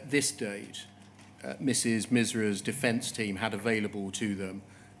this date, Mrs. Misra's defence team had available to them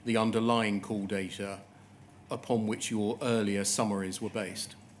the underlying call data upon which your earlier summaries were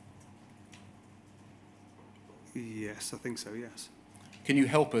based? Yes, I think so, yes. Can you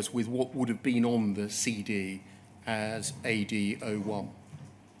help us with what would have been on the CD as AD01?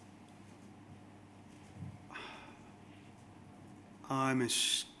 I'm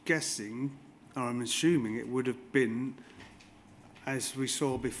guessing, or I'm assuming it would have been, as we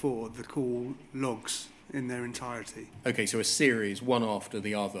saw before, the call logs in their entirety. Okay, so a series, one after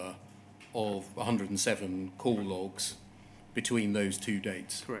the other, of 107 call logs between those two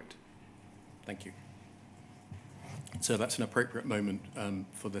dates. Correct. Thank you. So that's an appropriate moment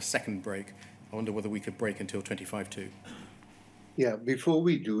for the second break. I wonder whether we could break until 25:02. Yeah, before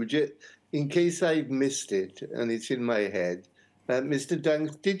we do, in case I've missed it and it's in my head, Mr.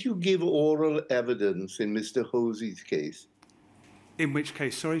 Dunks, did you give oral evidence in Mr. Hosey's case? In which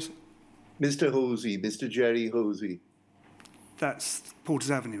case, sorry? Mr. Hosey, Mr. Jerry Hosey. That's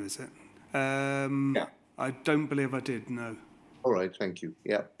Porters Avenue, is it? Yeah. I don't believe I did, no. All right, thank you.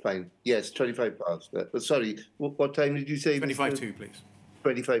 Yeah, fine. Yes, 25 past. Sorry, what time did you say? 25:02, please.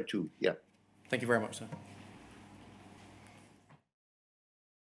 25:02, yeah. Thank you very much, sir.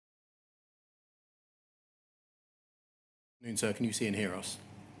 Sir, can you see and hear us?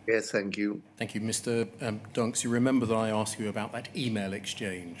 Yes, thank you. Thank you. Mr. Dunks, you remember that I asked you about that email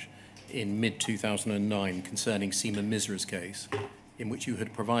exchange in mid-2009 concerning Seaman Misra's case, in which you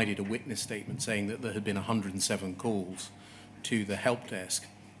had provided a witness statement saying that there had been 107 calls to the help desk,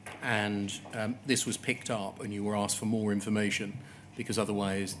 and this was picked up and you were asked for more information because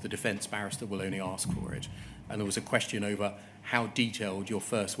otherwise the defence barrister will only ask for it. And there was a question over how detailed your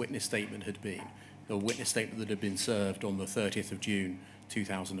first witness statement had been. The witness statement that had been served on the 30th of June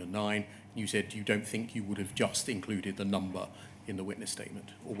 2009, you said you don't think you would have just included the number in the witness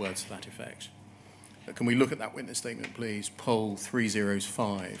statement, or words to that effect. Can we look at that witness statement, please? Poll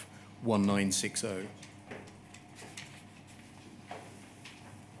 305 1960.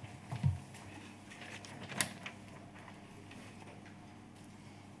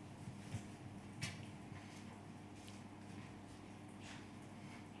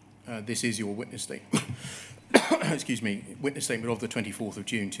 This is your witness statement. Excuse me, witness statement of the 24th of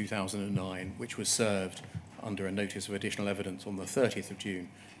June 2009, which was served under a notice of additional evidence on the 30th of June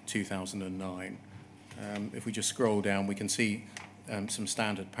 2009. If we just scroll down, we can see some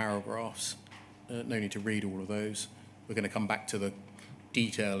standard paragraphs. No need to read all of those. We're going to come back to the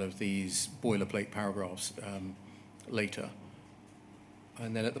detail of these boilerplate paragraphs later.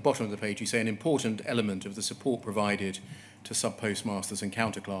 And then at the bottom of the page, you say an important element of the support provided to sub-postmasters and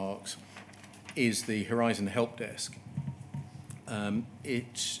counter-clerks is the Horizon Help Desk.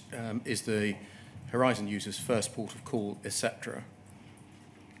 It is the Horizon user's first port of call, etc.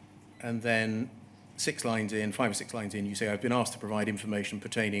 And then 5 or 6 lines in, you say, I've been asked to provide information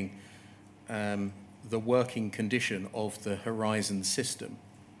pertaining the working condition of the Horizon system.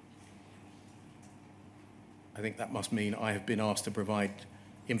 I think that must mean I have been asked to provide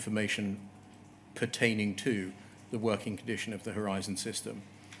information pertaining to the working condition of the Horizon system.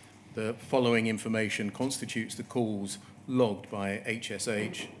 The following information constitutes the calls logged by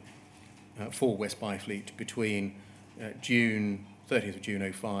HSH for West Byfleet between June 30th of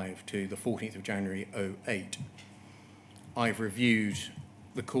June 05 to the 14th of January 08. I've reviewed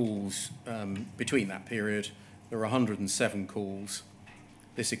the calls between that period. There are 107 calls.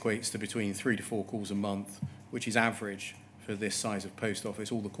 This equates to between 3 to 4 calls a month, which is average for this size of post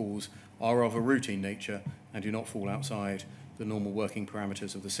office. All the calls are of a routine nature and do not fall outside the normal working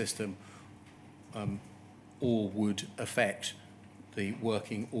parameters of the system, or would affect the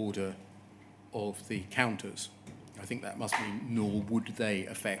working order of the counters. I think that must mean nor would they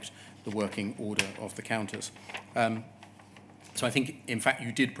affect the working order of the counters. So I think, in fact,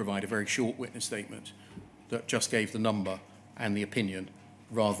 you did provide a very short witness statement that just gave the number and the opinion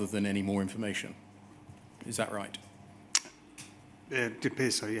rather than any more information. Is that right? It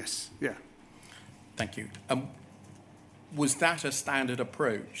appears so, yes. Yeah. Thank you. Was that a standard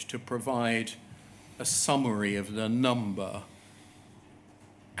approach to provide a summary of the number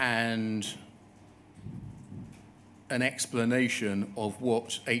and an explanation of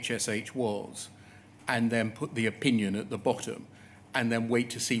what HSH was, and then put the opinion at the bottom, and then wait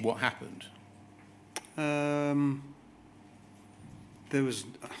to see what happened? There was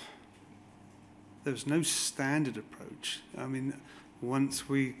no standard approach. I mean, once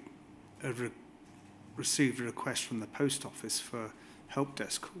we had received a request from the post office for help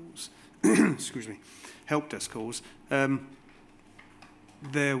desk calls, excuse me, help desk calls, there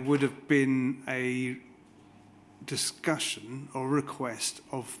would have been a discussion or request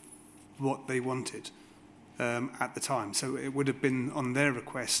of what they wanted at the time. So it would have been on their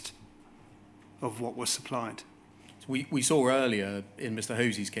request of what was supplied. So we saw earlier in Mr.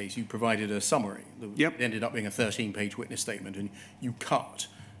 Hosey's case, you provided a summary. Yep. It ended up being a 13-page witness statement, and you cut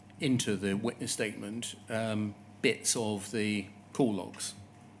into the witness statement bits of the call logs.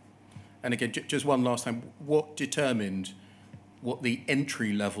 And again, just one last time, what determined what the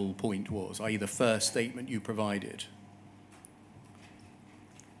entry-level point was, i.e. the first statement you provided?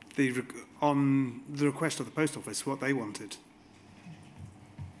 On the request of the post office, what they wanted.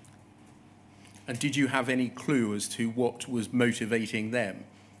 And did you have any clue as to what was motivating them,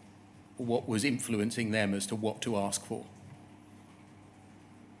 or what was influencing them as to what to ask for?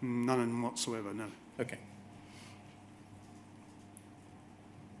 None whatsoever, no. Okay.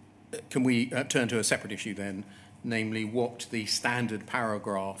 Can we turn to a separate issue then, namely what the standard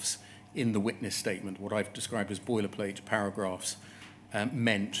paragraphs in the witness statement, what I've described as boilerplate paragraphs,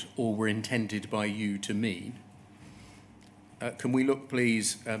 meant or were intended by you to mean? Can we look,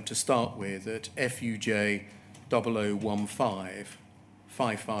 please, to start with at FUJ 0015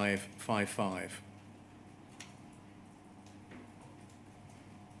 5555?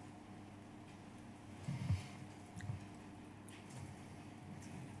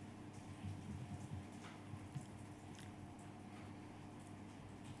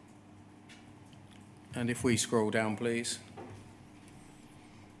 And if we scroll down, please.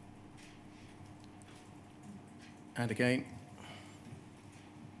 And again.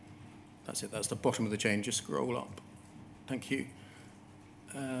 That's it, that's the bottom of the chain. Just scroll up. Thank you.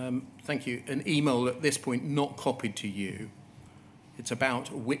 Thank you. An email at this point not copied to you. It's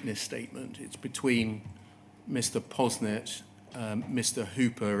about a witness statement. It's between Mr. Posnet, Mr.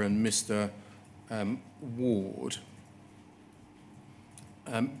 Hooper and Mr. Ward.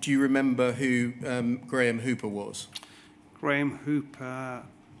 Do you remember who Graham Hooper was? Graham Hooper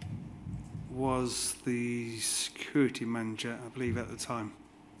was the security manager, I believe, at the time.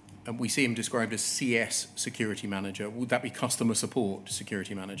 And we see him described as CS security manager. Would that be customer support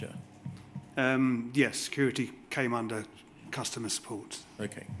security manager? Yes, security came under customer support.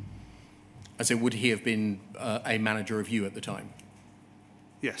 Okay. And so would he have been a manager of you at the time?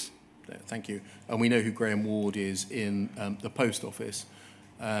 Yes. Thank you. And we know who Graham Ward is in the post office.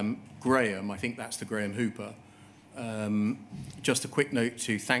 Graham, I think that's the Graham Hooper. Just a quick note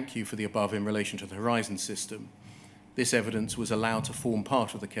to thank you for the above in relation to the Horizon system. This evidence was allowed to form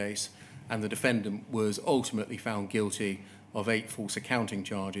part of the case, and the defendant was ultimately found guilty of 8 false accounting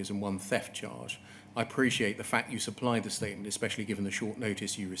charges and 1 theft charge. I appreciate the fact you supplied the statement, especially given the short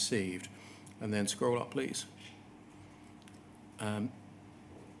notice you received. And then scroll up, please.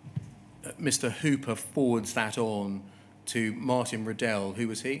 Mr. Hooper forwards that on to Martin Riddell. Who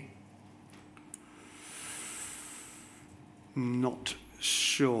was he? Not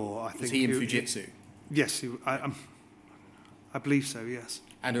sure. I think Was he in Fujitsu? Yes, I believe so, yes.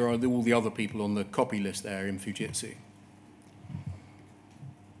 And are all the other people on the copy list there in Fujitsu?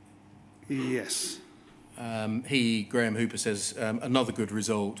 Yes. Graham Hooper says, another good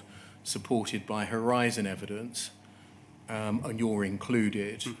result supported by Horizon evidence, and you're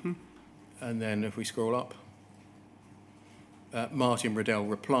included. Mm-hmm. And then if we scroll up, Martin Riddell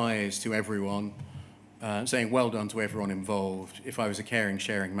replies to everyone, saying, well done to everyone involved. If I was a caring,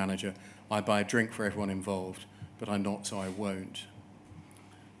 sharing manager, I'd buy a drink for everyone involved, but I'm not, so I won't.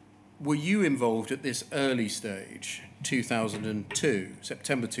 Were you involved at this early stage, 2002,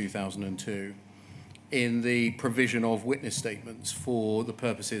 September 2002, in the provision of witness statements for the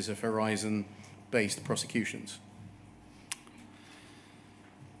purposes of Horizon-based prosecutions?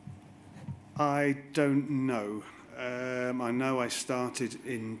 I don't know. I know I started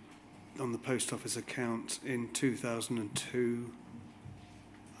on the post office account in 2002.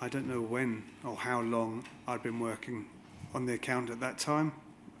 I don't know when or how long I'd been working on the account at that time.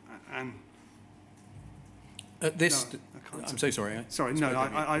 And at this, no, I can't I'm so sorry. Sorry,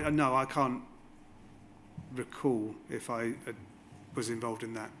 no, I can't recall if I had was involved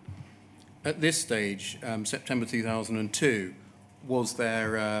in that. At this stage, September 2002, was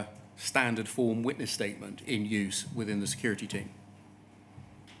there a standard form witness statement in use within the security team?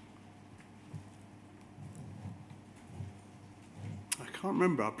 I can't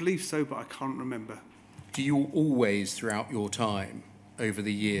remember. I believe so, but I can't remember. Do you always, throughout your time, over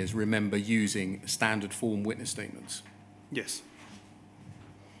the years, remember using standard form witness statements? Yes.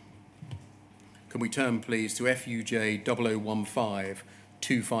 Can we turn, please, to FUJ 0015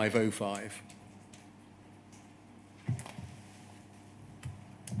 2505?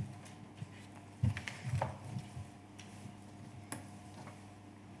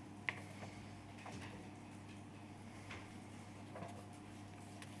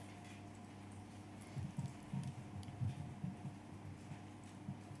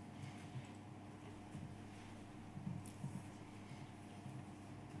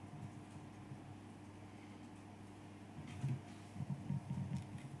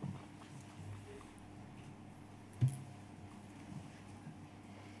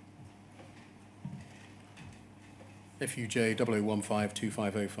 FUJ 0015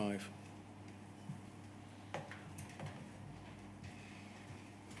 2505.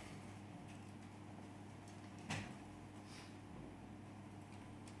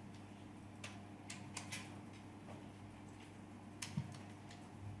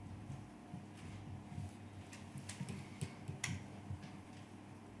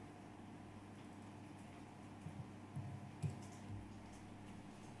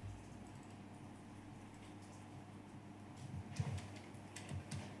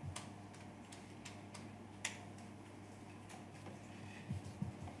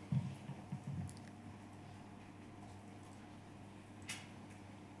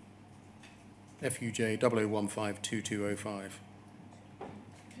 FUJ 0015 2205.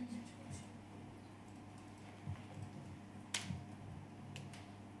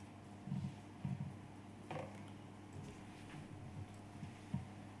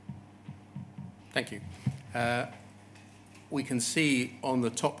 Thank you. We can see on the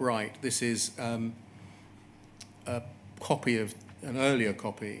top right, this is a copy of, an earlier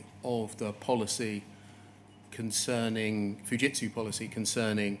copy of the policy concerning, Fujitsu policy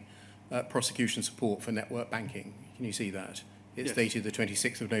concerning prosecution support for network banking. Can you see that? It's Yes. dated the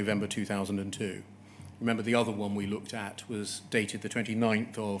 26th of November 2002. Remember, the other one we looked at was dated the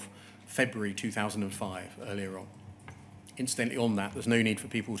 29th of February 2005, earlier on. Incidentally, on that, there's no need for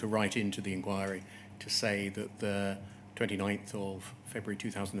people to write into the inquiry to say that the 29th of February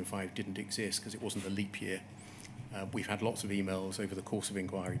 2005 didn't exist because it wasn't a leap year. We've had lots of emails over the course of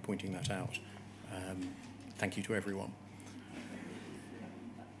inquiry pointing that out. Thank you to everyone.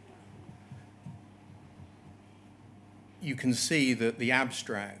 You can see that the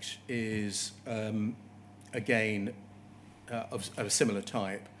abstract is, again, of a similar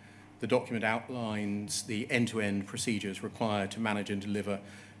type. The document outlines the end-to-end procedures required to manage and deliver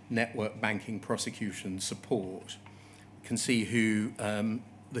network banking prosecution support. You can see who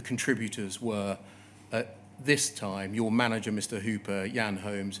the contributors were at this time. Your manager, Mr. Hooper, Jan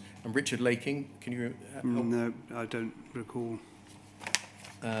Holmes, and Richard Laking. Can you help? No, I don't recall.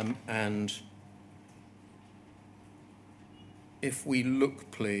 And if we look,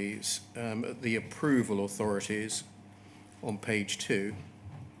 please, at the approval authorities on page 2,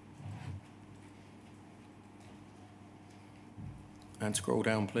 and scroll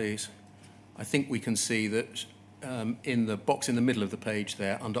down, please, I think we can see that in the box in the middle of the page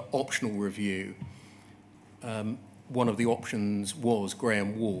there, under optional review, one of the options was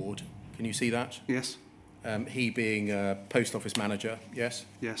Graham Ward. Can you see that? Yes. He being a post office manager, yes?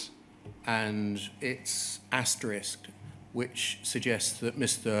 Yes. And it's asterisked, which suggests that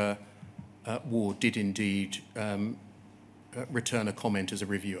Mr. Ward did indeed return a comment as a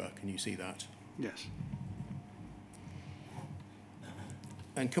reviewer. Can you see that? Yes.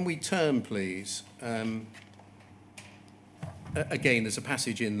 And can we turn, please? Again, there's a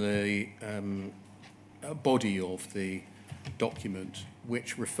passage in the body of the document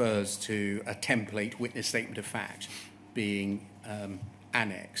which refers to a template witness statement of fact being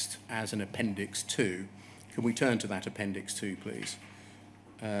annexed as an Appendix 2. Can we turn to that Appendix 2, please,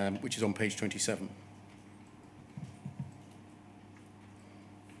 which is on page 27.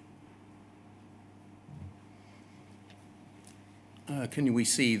 Can we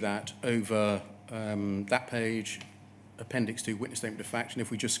see that over that page, Appendix 2, Witness Statement of Fact, and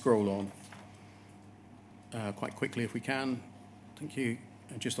if we just scroll on quite quickly if we can. Thank you.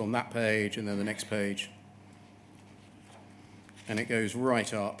 And just on that page and then the next page. And it goes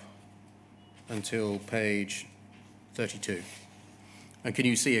right up until page 32. And can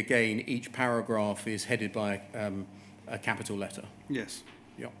you see again, each paragraph is headed by a capital letter? Yes.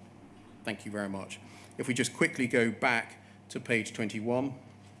 Yeah. Thank you very much. If we just quickly go back to page 21.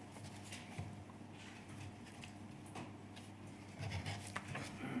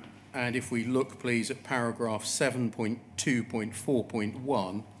 And if we look, please, at paragraph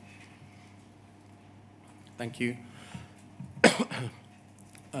 7.2.4.1. Thank you.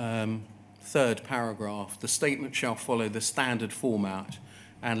 Third paragraph, the statement shall follow the standard format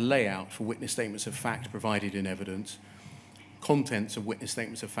and layout for witness statements of fact provided in evidence. Contents of witness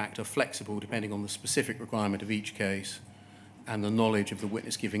statements of fact are flexible depending on the specific requirement of each case and the knowledge of the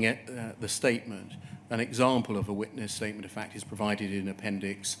witness giving it, the statement. An example of a witness statement of fact is provided in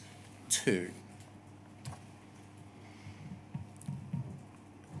Appendix 2.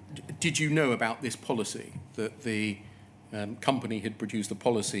 Did you know about this policy, that the company had produced a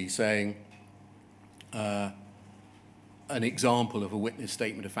policy saying an example of a witness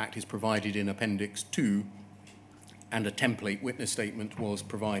statement of fact is provided in Appendix 2 and a template witness statement was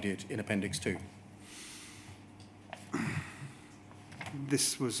provided in Appendix 2?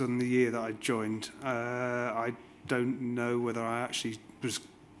 This was on the year that I joined. I don't know whether I actually was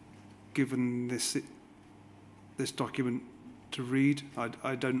given this document to read.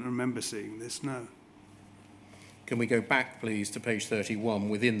 I don't remember seeing this, no. Can we go back, please, to page 31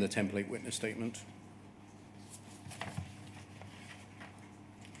 within the template witness statement?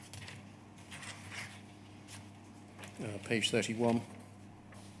 Page 31.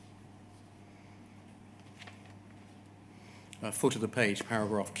 Foot of the page,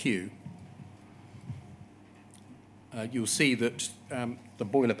 paragraph Q. You'll see that the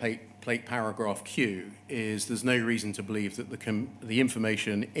boilerplate paragraph Q is there's no reason to believe that the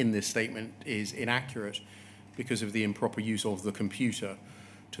information in this statement is inaccurate because of the improper use of the computer.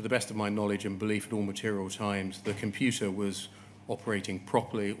 To the best of my knowledge and belief at all material times, the computer was operating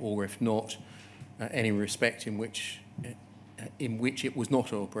properly, or if not, any respect in which it was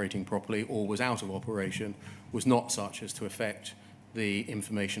not operating properly or was out of operation was not such as to affect the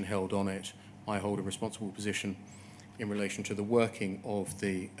information held on it. I hold a responsible position in relation to the working of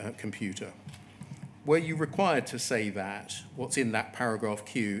the computer. Were you required to say that, what's in that paragraph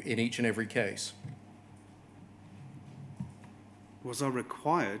Q, in each and every case? Was I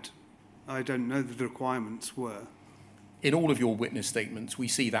required? I don't know that the requirements were. In all of your witness statements, we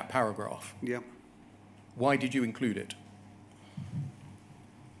see that paragraph. Yeah. Why did you include it?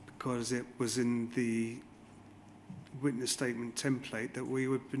 Because it was in the witness statement template that we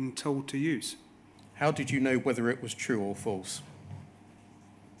were been told to use. How did you know whether it was true or false?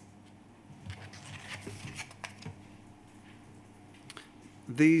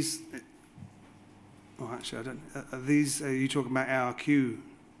 These, well, actually, I don't. Are these? Are you talking about ARQ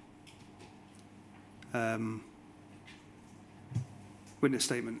witness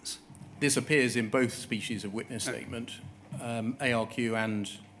statements? This appears in both species of witness statement, ARQ and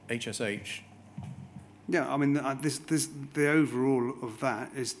HSH. Yeah, I mean, the overall of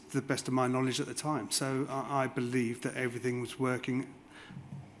that is the best of my knowledge at the time. So I believe that everything was working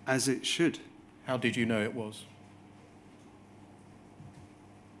as it should. How did you know it was?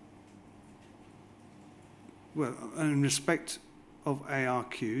 Well, in respect of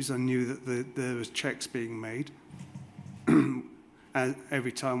ARQs, I knew that there was checks being made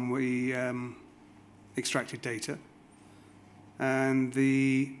every time we extracted data. And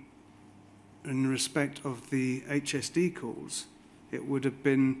in respect of the HSD calls, it would have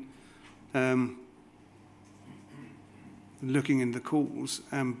been looking in the calls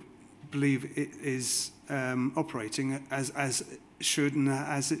and believe it is operating as it should and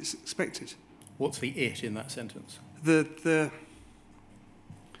as it's expected. What's the it in that sentence? The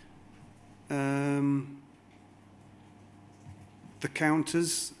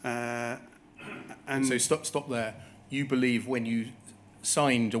counters and so stop there. You believe when you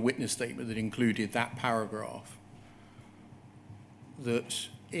signed a witness statement that included that paragraph that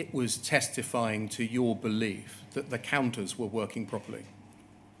it was testifying to your belief that the counters were working properly?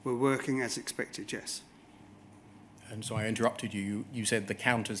 Were working as expected, yes. And so I interrupted you. You said the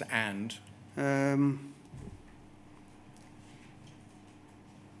counters and...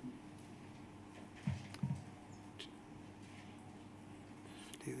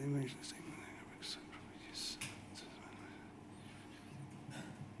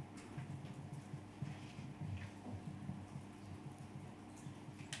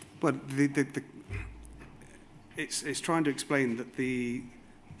 But it's trying to explain that the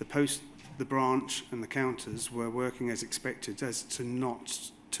post, the branch, and the counters were working as expected, as to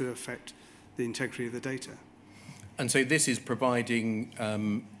not to affect the integrity of the data. And so this is providing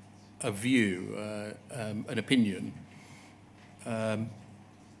a view, an opinion, an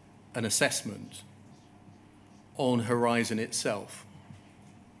assessment on Horizon itself,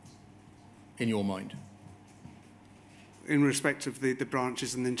 in your mind? In respect of the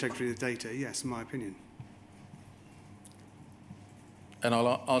branches and the integrity of the data, yes, in my opinion. And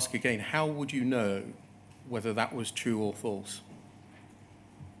I'll ask again, how would you know whether that was true or false?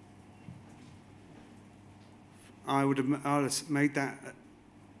 I would have made that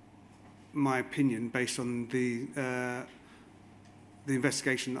my opinion based on the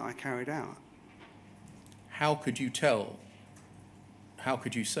investigation that I carried out. How could you tell? How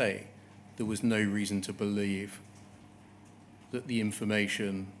could you say there was no reason to believe that the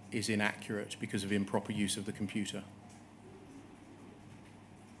information is inaccurate because of improper use of the computer?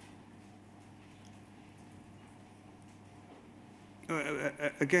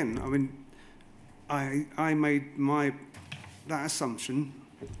 Again, I mean, I made that assumption,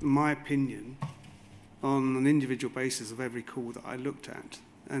 my opinion, on an individual basis of every call that I looked at,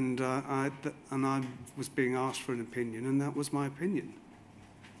 and I was being asked for an opinion, and that was my opinion.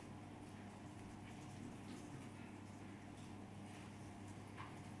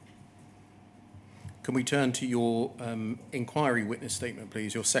 Can we turn to your inquiry witness statement,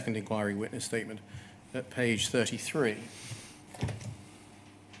 please, your second inquiry witness statement at page 33?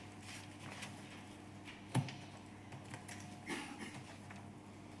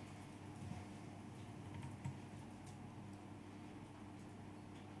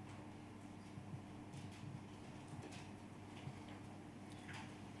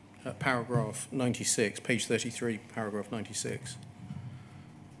 Paragraph 96, page 33, paragraph 96.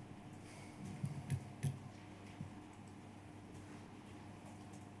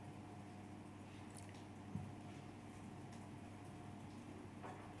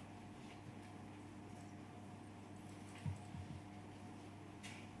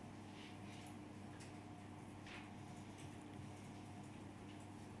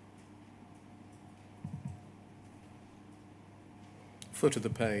 Foot of the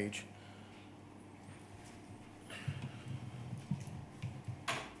page.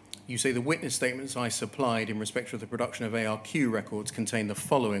 You say the witness statements I supplied in respect of the production of ARQ records contain the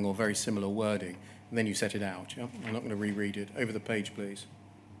following or very similar wording, and then you set it out. Yeah? I'm not going to reread it. Over the page, please.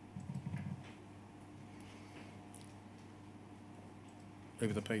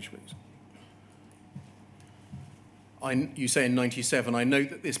 Over the page, please. You say in 97, I note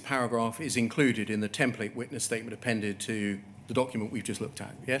that this paragraph is included in the template witness statement appended to the document we've just looked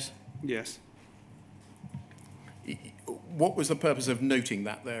at, yes? Yes. What was the purpose of noting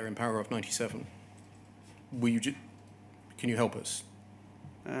that there in paragraph 97? Can you help us?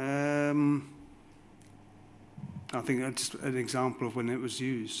 I think that's just an example of when it was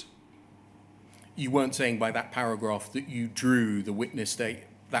used. You weren't saying by that paragraph that you drew the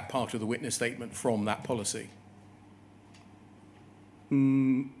that part of the witness statement from that policy?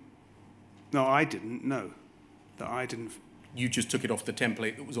 No, I didn't. No, that I didn't. You just took it off the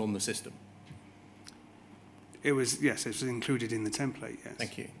template that was on the system? It was, yes, it was included in the template, yes.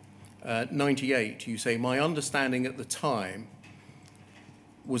 Thank you. 98, you say, my understanding at the time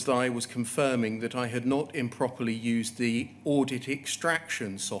was that I was confirming that I had not improperly used the audit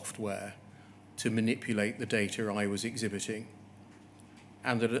extraction software to manipulate the data I was exhibiting,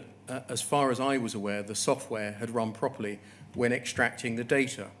 and that as far as I was aware, the software had run properly when extracting the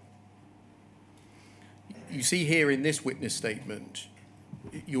data. You see here in this witness statement,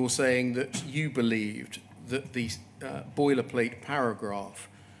 you're saying that you believed that the boilerplate paragraph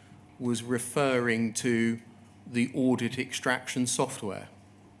was referring to the audit extraction software.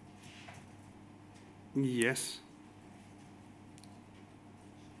 Yes.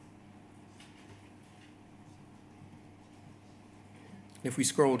 If we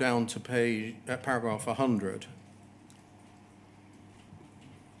scroll down to paragraph 100,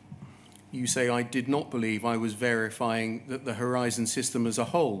 you say, I did not believe I was verifying that the Horizon system as a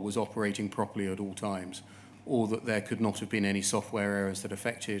whole was operating properly at all times, or that there could not have been any software errors that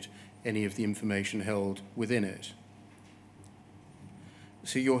affected any of the information held within it.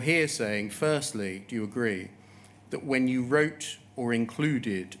 So you're here saying, firstly, do you agree, that when you wrote or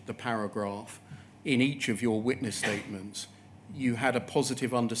included the paragraph in each of your witness statements, you had a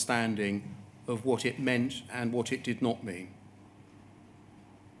positive understanding of what it meant and what it did not mean?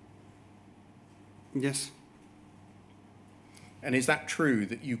 Yes. And is that true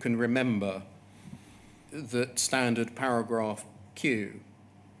that you can remember that standard paragraph Q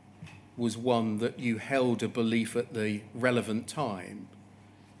was one that you held a belief at the relevant time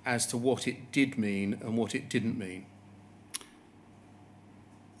as to what it did mean and what it didn't mean?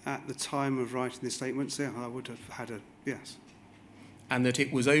 At the time of writing the statements, yeah, I would have had a yes. And that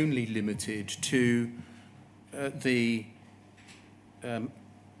it was only limited to the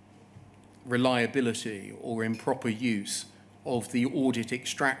reliability or improper use of the audit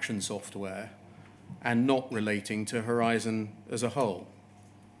extraction software and not relating to Horizon as a whole?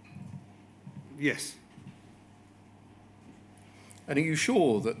 Yes. And are you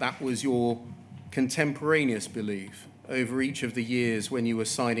sure that that was your contemporaneous belief over each of the years when you were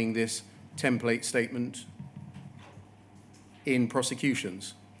signing this template statement in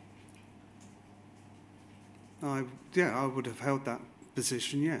prosecutions? Yeah, I would have held that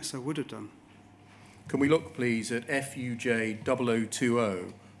position, yes, I would have done. Can we look, please, at FUJ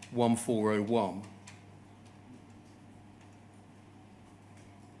 0020 1401?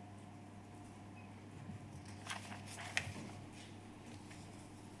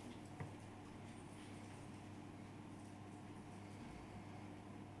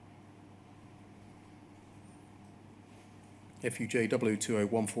 FUJ 0020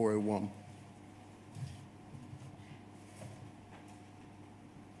 1401.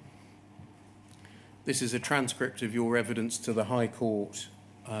 This is a transcript of your evidence to the High Court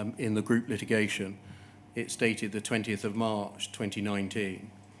in the group litigation. It's dated the 20th of March 2019.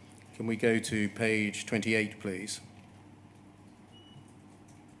 Can we go to page 28, please?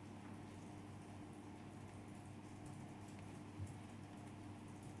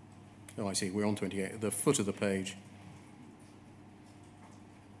 Oh, I see, we're on 28, at the foot of the page.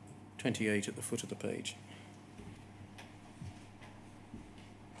 28 at the foot of the page.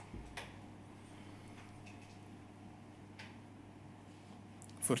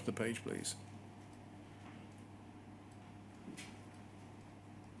 Foot of the page, please.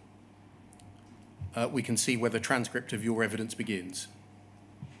 We can see where the transcript of your evidence begins.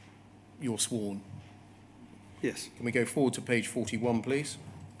 You're sworn. Yes. Can we go forward to page 41, please?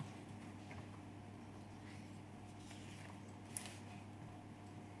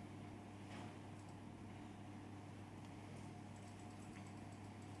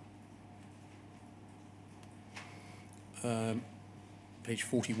 Page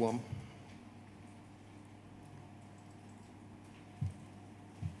 41.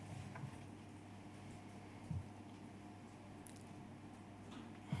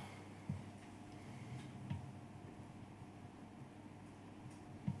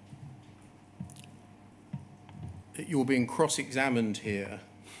 You're being cross-examined here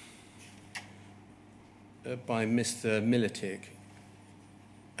by Mr. Militic,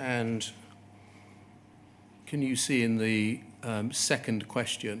 and can you see in the second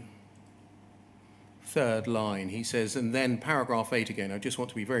question, third line, he says, and then paragraph 8 again. I just want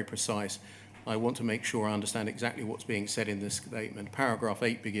to be very precise. I want to make sure I understand exactly what's being said in this statement. Paragraph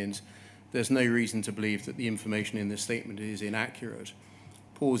 8 begins, there's no reason to believe that the information in this statement is inaccurate.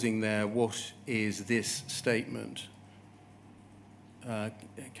 Pausing there, what is this statement?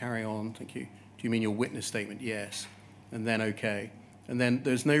 Carry on, thank you. Do you mean your witness statement? Yes. And then okay. And then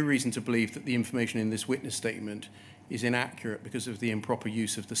there's no reason to believe that the information in this witness statement is inaccurate because of the improper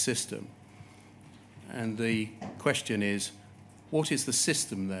use of the system. And the question is, what is the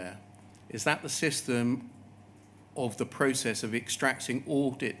system there? Is that the system of the process of extracting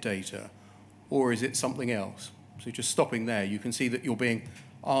audit data, or is it something else? So just stopping there, you can see that you're being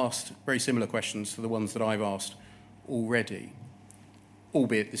asked very similar questions to the ones that I've asked already,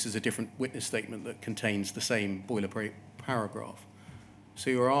 albeit this is a different witness statement that contains the same boilerplate paragraph. So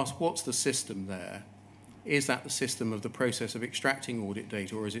you're asked, what's the system there? Is that the system of the process of extracting audit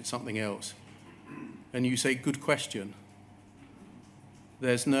data, or is it something else? And you say, good question.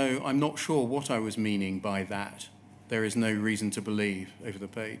 I'm not sure what I was meaning by that. There is no reason to believe, over the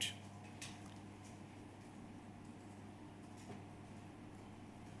page.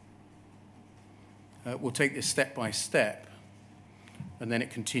 We'll take this step by step, and then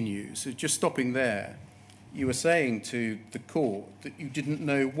it continues. So just stopping there, you were saying to the court that you didn't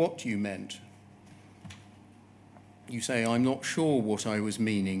know what you meant. You say, I'm not sure what I was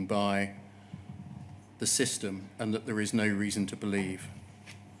meaning by the system and that there is no reason to believe.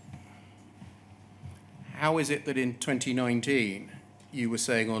 How is it that in 2019 you were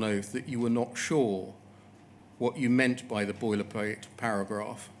saying on oath that you were not sure what you meant by the boilerplate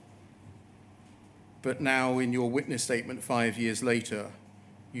paragraph, but now in your witness statement 5 years later,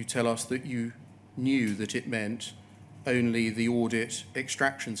 you tell us that you knew that it meant only the audit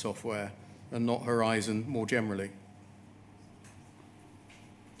extraction software and not Horizon more generally?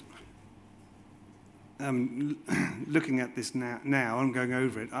 Looking at this now, I'm going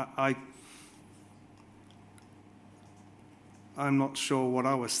over it. I'm not sure what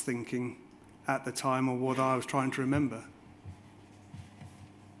I was thinking at the time or what I was trying to remember.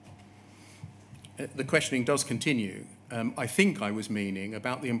 The questioning does continue. I think I was meaning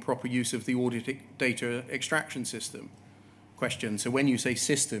about the improper use of the audit data extraction system. question. So when you say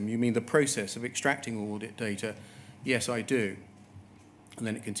system, you mean the process of extracting audit data? Yes, I do. And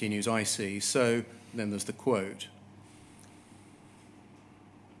then it continues, I see. So then there's the quote.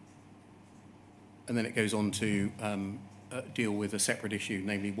 And then it goes on to deal with a separate issue,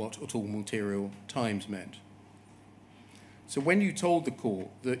 namely what at all material times meant. So when you told the court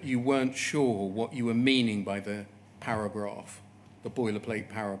that you weren't sure what you were meaning by the paragraph, the boilerplate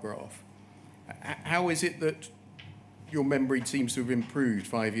paragraph, how is it that your memory seems to have improved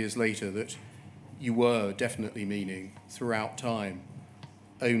 5 years later, that you were definitely meaning throughout time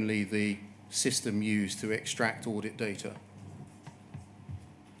only the system used to extract audit data?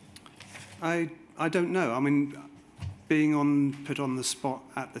 I don't know. I mean, being put on the spot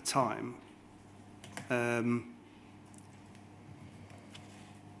at the time, I'm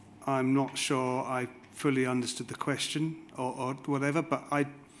not sure I fully understood the question or whatever, but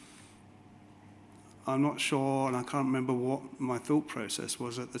I'm not sure, and I can't remember what my thought process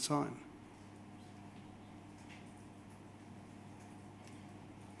was at the time.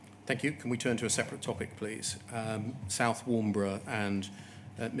 Thank you. Can we turn to a separate topic, please? South Warnborough and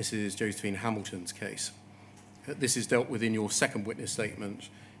Mrs. Josephine Hamilton's case. This is dealt with in your second witness statement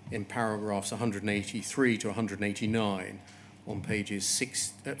in paragraphs 183 to 189 on pages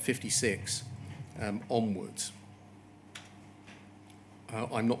 56 onwards.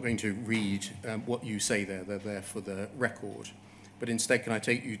 I'm not going to read what you say there. They're there for the record. But instead, can I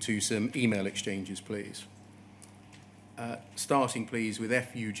take you to some email exchanges, please? Starting, please, with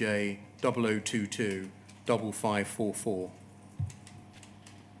FUJ 0022 5544.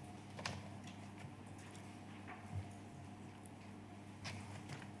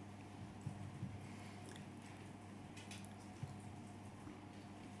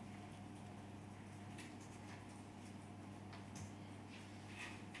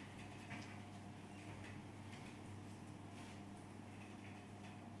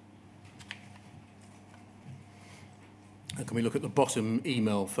 Can we look at the bottom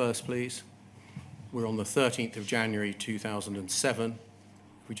email first, please? We're on the 13th of January 2007.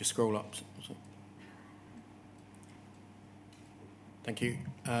 If we just scroll up. Thank you.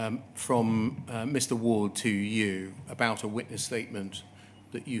 From Mr. Ward to you about a witness statement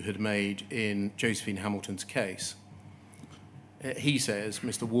that you had made in Josephine Hamilton's case. He says,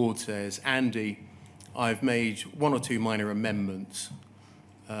 Mr. Ward says, Andy, I've made one or two minor amendments.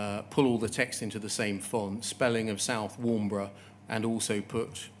 Pull all the text into the same font, spelling of South Warnborough, and also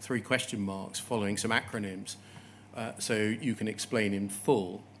put 3 question marks following some acronyms, so you can explain in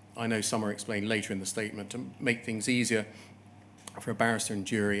full. I know some are explained later in the statement. To make things easier for a barrister and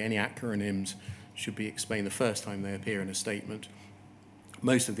jury, any acronyms should be explained the first time they appear in a statement.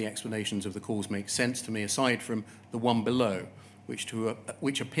 Most of the explanations of the cause make sense to me, aside from the one below,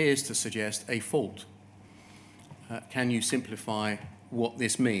 which appears to suggest a fault. Can you simplify what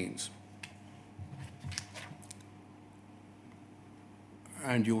this means?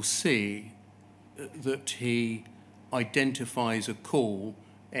 And you'll see that he identifies a call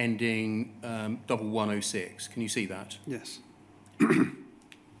ending 1106. Can you see that? Yes. And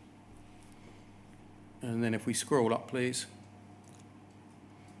then if we scroll up, please.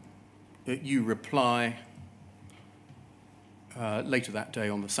 You reply later that day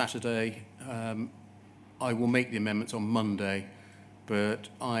on the Saturday. I will make the amendments on Monday, but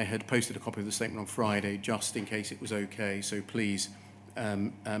I had posted a copy of the statement on Friday just in case it was okay, so please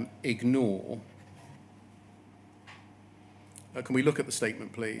ignore. Can we look at the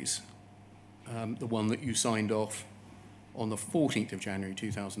statement, please? The one that you signed off on the 14th of January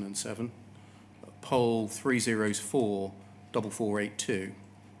 2007, poll 304 4482.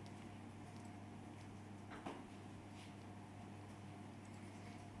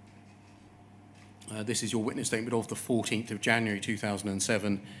 This is your witness statement of the 14th of January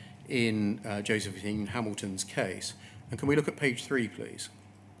 2007 in Josephine Hamilton's case. And can we look at page 3, please?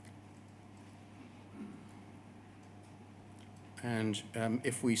 And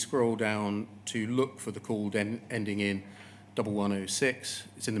if we scroll down to look for the call ending in 1106,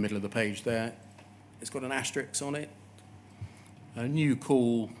 it's in the middle of the page there. It's got an asterisk on it. A new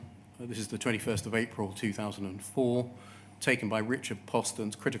call, this is the 21st of April 2004, taken by Richard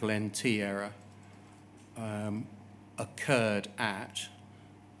Poston's critical NT error. Occurred at,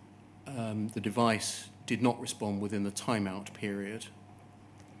 the device did not respond within the timeout period.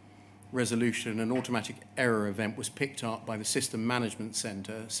 Resolution, an automatic error event was picked up by the System Management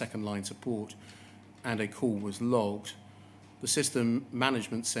Centre, second line support, and a call was logged. The System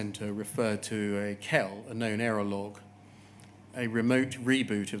Management Centre referred to a KEL, a known error log. A remote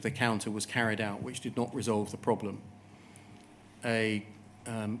reboot of the counter was carried out, which did not resolve the problem. A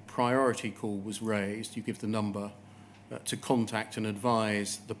priority call was raised, you give the number, to contact and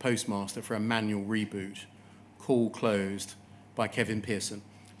advise the postmaster for a manual reboot. Call closed by Kevin Pearson.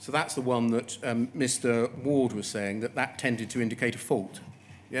 So that's the one that Mr. Ward was saying, that tended to indicate a fault.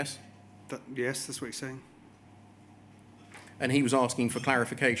 Yes? Yes, that's what he's saying. And he was asking for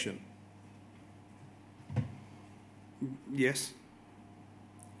clarification. Yes.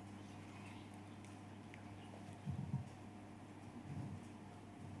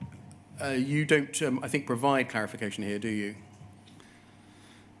 You don't, I think, provide clarification here, do you?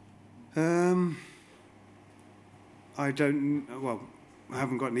 I don't, well, I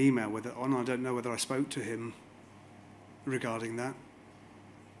haven't got an email with it on. I don't know whether I spoke to him regarding that.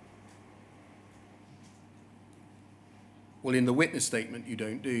 Well, in the witness statement, you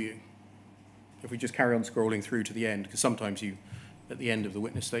don't, do you? If we just carry on scrolling through to the end, because sometimes you, at the end of the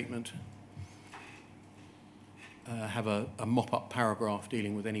witness statement, have a mop-up paragraph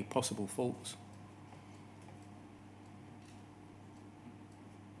dealing with any possible faults.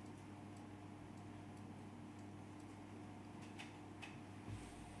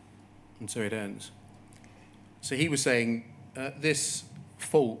 And so it ends. So he was saying this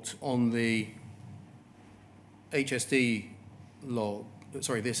fault on the HSD log,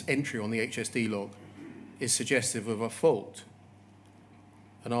 sorry, this entry on the HSD log is suggestive of a fault,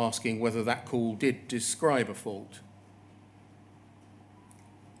 and asking whether that call did describe a fault.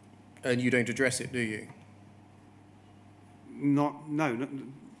 And you don't address it, do you? No, not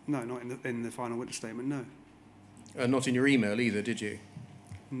in the final witness statement, no. Not in your email either, did you?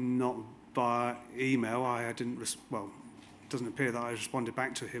 Not by email. I didn't, well, it doesn't appear that I responded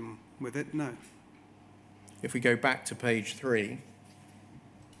back to him with it, no. If we go back to page 3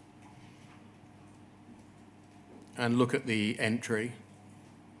 and look at the entry,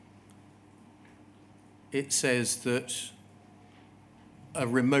 it says that a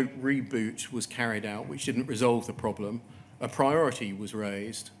remote reboot was carried out, which didn't resolve the problem. A priority was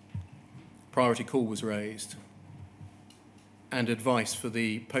raised, priority call was raised, and advice for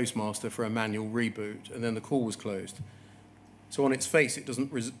the postmaster for a manual reboot, and then the call was closed. So on its face, it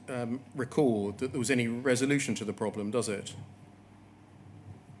doesn't record that there was any resolution to the problem, does it?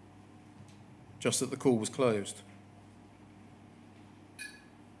 Just that the call was closed.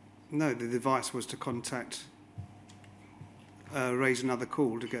 No, the advice was to contact, raise another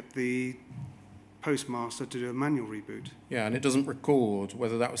call to get the postmaster to do a manual reboot. Yeah, and it doesn't record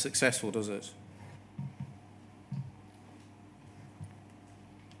whether that was successful, does it?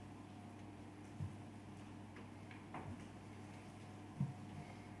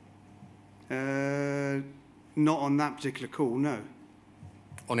 Not on that particular call, no.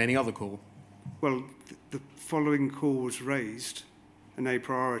 On any other call? Well, the following call was raised, an A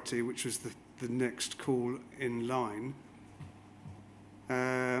priority, which was the next call in line,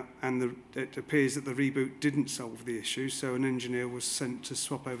 and it appears that the reboot didn't solve the issue, so an engineer was sent to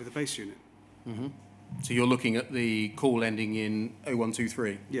swap over the base unit. Mm-hmm. So you're looking at the call ending in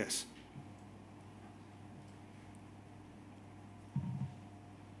 0123? Yes.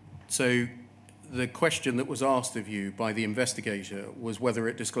 So the question that was asked of you by the investigator was whether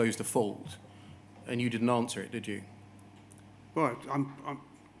it disclosed a fault, and you didn't answer it, did you? Well, I'm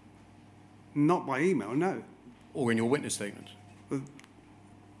not by email, no. Or in your witness statement? Well,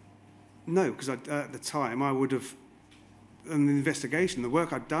 no, because at the time I would have, in the investigation, the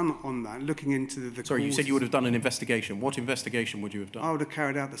work I'd done on that, looking into the Sorry, calls, you said you would have done an investigation. What investigation would you have done? I would have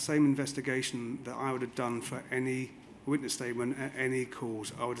carried out the same investigation that I would have done for any witness statement at any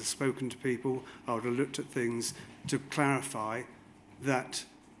calls. I would have spoken to people, I would have looked at things to clarify that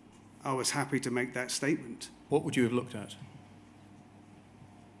I was happy to make that statement. What would you have looked at?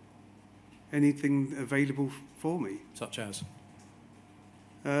 Anything available for me. Such as?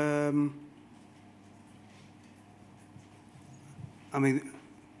 I mean,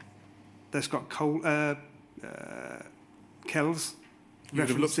 that's got Kells You would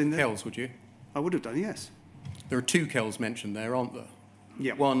have looked in at there. Kells, would you? I would have done, yes. There are 2 Kells mentioned there, aren't there?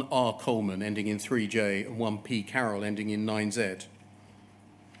 Yeah. One R. Coleman ending in 3J and one P. Carroll ending in 9Z.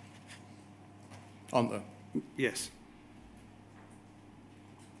 Aren't there? Yes.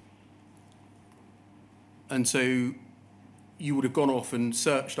 And so you would have gone off and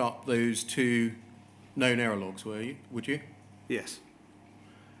searched up those 2 known error logs, would you? Yes.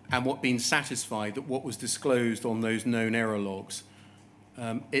 And been satisfied that what was disclosed on those known error logs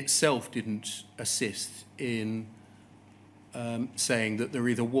itself didn't assist in saying that there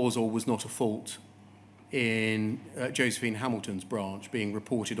either was or was not a fault in Josephine Hamilton's branch being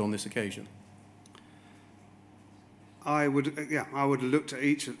reported on this occasion? I would have looked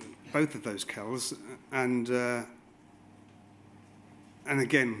at both of those Kells, and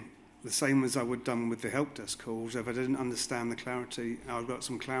again, the same as I would have done with the help desk calls. If I didn't understand the clarity, I got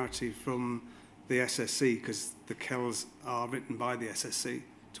some clarity from the SSC, because the KELs are written by the SSC,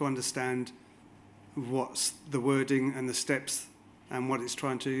 to understand what's the wording and the steps and what it's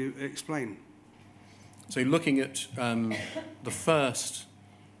trying to explain. So looking at the first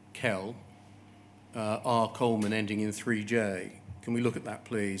KEL, R. Coleman ending in 3J, can we look at that,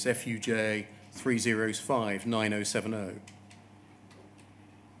 please? FUJ 305 9070.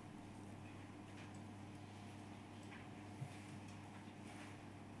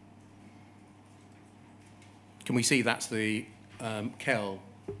 Can we see that's the KEL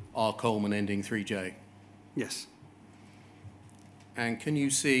R. Coleman ending 3J? Yes. And can you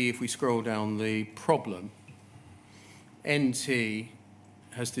see, if we scroll down, the problem? NT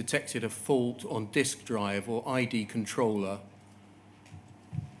has detected a fault on disk drive or ID controller.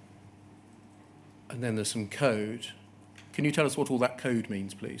 And then there's some code. Can you tell us what all that code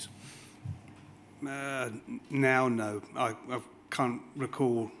means, please? Now, no. I can't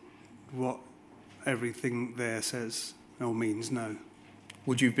recall what everything there says or means, no.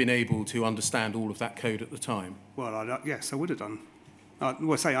 Would you have been able to understand all of that code at the time? Well, yes, I would have done.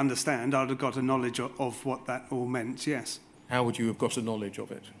 Well, say understand, I'd have got a knowledge of what that all meant, yes. How would you have got a knowledge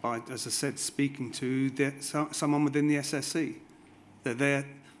of it? By, as I said, speaking to someone within the SSC.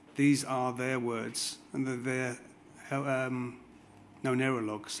 These are their words, and they're known error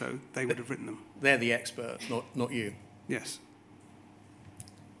logs, so they would have written them. They're the experts, not you. Yes.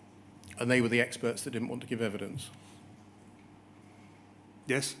 And they were the experts that didn't want to give evidence?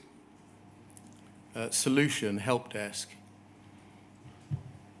 Yes. Solution, help desk.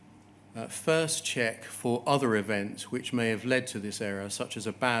 First check for other events which may have led to this error, such as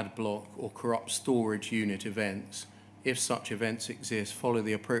a bad block or corrupt storage unit events. If such events exist, follow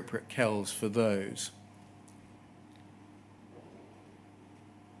the appropriate KELs for those.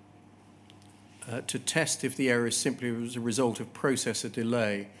 To test if the error is simply as a result of processor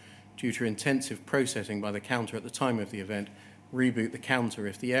delay due to intensive processing by the counter at the time of the event, reboot the counter.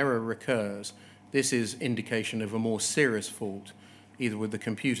 If the error recurs, this is indication of a more serious fault, either with the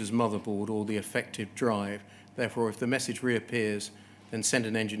computer's motherboard or the affected drive. Therefore, if the message reappears, then send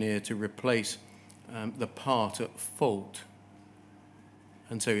an engineer to replace the part at fault.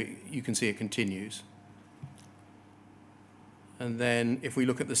 And so you can see it continues. And then if we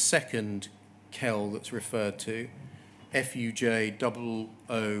look at the second KEL that's referred to, FUJ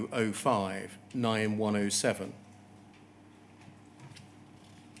 0005 9107.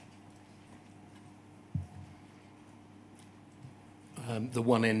 The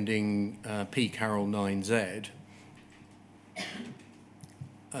one ending P Carol 9Z.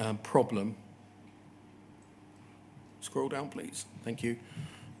 Problem. Scroll down, please. Thank you.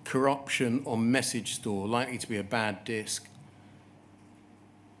 Corruption on message store, likely to be a bad disk,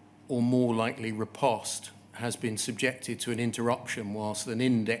 or more likely riposte, has been subjected to an interruption whilst an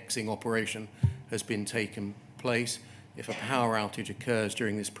indexing operation has been taken place. If a power outage occurs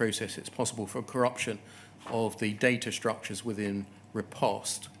during this process, it's possible for corruption of the data structures within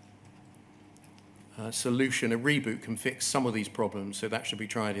riposte. Solution, a reboot can fix some of these problems, so that should be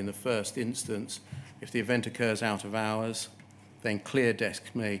tried in the first instance. If the event occurs out of hours, then clear desk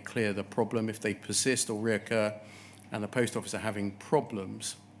may clear the problem. If they persist or reoccur and the post office are having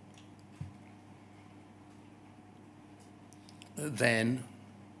problems, then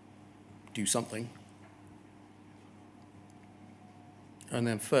do something. And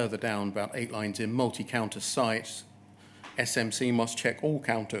then further down, about 8 lines in, multi-counter sites, SMC must check all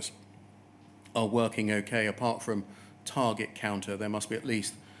counters are working okay. Apart from target counter, there must be at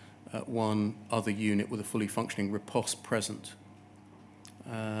least one other unit with a fully functioning riposte present.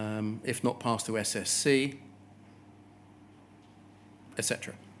 If not, passed to SSC,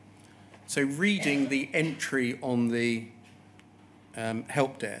 etc. So reading the entry on the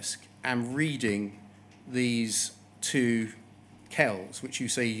help desk and reading these two KELs, which you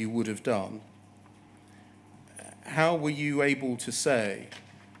say you would have done, how were you able to say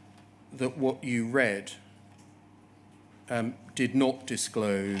that what you read did not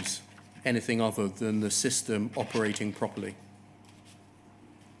disclose anything other than the system operating properly?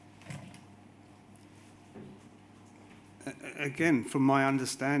 Again, from my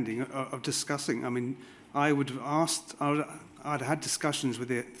understanding of discussing, I mean, I would have asked, I'd had discussions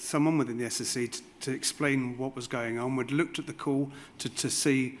with someone within the SSC to explain what was going on. We'd looked at the call to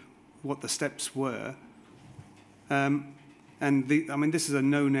see what the steps were. I mean, this is a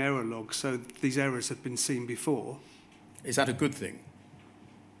known error log, so these errors have been seen before. Is that a good thing?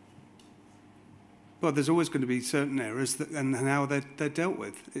 Well, there's always going to be certain errors and how they're dealt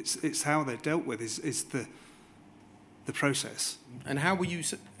with. It's how they're dealt with is the process. And how were you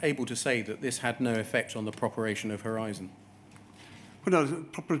able to say that this had no effect on the properation of Horizon? Well, no,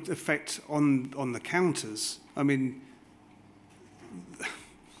 proper effect on the counters. I mean,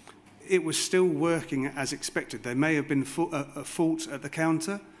 it was still working as expected. There may have been a fault at the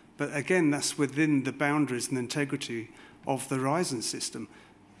counter, but again, that's within the boundaries and integrity of the Horizon system.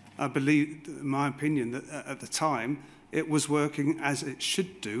 I believe, in my opinion, that at the time, it was working as it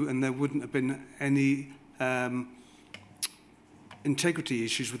should do, and there wouldn't have been any integrity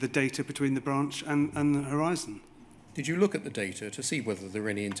issues with the data between the branch and the Horizon. Did you look at the data to see whether there were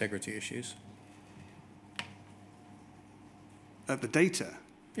any integrity issues? At the data?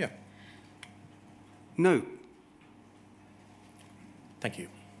 Yeah. No. Thank you.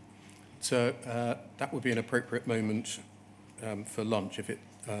 So that would be an appropriate moment for lunch if it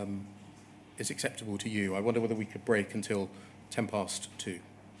is acceptable to you. I wonder whether we could break until 2:10.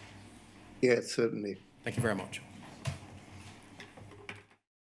 Yes, certainly. Thank you very much.